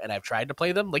radar, and I've tried to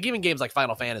play them. Like even games like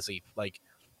Final Fantasy, like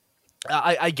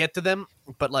I get to them,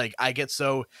 but like I get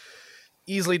so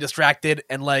easily distracted,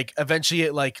 and like eventually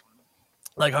it like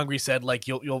like Hungry said, like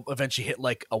you'll eventually hit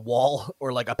like a wall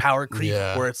or like a power creep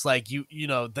where it's like you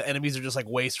know the enemies are just like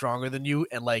way stronger than you,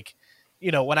 and like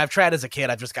when I've tried as a kid,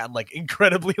 I've just gotten like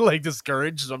incredibly like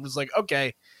discouraged. So I'm just like,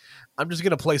 okay, I'm just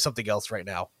gonna play something else right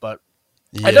now. But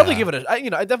I definitely give it I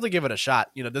definitely give it a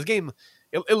shot. This game,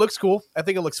 it looks cool. I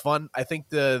think it looks fun. I think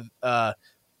the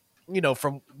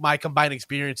from my combined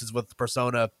experiences with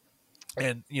Persona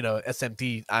and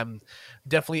SMT, I'm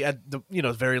definitely at the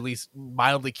very least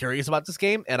mildly curious about this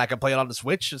game, and I can play it on the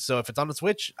Switch. So if it's on the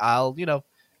Switch, I will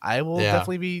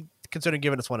definitely be considering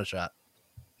giving this one a shot.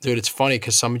 Dude, it's funny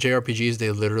because some JRPGs,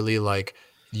 they literally like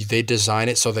they design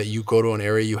it so that you go to an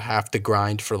area you have to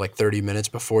grind for like 30 minutes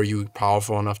before you're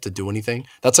powerful enough to do anything.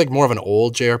 That's like more of an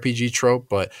old JRPG trope,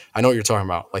 but I know what you're talking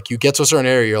about. Like you get to a certain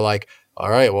area, you're like, all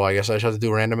right, well, I guess I just have to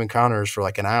do random encounters for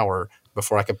like an hour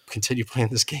before I can continue playing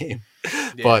this game.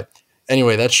 Yeah. But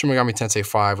anyway, that's Shin Megami Tensei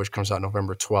 5, which comes out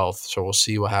November 12th. So we'll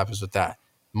see what happens with that.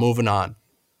 Moving on.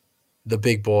 The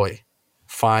big boy.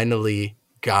 Finally,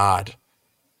 God.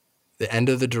 The end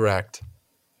of the direct.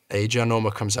 Eiji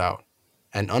Aonuma comes out.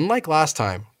 And unlike last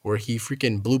time, where he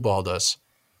freaking blue-balled us,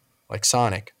 like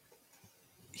Sonic,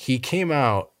 he came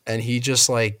out and he just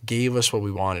like gave us what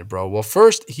we wanted, bro. Well,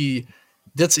 first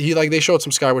they showed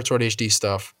some Skyward Sword HD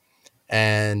stuff,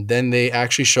 and then they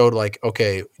actually showed like,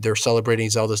 okay, they're celebrating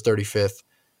Zelda's 35th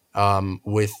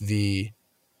with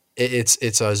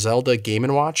it's a Zelda Game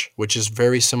 & Watch, which is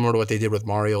very similar to what they did with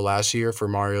Mario last year for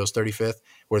Mario's 35th,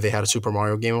 where they had a Super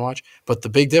Mario Game & Watch. But the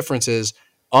big difference is,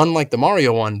 unlike the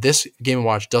Mario one, this Game &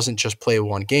 Watch doesn't just play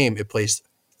one game. It plays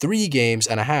 3 games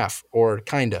and a half, or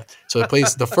kinda. So it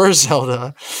plays the first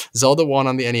Zelda 1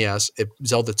 on the NES,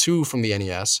 Zelda 2 from the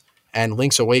NES, and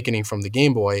Link's Awakening from the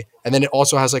Game Boy. And then it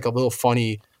also has like a little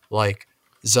funny like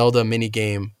Zelda mini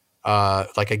game,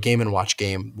 like a Game & Watch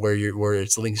game where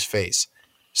it's Link's face.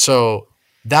 So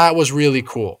that was really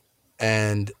cool.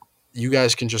 And you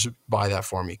guys can just buy that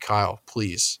for me. Kyle,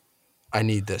 please. I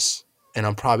need this. And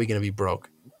I'm probably going to be broke.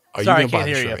 Are sorry, you going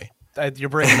to buy this for me? You're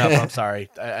breaking up. I'm sorry.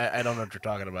 I don't know what you're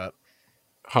talking about.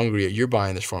 Hungry, you're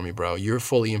buying this for me, bro. You're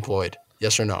fully employed.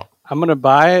 Yes or no? I'm going to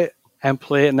buy it and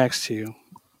play it next to you.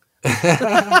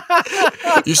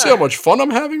 You see how much fun I'm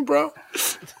having, bro?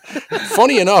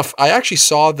 Funny enough, I actually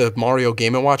saw the Mario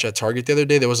Game & Watch at Target the other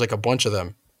day. There was like a bunch of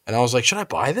them. And I was like, should I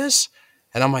buy this?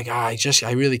 And I'm like, I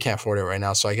really can't afford it right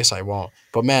now, so I guess I won't.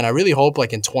 But man, I really hope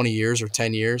like in 20 years or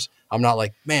 10 years, I'm not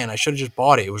like, man, I should have just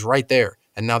bought it. It was right there.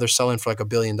 And now they're selling for like $1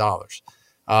 billion.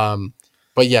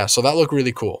 But yeah, so that looked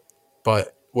really cool.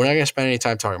 But we're not going to spend any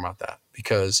time talking about that,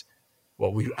 because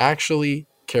what we actually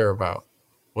care about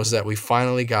was that we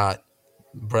finally got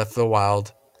Breath of the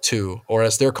Wild 2, or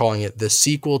as they're calling it, the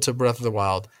sequel to Breath of the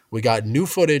Wild. We got new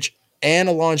footage and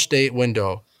a launch date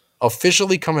window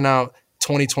officially coming out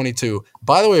 2022.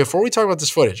 By the way, before we talk about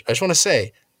this footage, I just want to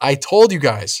say, I told you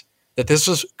guys that this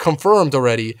was confirmed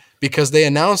already because they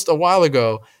announced a while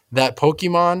ago that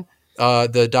Pokemon,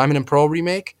 the Diamond and Pearl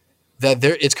remake, that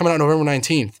it's coming out November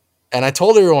 19th. And I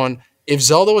told everyone, if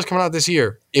Zelda was coming out this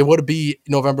year, it would be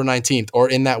November 19th or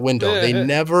in that window. They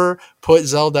never put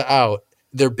Zelda out,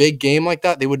 their big game like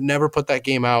that. They would never put that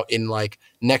game out in like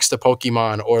next to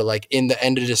Pokemon or like in the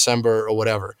end of December or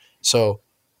whatever. So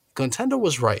Nintendo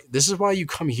was right. This is why you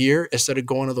come here instead of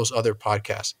going to those other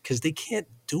podcasts, because they can't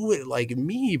do it like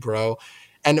me, bro.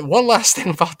 And one last thing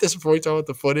about this before we talk about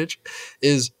the footage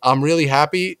is I'm really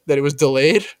happy that it was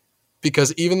delayed,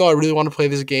 because even though I really want to play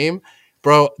this game,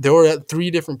 bro, there were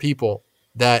 3 different people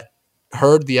that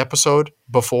heard the episode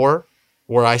before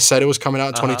where I said it was coming out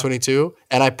in 2022.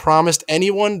 And I promised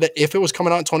anyone that if it was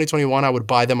coming out in 2021, I would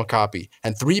buy them a copy.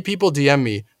 And 3 people DM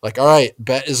me like, all right,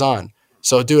 bet is on.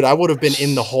 So, dude, I would have been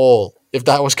in the hole if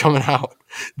that was coming out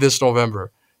this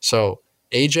November. So,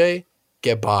 AJ,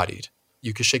 get bodied.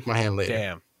 You can shake my hand later.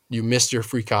 Damn. You missed your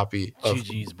free copy of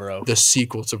GG's, bro. The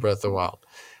sequel to Breath of the Wild.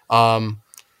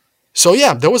 So,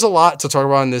 yeah, there was a lot to talk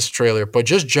about in this trailer. But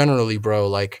just generally, bro,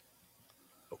 like,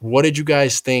 what did you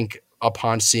guys think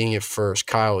upon seeing it first?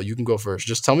 Kyle, you can go first.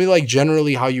 Just tell me, like,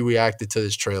 generally how you reacted to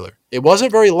this trailer. It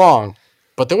wasn't very long,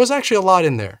 but there was actually a lot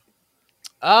in there.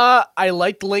 I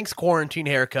liked Link's quarantine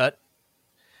haircut.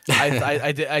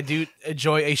 I do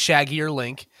enjoy a shaggier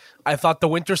Link. I thought the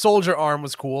Winter Soldier arm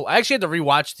was cool. I actually had to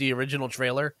rewatch the original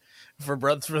trailer for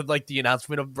like the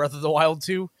announcement of Breath of the Wild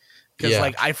 2, because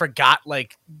like I forgot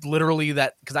like literally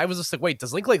that, because I was just like, wait,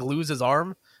 does Link like lose his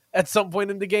arm at some point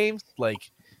in the game?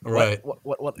 Like, right?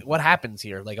 What happens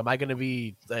here? Like, am I going to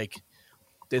be like?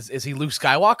 Is he Luke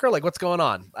Skywalker? Like, what's going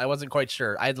on? I wasn't quite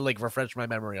sure. I had to like refresh my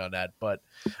memory on that. But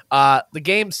the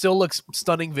game still looks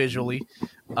stunning visually.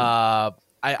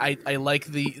 I like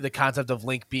the concept of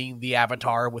Link being the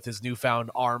Avatar with his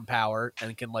newfound arm power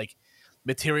and can like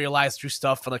materialize through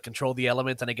stuff and like control the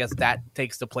elements, and I guess that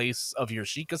takes the place of your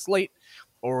Sheikah Slate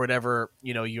or whatever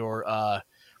your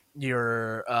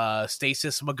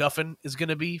stasis MacGuffin is going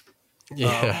to be.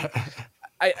 Yeah.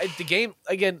 The game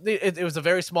again. It was a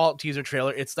very small teaser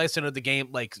trailer. It's nice to know the game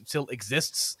like still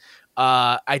exists.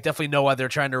 I definitely know why they're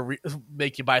trying to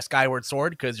make you buy Skyward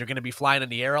Sword, because you're going to be flying in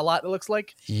the air a lot. It looks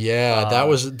like. Yeah,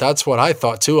 that's what I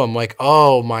thought too. I'm like,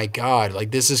 oh my god, like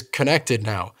this is connected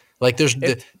now. Like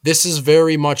this is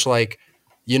very much like,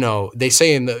 they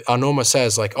say Anoma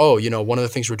says like, oh, one of the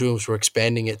things we're doing is we're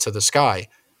expanding it to the sky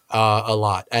a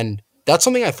lot, and that's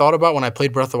something I thought about when I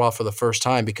played Breath of the Wild for the first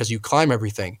time, because you climb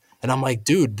everything. And I'm like,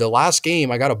 dude, the last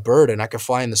game I got a bird and I could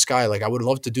fly in the sky. Like I would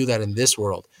love to do that in this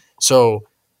world. So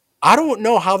I don't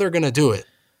know how they're going to do it,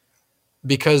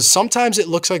 because sometimes it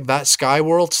looks like that sky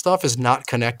world stuff is not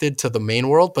connected to the main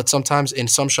world, but sometimes in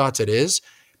some shots it is.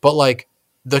 But like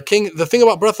the thing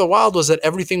about Breath of the Wild was that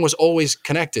everything was always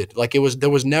connected. Like there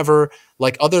was never,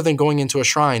 like, other than going into a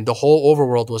shrine, the whole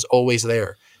overworld was always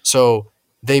there. So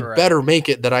they better make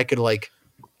it that I could like,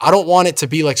 I don't want it to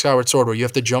be like Skyward Sword where you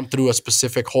have to jump through a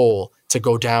specific hole to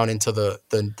go down into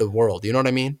the world. You know what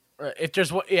I mean? If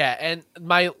there's and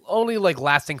my only like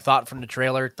lasting thought from the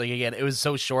trailer, like again, it was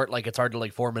so short, like it's hard to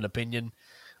like form an opinion.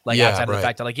 Like outside of the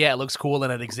fact that like, it looks cool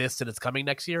and it exists and it's coming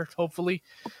next year, hopefully.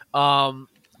 I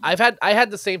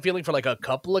had the same feeling for like a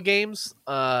couple of games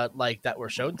like that were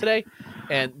shown today,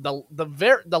 and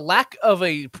the lack of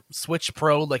a Switch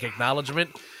Pro like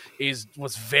acknowledgement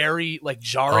was very like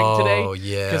jarring today. Oh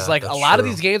yeah, because like a lot of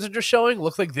these games that they're showing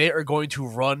look like they are going to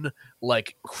run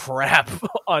like crap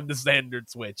on the standard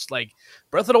Switch. Like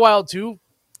Breath of the Wild 2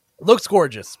 looks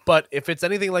gorgeous, but if it's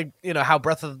anything like how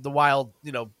Breath of the Wild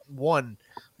 1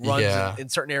 runs in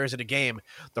certain areas of the game,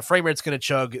 the frame rate's going to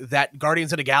chug. That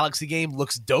Guardians of the Galaxy game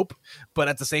looks dope, but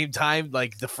at the same time,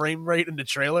 like the frame rate in the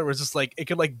trailer was just like it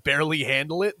could like barely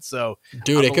handle it. So,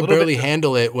 dude, it could barely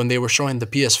handle it when they were showing the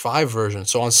PS5 version.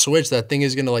 So on Switch, that thing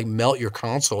is going to like melt your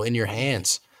console in your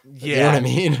hands. Yeah, you know what I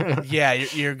mean? Yeah,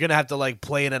 you're gonna have to like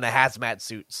play it in a hazmat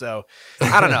suit. So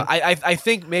I don't know. I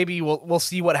think maybe we'll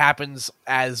see what happens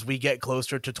as we get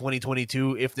closer to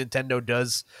 2022 if Nintendo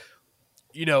does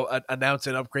announce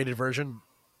an upgraded version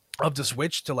of the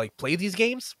Switch to like play these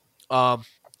games. And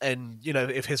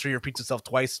if history repeats itself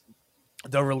twice,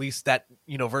 they'll release that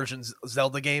version's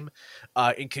Zelda game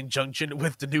in conjunction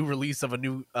with the new release of a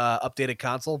new updated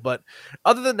console. But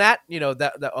other than that,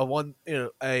 that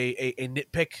a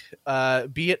nitpick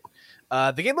be it,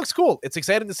 the game looks cool. It's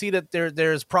exciting to see that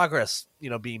there's progress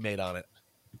being made on it.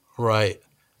 Right.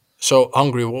 So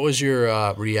Hungry, what was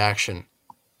your reaction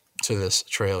to this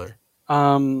trailer?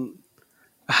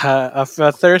 A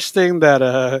first thing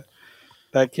that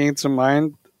came to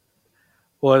mind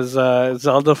was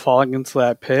Zelda falling into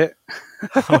that pit.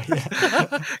 Oh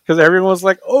yeah, because everyone was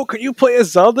like, "Oh, could you play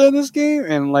as Zelda in this game?"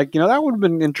 And like that would have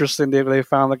been interesting if they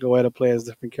found like a way to play as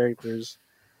different characters.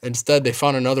 Instead, they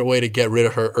found another way to get rid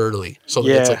of her early, so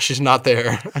that it's like she's not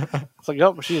there. It's like,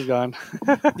 oh, she's gone.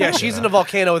 Yeah, she's in a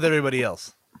volcano with everybody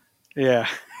else. Yeah.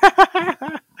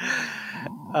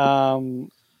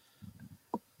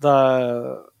 The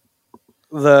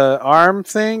arm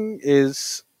thing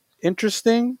is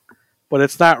interesting, but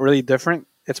it's not really different.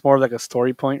 It's more like a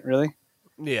story point, really.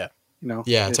 Yeah.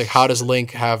 Yeah, it's like, how does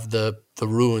Link have the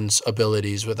runes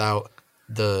abilities without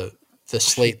the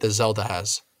slate that Zelda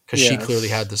has? Because she clearly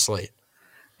had the slate.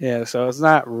 Yeah, so it's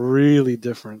not really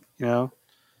different, Yeah.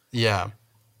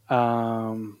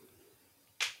 But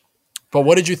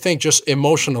what did you think just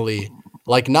emotionally?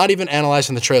 Like, not even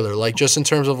analyzing the trailer, like just in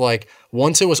terms of like,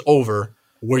 once it was over,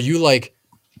 were you like,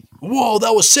 whoa,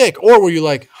 that was sick? Or were you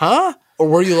like, huh? Or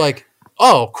were you like,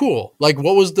 oh, cool? Like,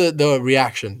 what was the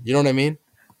reaction? You know what I mean?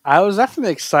 I was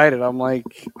definitely excited. I'm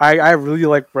like, I really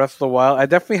like Breath of the Wild. I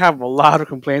definitely have a lot of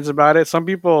complaints about it. Some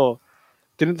people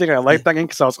didn't think I liked that game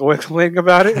because I was always complaining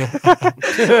about it.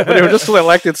 But they were just like,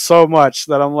 liked it so much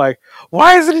that I'm like,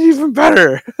 why isn't it even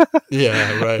better?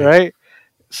 Yeah, right. Right?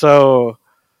 So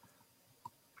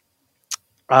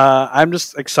I'm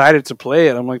just excited to play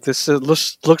it. I'm like, this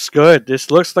looks good.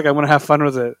 This looks like I'm going to have fun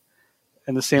with it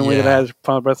in the same way that I had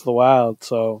fun with Breath of the Wild.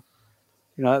 So,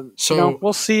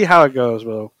 we'll see how it goes,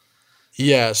 Will.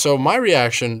 Yeah, so my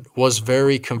reaction was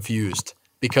very confused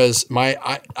because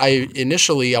I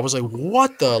initially I was like,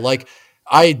 what the? Like,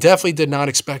 I definitely did not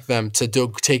expect them to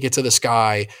take it to the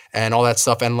sky and all that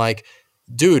stuff. And like,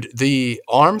 dude, the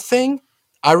arm thing,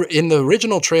 in the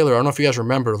original trailer, I don't know if you guys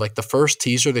remember, like the first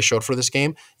teaser they showed for this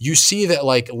game, you see that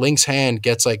like Link's hand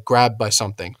gets like grabbed by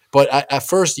something. But at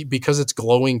first, because it's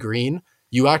glowing green,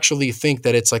 you actually think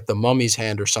that it's like the mummy's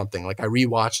hand or something. Like I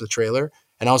rewatched the trailer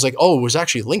and I was like, oh, it was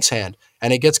actually Link's hand.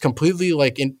 And it gets completely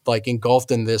like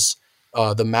engulfed in this,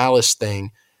 the malice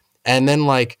thing. And then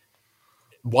like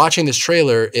watching this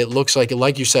trailer, it looks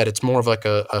like you said, it's more of like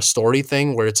a story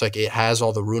thing where it's like it has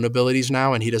all the rune abilities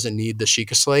now and he doesn't need the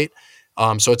Sheikah Slate.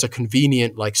 So it's a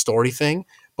convenient like story thing.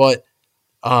 But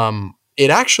it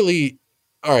actually,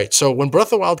 all right, so when Breath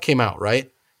of the Wild came out, right,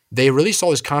 they released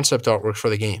all this concept artwork for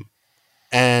the game.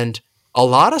 And a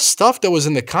lot of stuff that was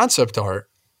in the concept art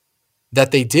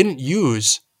that they didn't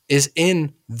use is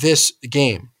in this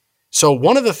game. So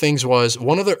one of the things was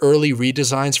one of the early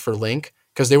redesigns for Link,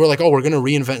 because they were like, oh, we're going to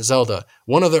reinvent Zelda.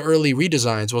 One of the early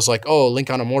redesigns was like, oh, Link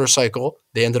on a motorcycle.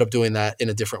 They ended up doing that in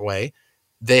a different way.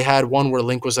 They had one where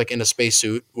Link was like in a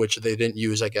spacesuit, which they didn't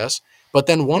use, I guess. But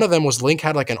then one of them was Link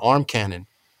had like an arm cannon.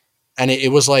 And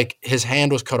it was like his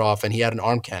hand was cut off and he had an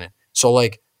arm cannon. So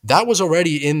like that was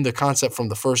already in the concept from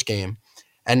the first game.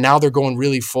 And now they're going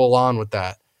really full on with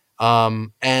that.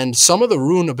 And some of the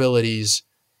rune abilities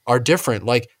are different.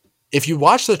 Like if you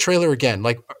watch the trailer again,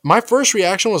 like my first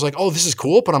reaction was like, oh, this is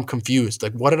cool, but I'm confused.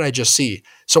 Like, what did I just see?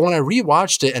 So when I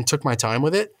rewatched it and took my time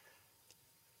with it,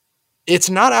 it's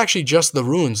not actually just the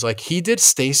runes. Like he did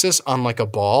stasis on like a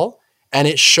ball and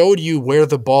it showed you where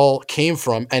the ball came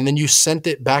from. And then you sent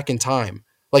it back in time.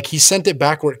 Like he sent it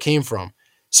back where it came from.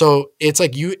 So it's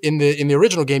like you in the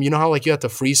original game, you know how like you had to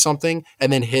freeze something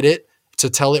and then hit it to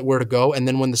tell it where to go. And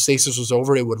then when the stasis was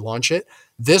over, it would launch it.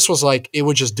 This was like, it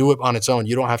would just do it on its own.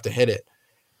 You don't have to hit it.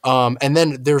 And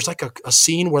then there's like a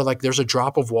scene where like there's a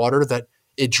drop of water that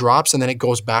it drops and then it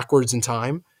goes backwards in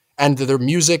time. And their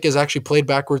music is actually played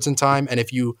backwards in time. And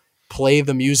if you play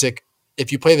the music,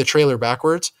 if you play the trailer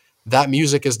backwards, that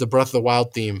music is the Breath of the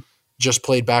Wild theme just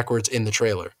played backwards in the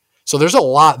trailer. So there's a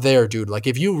lot there, dude. Like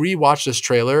if you rewatch this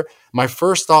trailer, my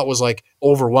first thought was like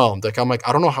overwhelmed. Like I'm like,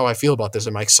 I don't know how I feel about this.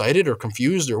 Am I excited or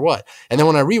confused or what? And then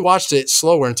when I rewatched it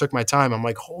slower and took my time, I'm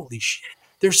like, holy shit,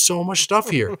 there's so much stuff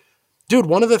here. Dude,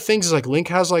 one of the things is like Link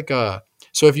has like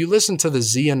so if you listen to the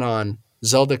Xehanon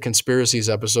Zelda Conspiracies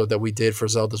episode that we did for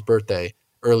Zelda's birthday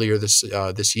earlier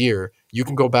this year, you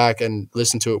can go back and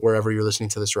listen to it wherever you're listening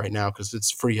to this right now because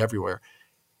it's free everywhere.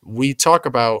 We talk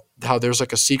about how there's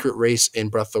like a secret race in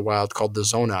Breath of the Wild called the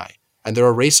Zonai. And they're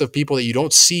a race of people that you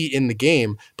don't see in the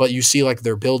game, but you see like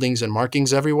their buildings and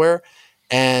markings everywhere.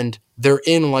 And they're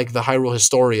in like the Hyrule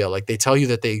Historia. Like they tell you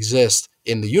that they exist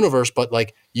in the universe, but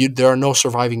like there are no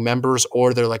surviving members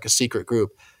or they're like a secret group.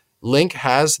 Link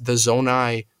has the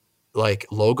Zonai like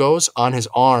logos on his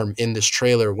arm in this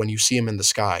trailer when you see him in the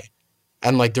sky.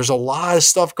 And like there's a lot of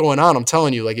stuff going on. I'm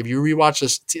telling you, like if you rewatch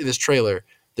this trailer,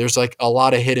 there's like a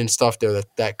lot of hidden stuff there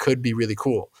that could be really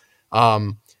cool.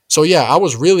 So yeah, I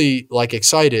was really like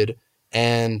excited.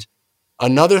 And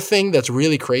another thing that's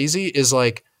really crazy is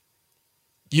like,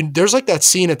 there's like that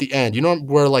scene at the end, you know,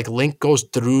 where like Link goes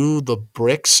through the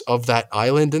bricks of that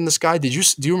island in the sky. Do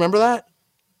you remember that?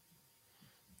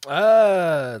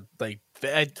 Like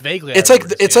vaguely.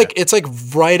 It's like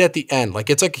right at the end. Like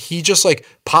it's like he just like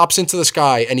pops into the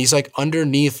sky and he's like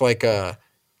underneath like a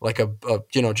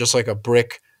you know, just like a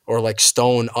brick or like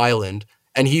stone island.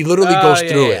 And he literally goes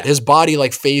through it. His body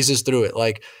like phases through it.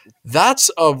 Like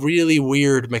that's a really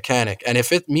weird mechanic. And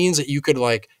if it means that you could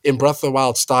like in Breath of the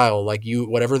Wild style, like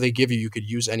whatever they give you could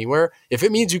use anywhere. If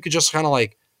it means you could just kind of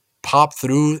like pop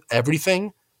through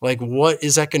everything, like what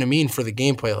is that going to mean for the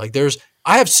gameplay? Like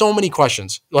I have so many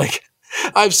questions. Like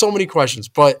I have so many questions.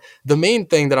 But the main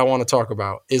thing that I want to talk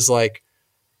about is like,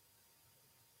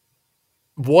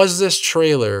 was this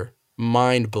trailer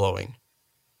mind-blowing?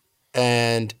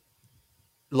 And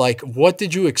like, what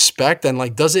did you expect? And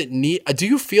like, do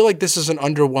you feel like this is an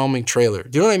underwhelming trailer?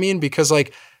 Do you know what I mean? Because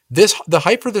like the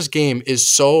hype for this game is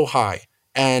so high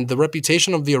and the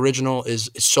reputation of the original is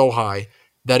so high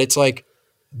that it's like,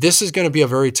 this is going to be a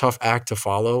very tough act to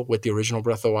follow with the original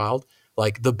Breath of the Wild.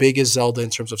 Like the biggest Zelda in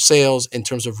terms of sales, in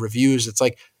terms of reviews. It's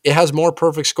like, it has more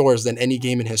perfect scores than any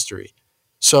game in history.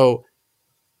 So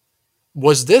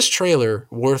was this trailer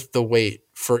worth the wait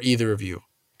for either of you?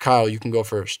 Kyle, you can go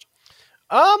first.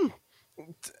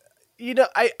 You know,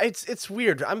 it's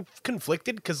weird. I'm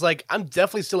conflicted because like I'm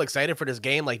definitely still excited for this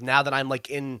game. Like now that I'm like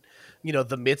in, you know,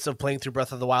 the midst of playing through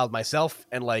Breath of the Wild myself,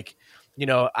 and like, you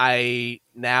know, I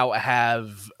now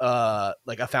have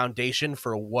like a foundation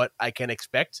for what I can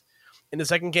expect in the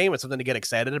second game. It's something to get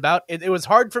excited about. It was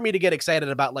hard for me to get excited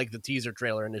about like the teaser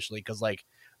trailer initially because like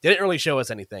they didn't really show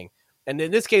us anything. And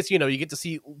in this case, you know, you get to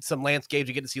see some landscapes.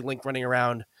 You get to see Link running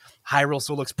around. Hyrule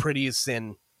still looks pretty as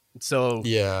sin. So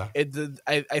yeah,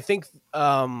 I think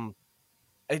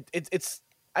it's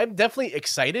I'm definitely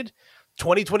excited.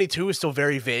 2022 is still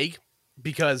very vague.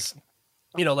 because,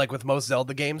 like with most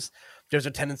Zelda games, there's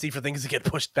a tendency for things to get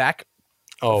pushed back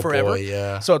forever. Boy,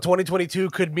 yeah. So 2022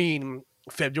 could mean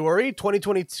February,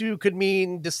 2022 could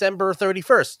mean December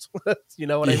 31st. You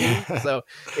know what I mean? So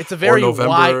it's a very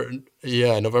wide.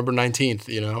 Yeah, November 19th.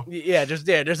 Yeah,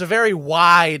 there's a very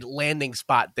wide landing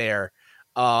spot there.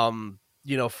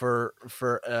 For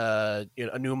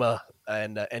Aonuma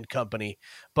and company,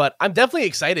 but I'm definitely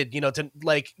excited. To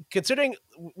like, considering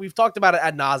we've talked about it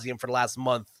ad nauseum for the last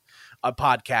month.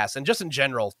 Podcast and just in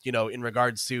general, in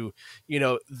regards to,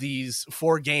 these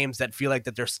 4 games that feel like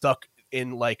that they're stuck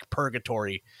in like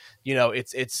purgatory.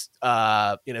 It's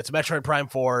Metroid Prime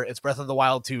 4, it's Breath of the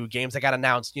Wild 2, games that got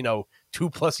announced,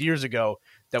 2+ years ago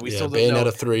that we still don't know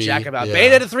 3, jack about.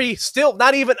 Bayonetta 3, still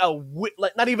not even a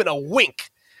wink,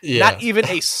 not even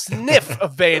a sniff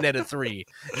of Bayonetta 3.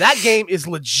 That game is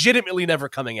legitimately never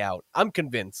coming out. I'm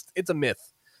convinced it's a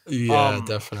myth. Yeah,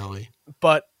 definitely.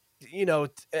 But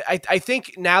I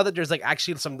think now that there's like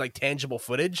actually some like tangible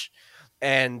footage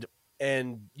and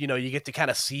you get to kind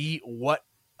of see what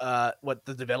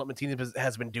the development team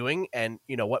has been doing and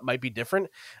what might be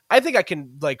different. I think I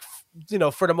can like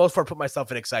for the most part put myself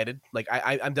in excited. Like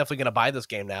I'm definitely gonna buy this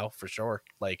game now for sure.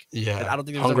 Like I don't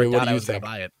think there's Hungry, ever doubt I was gonna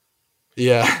buy it.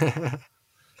 Yeah.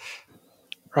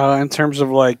 In terms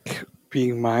of like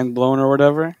being mind blown or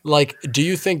whatever. Like, do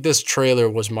you think this trailer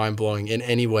was mind blowing in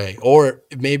any way? Or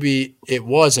maybe it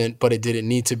wasn't, but it didn't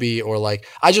need to be, or like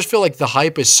I just feel like the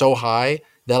hype is so high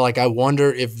that like I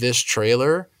wonder if this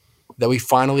trailer that we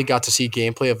finally got to see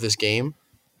gameplay of this game,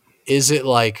 is it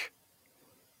like,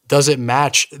 does it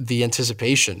match the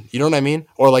anticipation? You know what I mean?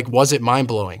 Or like, was it mind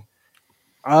blowing?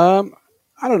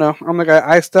 I don't know. I'm like,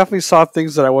 I definitely saw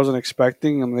things that I wasn't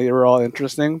expecting, and they were all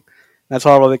interesting. That's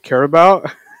all I really care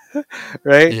about,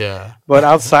 right? Yeah. But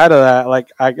outside of that, like,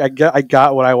 I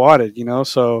got what I wanted,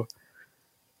 So,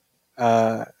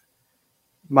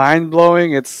 mind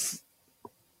blowing. It's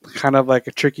kind of like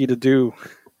a tricky to do,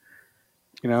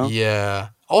 Yeah.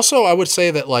 Also, I would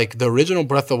say that like the original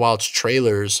Breath of the Wild's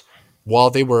trailers, while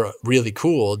they were really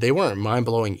cool, they weren't mind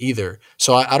blowing either.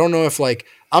 So I don't know if like,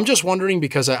 I'm just wondering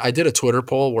because I did a Twitter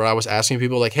poll where I was asking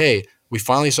people like, hey, we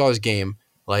finally saw this game.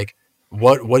 Like,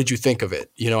 what did you think of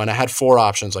it? And I had 4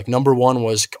 options. Like number 1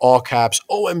 was all caps,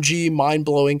 OMG, mind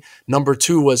blowing. Number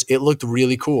 2 was it looked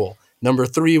really cool. Number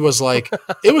 3 was like,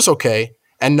 it was okay.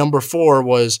 And number 4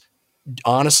 was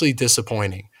honestly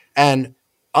disappointing. And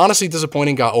honestly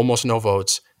disappointing got almost no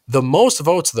votes. The most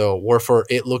votes though were for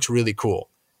it looks really cool.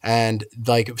 And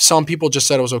like some people just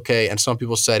said it was okay. And some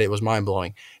people said it was mind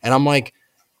blowing. And I'm like,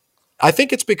 I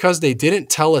think it's because they didn't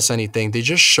tell us anything. They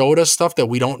just showed us stuff that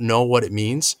we don't know what it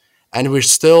means. And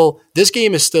this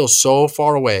game is still so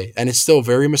far away and it's still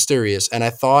very mysterious. And I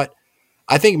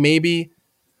think maybe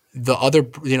the other,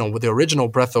 with the original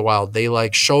Breath of the Wild, they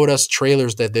like showed us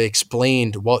trailers that they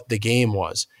explained what the game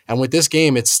was. And with this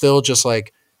game, it's still just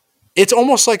like, it's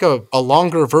almost like a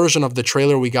longer version of the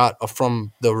trailer we got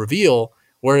from the reveal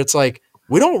where it's like,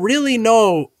 we don't really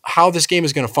know how this game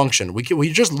is going to function.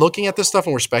 We're just looking at this stuff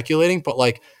and we're speculating, but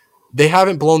like they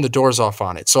haven't blown the doors off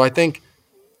on it. So I think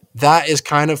that is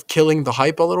kind of killing the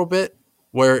hype a little bit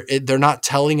where they're not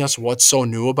telling us what's so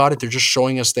new about it. They're just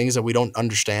showing us things that we don't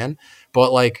understand.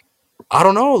 But like, I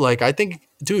don't know. Like, I think,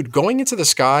 dude, going into the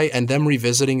sky and them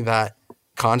revisiting that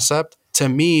concept, to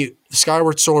me,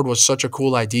 Skyward Sword was such a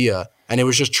cool idea and it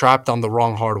was just trapped on the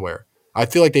wrong hardware. I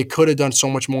feel like they could have done so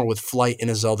much more with flight in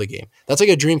a Zelda game. That's like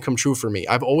a dream come true for me.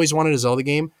 I've always wanted a Zelda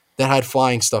game that had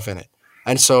flying stuff in it.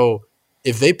 And so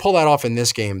if they pull that off in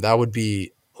this game, that would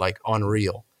be like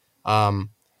unreal.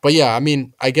 But yeah, I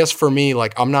mean, I guess for me,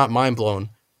 like I'm not mind blown.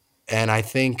 And I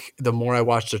think the more I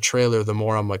watch the trailer, the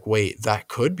more I'm like, wait, that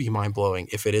could be mind blowing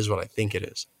if it is what I think it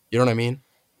is. You know what I mean?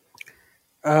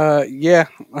 Yeah.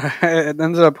 It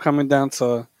ended up coming down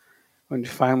to when you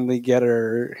finally get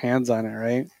our hands on it,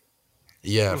 right?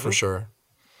 Yeah, for sure.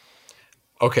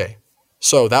 Okay,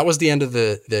 so that was the end of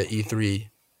the E3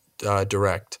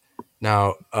 Direct.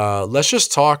 Now, let's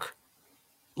just talk,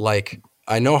 like,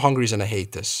 I know Hungry's going to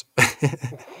hate this.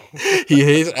 He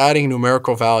hates adding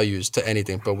numerical values to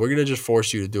anything, but we're going to just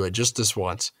force you to do it just this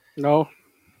once. No.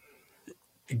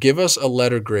 Give us a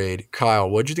letter grade. Kyle,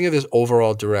 what did you think of this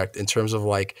overall Direct in terms of,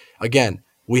 like, again,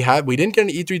 we didn't get an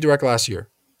E3 Direct last year.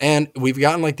 And we've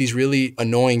gotten like these really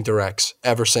annoying directs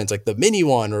ever since, like the mini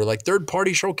one or like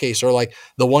third-party showcase or like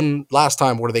the one last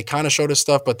time where they kind of showed us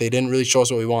stuff, but they didn't really show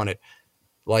us what we wanted.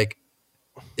 Like,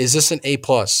 is this an A+?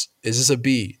 Is this a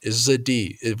B? Is this a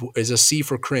D? Is a C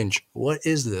for cringe? What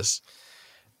is this?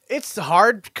 It's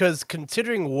hard because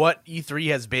considering what E3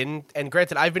 has been, and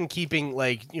granted, I've been keeping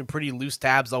pretty loose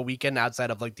tabs all weekend outside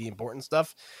of like the important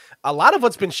stuff. A lot of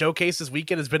what's been showcased this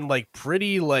weekend has been like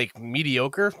pretty like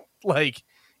mediocre. Like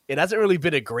it hasn't really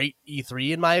been a great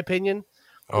E3 in my opinion.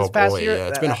 This past year. Yeah,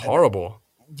 it's been horrible.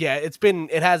 Yeah,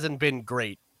 it hasn't been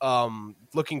great.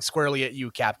 Looking squarely at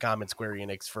you, Capcom and Square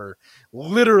Enix, for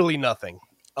literally nothing.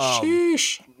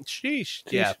 Sheesh.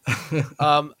 Yeah.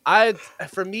 I'm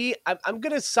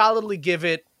gonna solidly give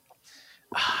it.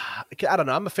 I don't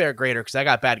know. I'm a fair grader because I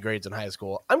got bad grades in high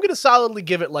school. I'm gonna solidly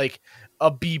give it like a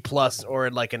B+ or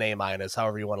like an A-,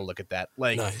 however you want to look at that.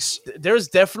 Like, nice. There's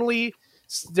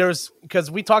because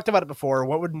we talked about it before.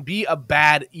 What would be a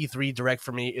bad E3 Direct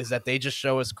for me is that they just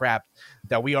show us crap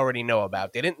that we already know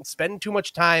about. They didn't spend too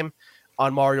much time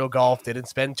on Mario Golf. They didn't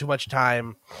spend too much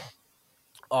time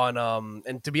on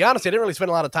and to be honest, they didn't really spend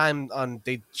a lot of time on.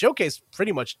 They showcased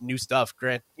pretty much new stuff,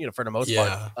 for the most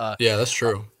part. Yeah, that's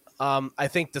true. I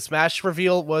think the Smash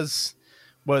reveal was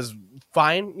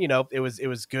fine. It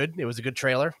was good. It was a good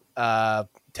trailer.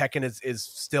 Tekken is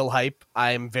still hype.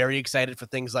 I'm very excited for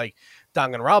things like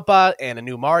Danganronpa and a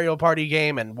new Mario Party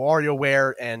game and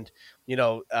WarioWare and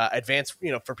advanced,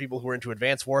 for people who are into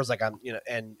Advance Wars, like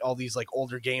and all these like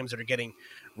older games that are getting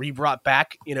re-brought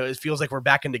back. It feels like we're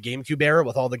back into GameCube era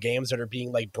with all the games that are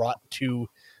being like brought to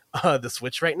the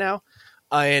Switch right now.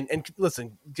 And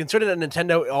listen, considering that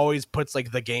Nintendo always puts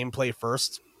like the gameplay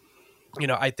first,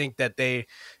 I think that they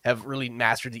have really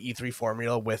mastered the E3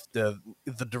 formula with the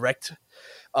Direct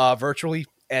virtually,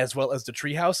 as well as the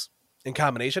Treehouse in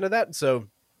combination of that. So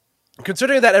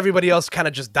considering that everybody else kind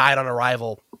of just died on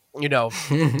arrival,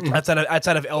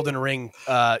 outside of Elden Ring,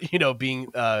 being,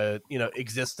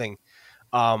 existing,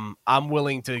 I'm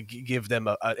willing to give them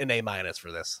an A-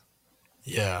 for this.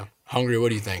 Yeah. Hungry, what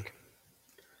do you think?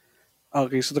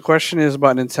 Okay, so the question is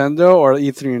about Nintendo or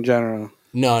E3 in general?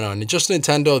 No, just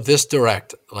Nintendo, this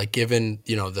Direct, like given,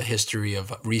 the history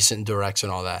of recent Directs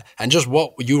and all that, and just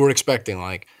what you were expecting,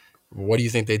 like, what do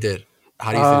you think they did?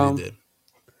 How do you think they did?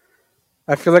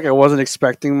 I feel like I wasn't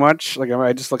expecting much. Like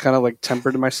I just kind of like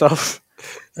tempered myself,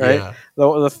 right? Yeah.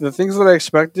 The things that I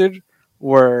expected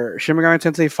were Shin Megami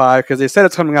Tensei 5 because they said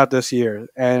it's coming out this year,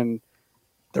 and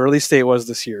the release date was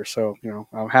this year. So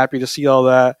I'm happy to see all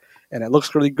that, and it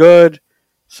looks really good.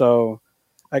 So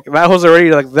like that was already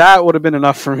like that would have been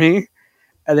enough for me,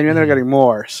 and then you ended up getting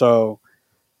more. So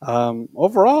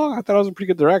overall, I thought it was a pretty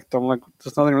good Direct. I'm like,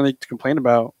 there's nothing really to complain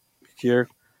about here.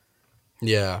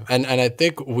 Yeah, and I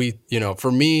think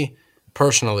for me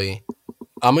personally,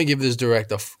 I'm gonna give this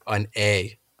Direct an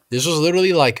A. This was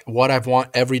literally like what I want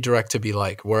every Direct to be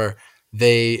like, where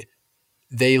they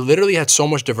literally had so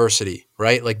much diversity,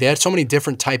 right? Like they had so many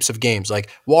different types of games,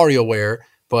 like WarioWare,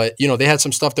 but they had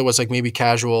some stuff that was like maybe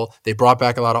casual. They brought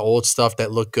back a lot of old stuff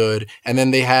that looked good, and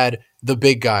then they had the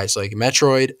big guys like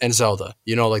Metroid and Zelda.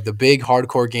 Like the big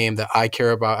hardcore game that I care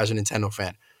about as a Nintendo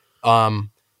fan.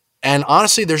 And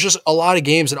honestly, there's just a lot of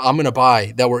games that I'm going to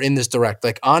buy that were in this Direct.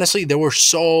 Like, honestly, there were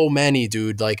so many,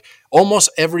 dude. Like, almost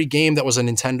every game that was a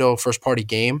Nintendo first-party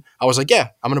game, I was like, yeah,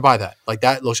 I'm going to buy that. Like,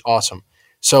 that looks awesome.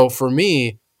 So, for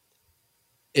me,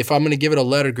 if I'm going to give it a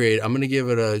letter grade, I'm going to give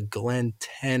it a Glenn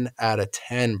 10 out of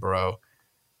 10, bro.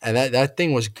 And that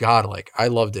thing was godlike. I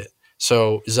loved it.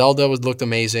 So, Zelda looked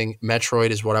amazing.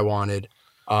 Metroid is what I wanted.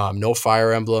 No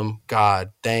Fire Emblem.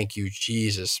 God, thank you,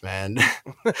 Jesus, man.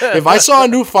 If I saw a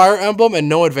new Fire Emblem and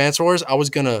no Advance Wars, I was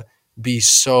going to be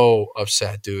so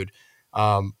upset, dude.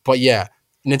 But yeah,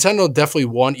 Nintendo definitely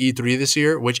won E3 this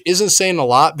year, which isn't saying a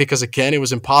lot because, again, it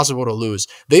was impossible to lose.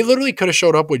 They literally could have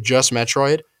showed up with just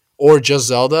Metroid or just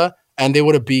Zelda, and they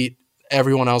would have beat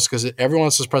everyone else because everyone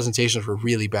else's presentations were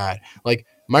really bad. Like,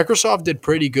 Microsoft did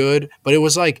pretty good, but it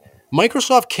was like,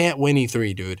 Microsoft can't win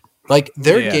E3, dude. Like,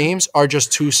 their games are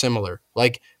just too similar.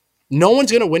 Like, no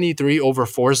one's going to win E3 over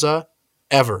Forza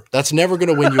ever. That's never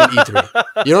going to win you an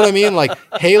E3. You know what I mean? Like,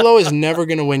 Halo is never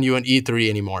going to win you an E3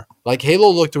 anymore. Like, Halo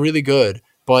looked really good,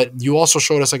 but you also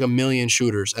showed us like a million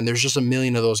shooters, and there's just a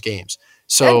million of those games.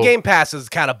 So, and Game Pass is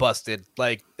kind of busted.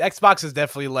 Like, Xbox is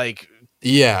definitely like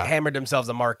hammered themselves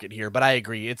a market here, but I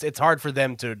agree. It's hard for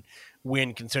them to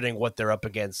win considering what they're up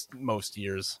against most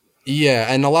years. Yeah,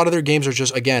 and a lot of their games are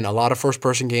just, again, a lot of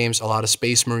first-person games, a lot of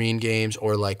Space Marine games,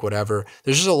 or like whatever.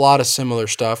 There's just a lot of similar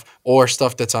stuff or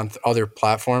stuff that's on other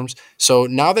platforms. So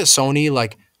now that Sony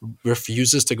like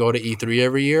refuses to go to E3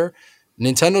 every year,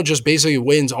 Nintendo just basically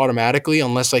wins automatically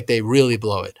unless like they really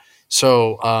blow it.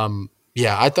 So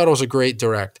yeah, I thought it was a great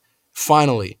Direct.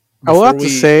 Finally, I will have to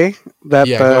say that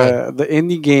the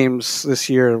indie games this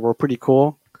year were pretty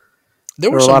cool. There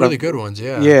were some really good ones,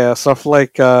 yeah. Yeah, stuff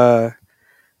like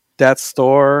Death's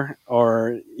Door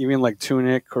or even like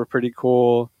Tunic were pretty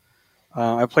cool.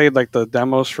 I played like the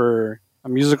demos for A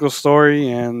Musical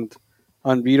Story and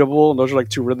Unbeatable. Those are like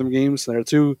 2 rhythm games. They're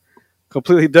 2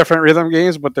 completely different rhythm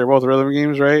games, but they're both rhythm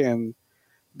games, right? And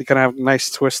they kind of have a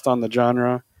nice twist on the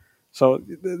genre. So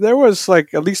there was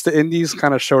like at least the indies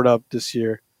kind of showed up this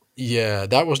year. Yeah,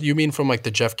 that was, you mean from like the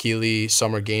Jeff Keighley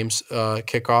Summer Games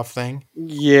kickoff thing?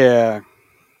 Yeah.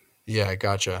 Yeah, I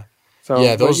gotcha. So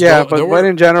yeah, but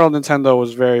in general, Nintendo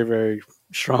was very, very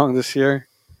strong this year.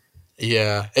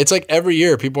 Yeah, it's like every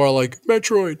year people are like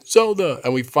Metroid, Zelda,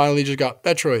 and we finally just got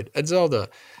Metroid and Zelda,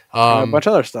 and a bunch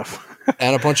of other stuff,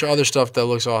 and a bunch of other stuff that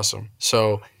looks awesome.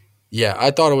 So yeah, I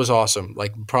thought it was awesome.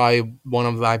 Like probably one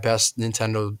of my best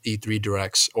Nintendo E3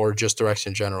 directs or just directs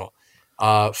in general.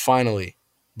 Finally,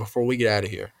 before we get out of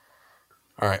here,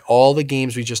 all right, all the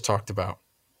games we just talked about.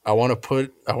 I want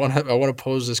to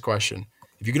pose this question.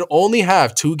 If you could only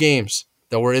have 2 games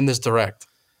that were in this direct,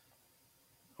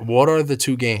 what are the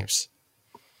 2 games?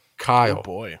 Kyle, oh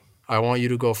boy, I want you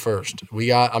to go first. I'm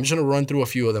just going to run through a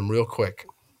few of them real quick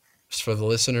just for the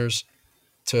listeners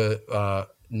to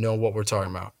know what we're talking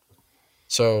about.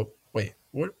 So, wait,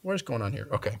 what's going on here?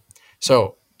 Okay.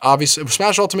 So, obviously,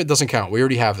 Smash Ultimate doesn't count. We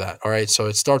already have that. All right. So,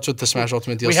 it starts with the Smash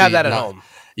Ultimate DLC. We have that at home.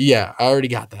 Yeah, I already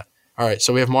got that. All right.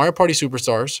 So, we have Mario Party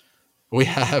Superstars. We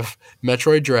have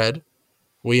Metroid Dread.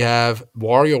 We have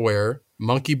WarioWare,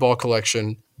 Monkey Ball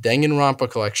Collection,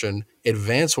 Danganronpa Collection,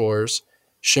 Advance Wars,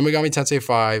 Shin Megami Tensei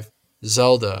 5,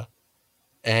 Zelda,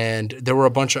 and there were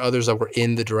a bunch of others that were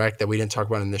in the direct that we didn't talk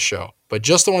about in this show. But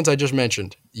just the ones I just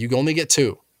mentioned, you only get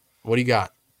 2. What do you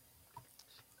got?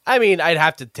 I mean, I'd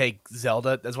have to take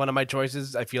Zelda as one of my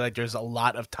choices. I feel like there's a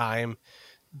lot of time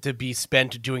to be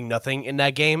spent doing nothing in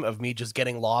that game, of me just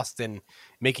getting lost and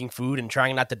making food and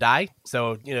trying not to die.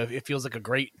 So, it feels like a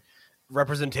great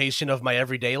representation of my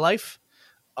everyday life.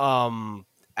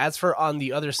 As for on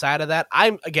the other side of that,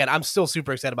 I'm still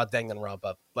super excited about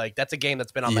Danganronpa. Like, that's a game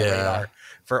that's been on my radar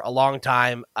for a long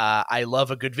time. I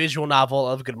love a good visual novel. I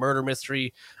love a good murder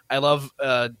mystery. I love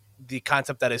the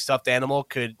concept that a stuffed animal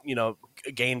could,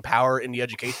 gain power in the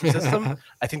education system.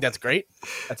 I think that's great.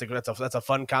 That's a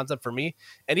fun concept for me.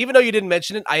 And even though you didn't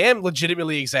mention it, I am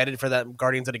legitimately excited for that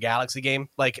Guardians of the Galaxy game.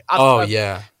 Like, I'm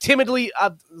timidly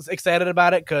excited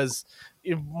about it because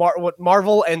what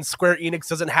Marvel and Square Enix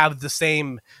doesn't have the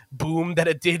same boom that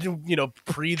it did,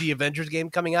 pre the Avengers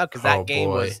game coming out, because that game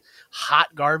was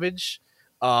hot garbage.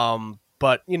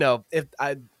 But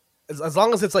as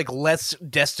long as it's like less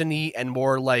Destiny and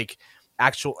more like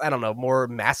actual, I don't know, more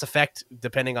Mass Effect,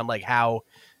 depending on like how,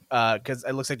 because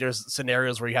it looks like there's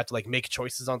scenarios where you have to like make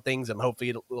choices on things, and hopefully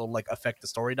it'll like affect the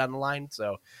story down the line.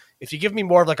 So if you give me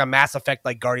more of like a Mass Effect,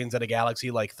 like Guardians of the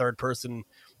Galaxy, like third person,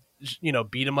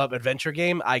 beat 'em up adventure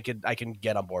game, I can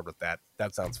get on board with that.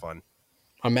 That sounds fun.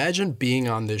 Imagine being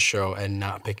on this show and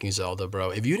not picking Zelda,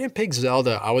 bro. If you didn't pick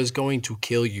Zelda, I was going to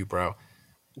kill you, bro.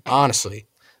 Honestly.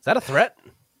 Is that a threat?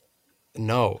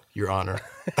 No, Your Honor.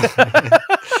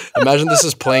 Imagine this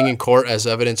is playing in court as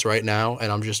evidence right now,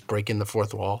 and I'm just breaking the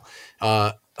fourth wall.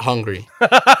 Hungry.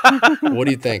 What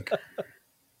do you think?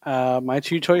 My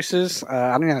 2 choices,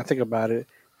 I don't even have to think about it.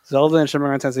 Zelda and Shin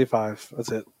Megami Tensei 5.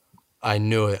 That's it. I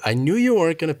knew it. I knew you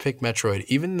weren't going to pick Metroid,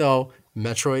 even though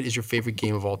Metroid is your favorite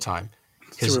game of all time.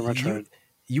 Because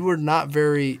you were not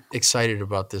very excited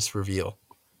about this reveal.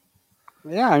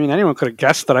 Yeah, I mean, anyone could have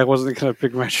guessed that I wasn't going to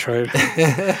pick Metroid.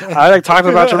 I talked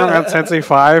about Shin Megami Tensei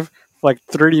 5 for like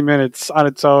 30 minutes on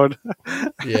its own.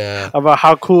 Yeah. About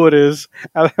how cool it is.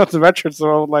 And I got to Metroid,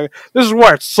 so I'm like, this is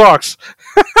where it sucks.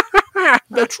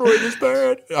 Metroid is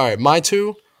bad. All right, my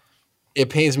 2. It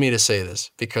pains me to say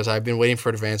this because I've been waiting for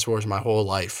Advance Wars my whole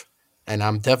life, and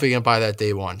I'm definitely going to buy that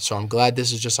day one. So I'm glad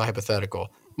this is just a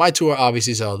hypothetical. My 2 are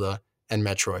obviously Zelda and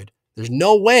Metroid. There's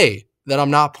no way that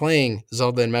I'm not playing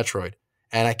Zelda and Metroid,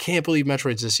 and I can't believe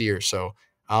Metroid's this year. So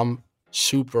I'm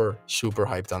super, super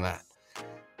hyped on that.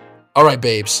 All right,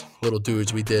 babes, little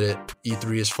dudes, we did it.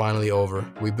 E3 is finally over.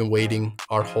 We've been waiting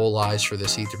our whole lives for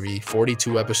this E3.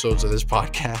 42 episodes of this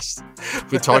podcast.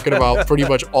 We're talking about pretty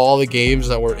much all the games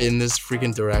that were in this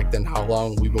freaking direct and how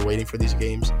long we've been waiting for these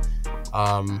games.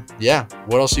 Yeah.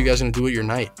 What else are you guys going to do at your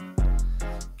night?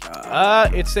 I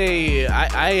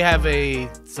have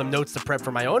some notes to prep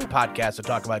for my own podcast to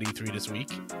talk about E3 this week,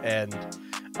 and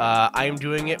I am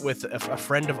doing it with a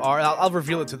friend of ours. I'll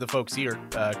reveal it to the folks here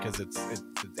because it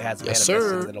has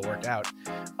manifested and it'll work out.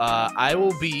 I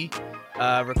will be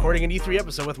recording an E3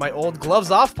 episode with my old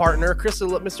Gloves Off partner,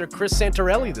 Mr. Chris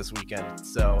Santarelli, this weekend.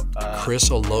 So Chris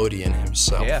Olodian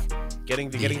himself. Yeah, getting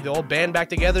the old band back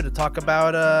together to talk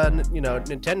about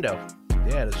Nintendo.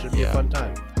 Yeah, this should be a fun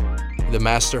time. the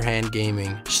Master Hand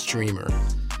Gaming streamer,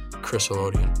 Chris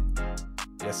Olodian.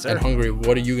 Yes, sir. And Hungry,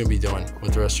 what are you going to be doing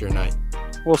with the rest of your night?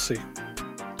 We'll see.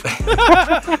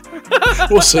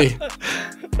 We'll see.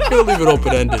 We'll leave it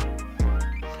open-ended.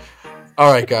 All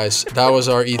right, guys. That was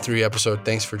our E3 episode.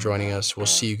 Thanks for joining us. We'll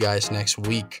see you guys next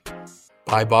week.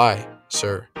 Bye-bye,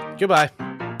 sir. Goodbye.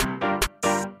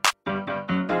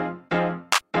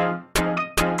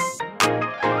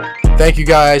 Thank you,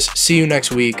 guys. See you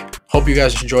next week. Hope you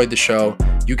guys enjoyed the show.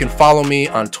 You can follow me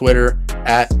on Twitter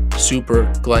at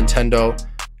SuperGlentendo.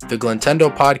 The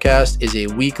Glentendo podcast is a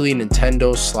weekly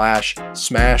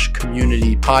Nintendo/Smash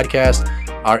community podcast.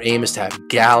 Our aim is to have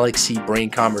galaxy brain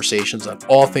conversations on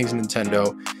all things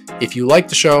Nintendo. If you like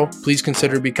the show, please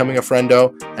consider becoming a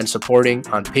friendo and supporting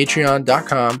on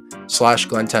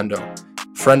patreon.com/Glentendo.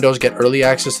 Friendos get early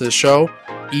access to the show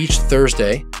each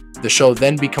Thursday. The show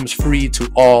then becomes free to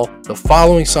all the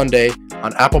following Sunday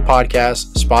on Apple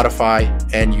Podcasts, Spotify,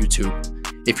 and YouTube.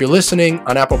 If you're listening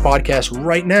on Apple Podcasts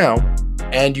right now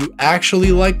and you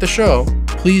actually like the show,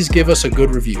 please give us a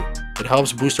good review. It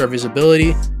helps boost our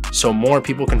visibility so more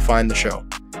people can find the show.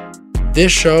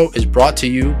 This show is brought to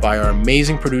you by our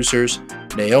amazing producers,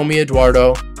 Naomi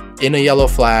Eduardo, In a Yellow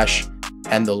Flash,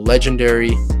 and the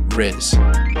legendary Riz.